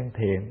cái nghiệp nhân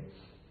thiện.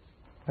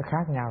 Nó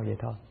khác nhau vậy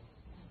thôi.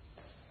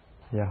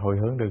 Giờ hồi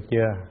hướng được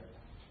chưa?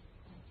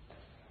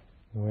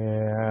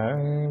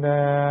 Nguyện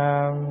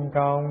đem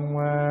công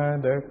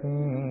đức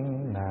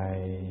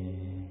này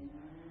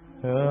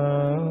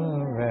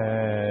hướng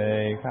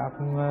về khắp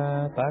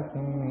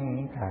tất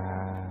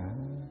cả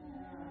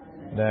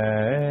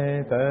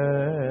đệ tử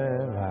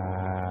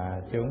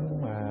và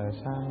chúng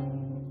sanh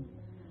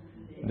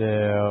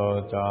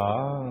đều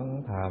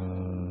trọn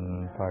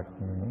thành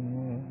Phật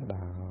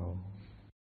đạo.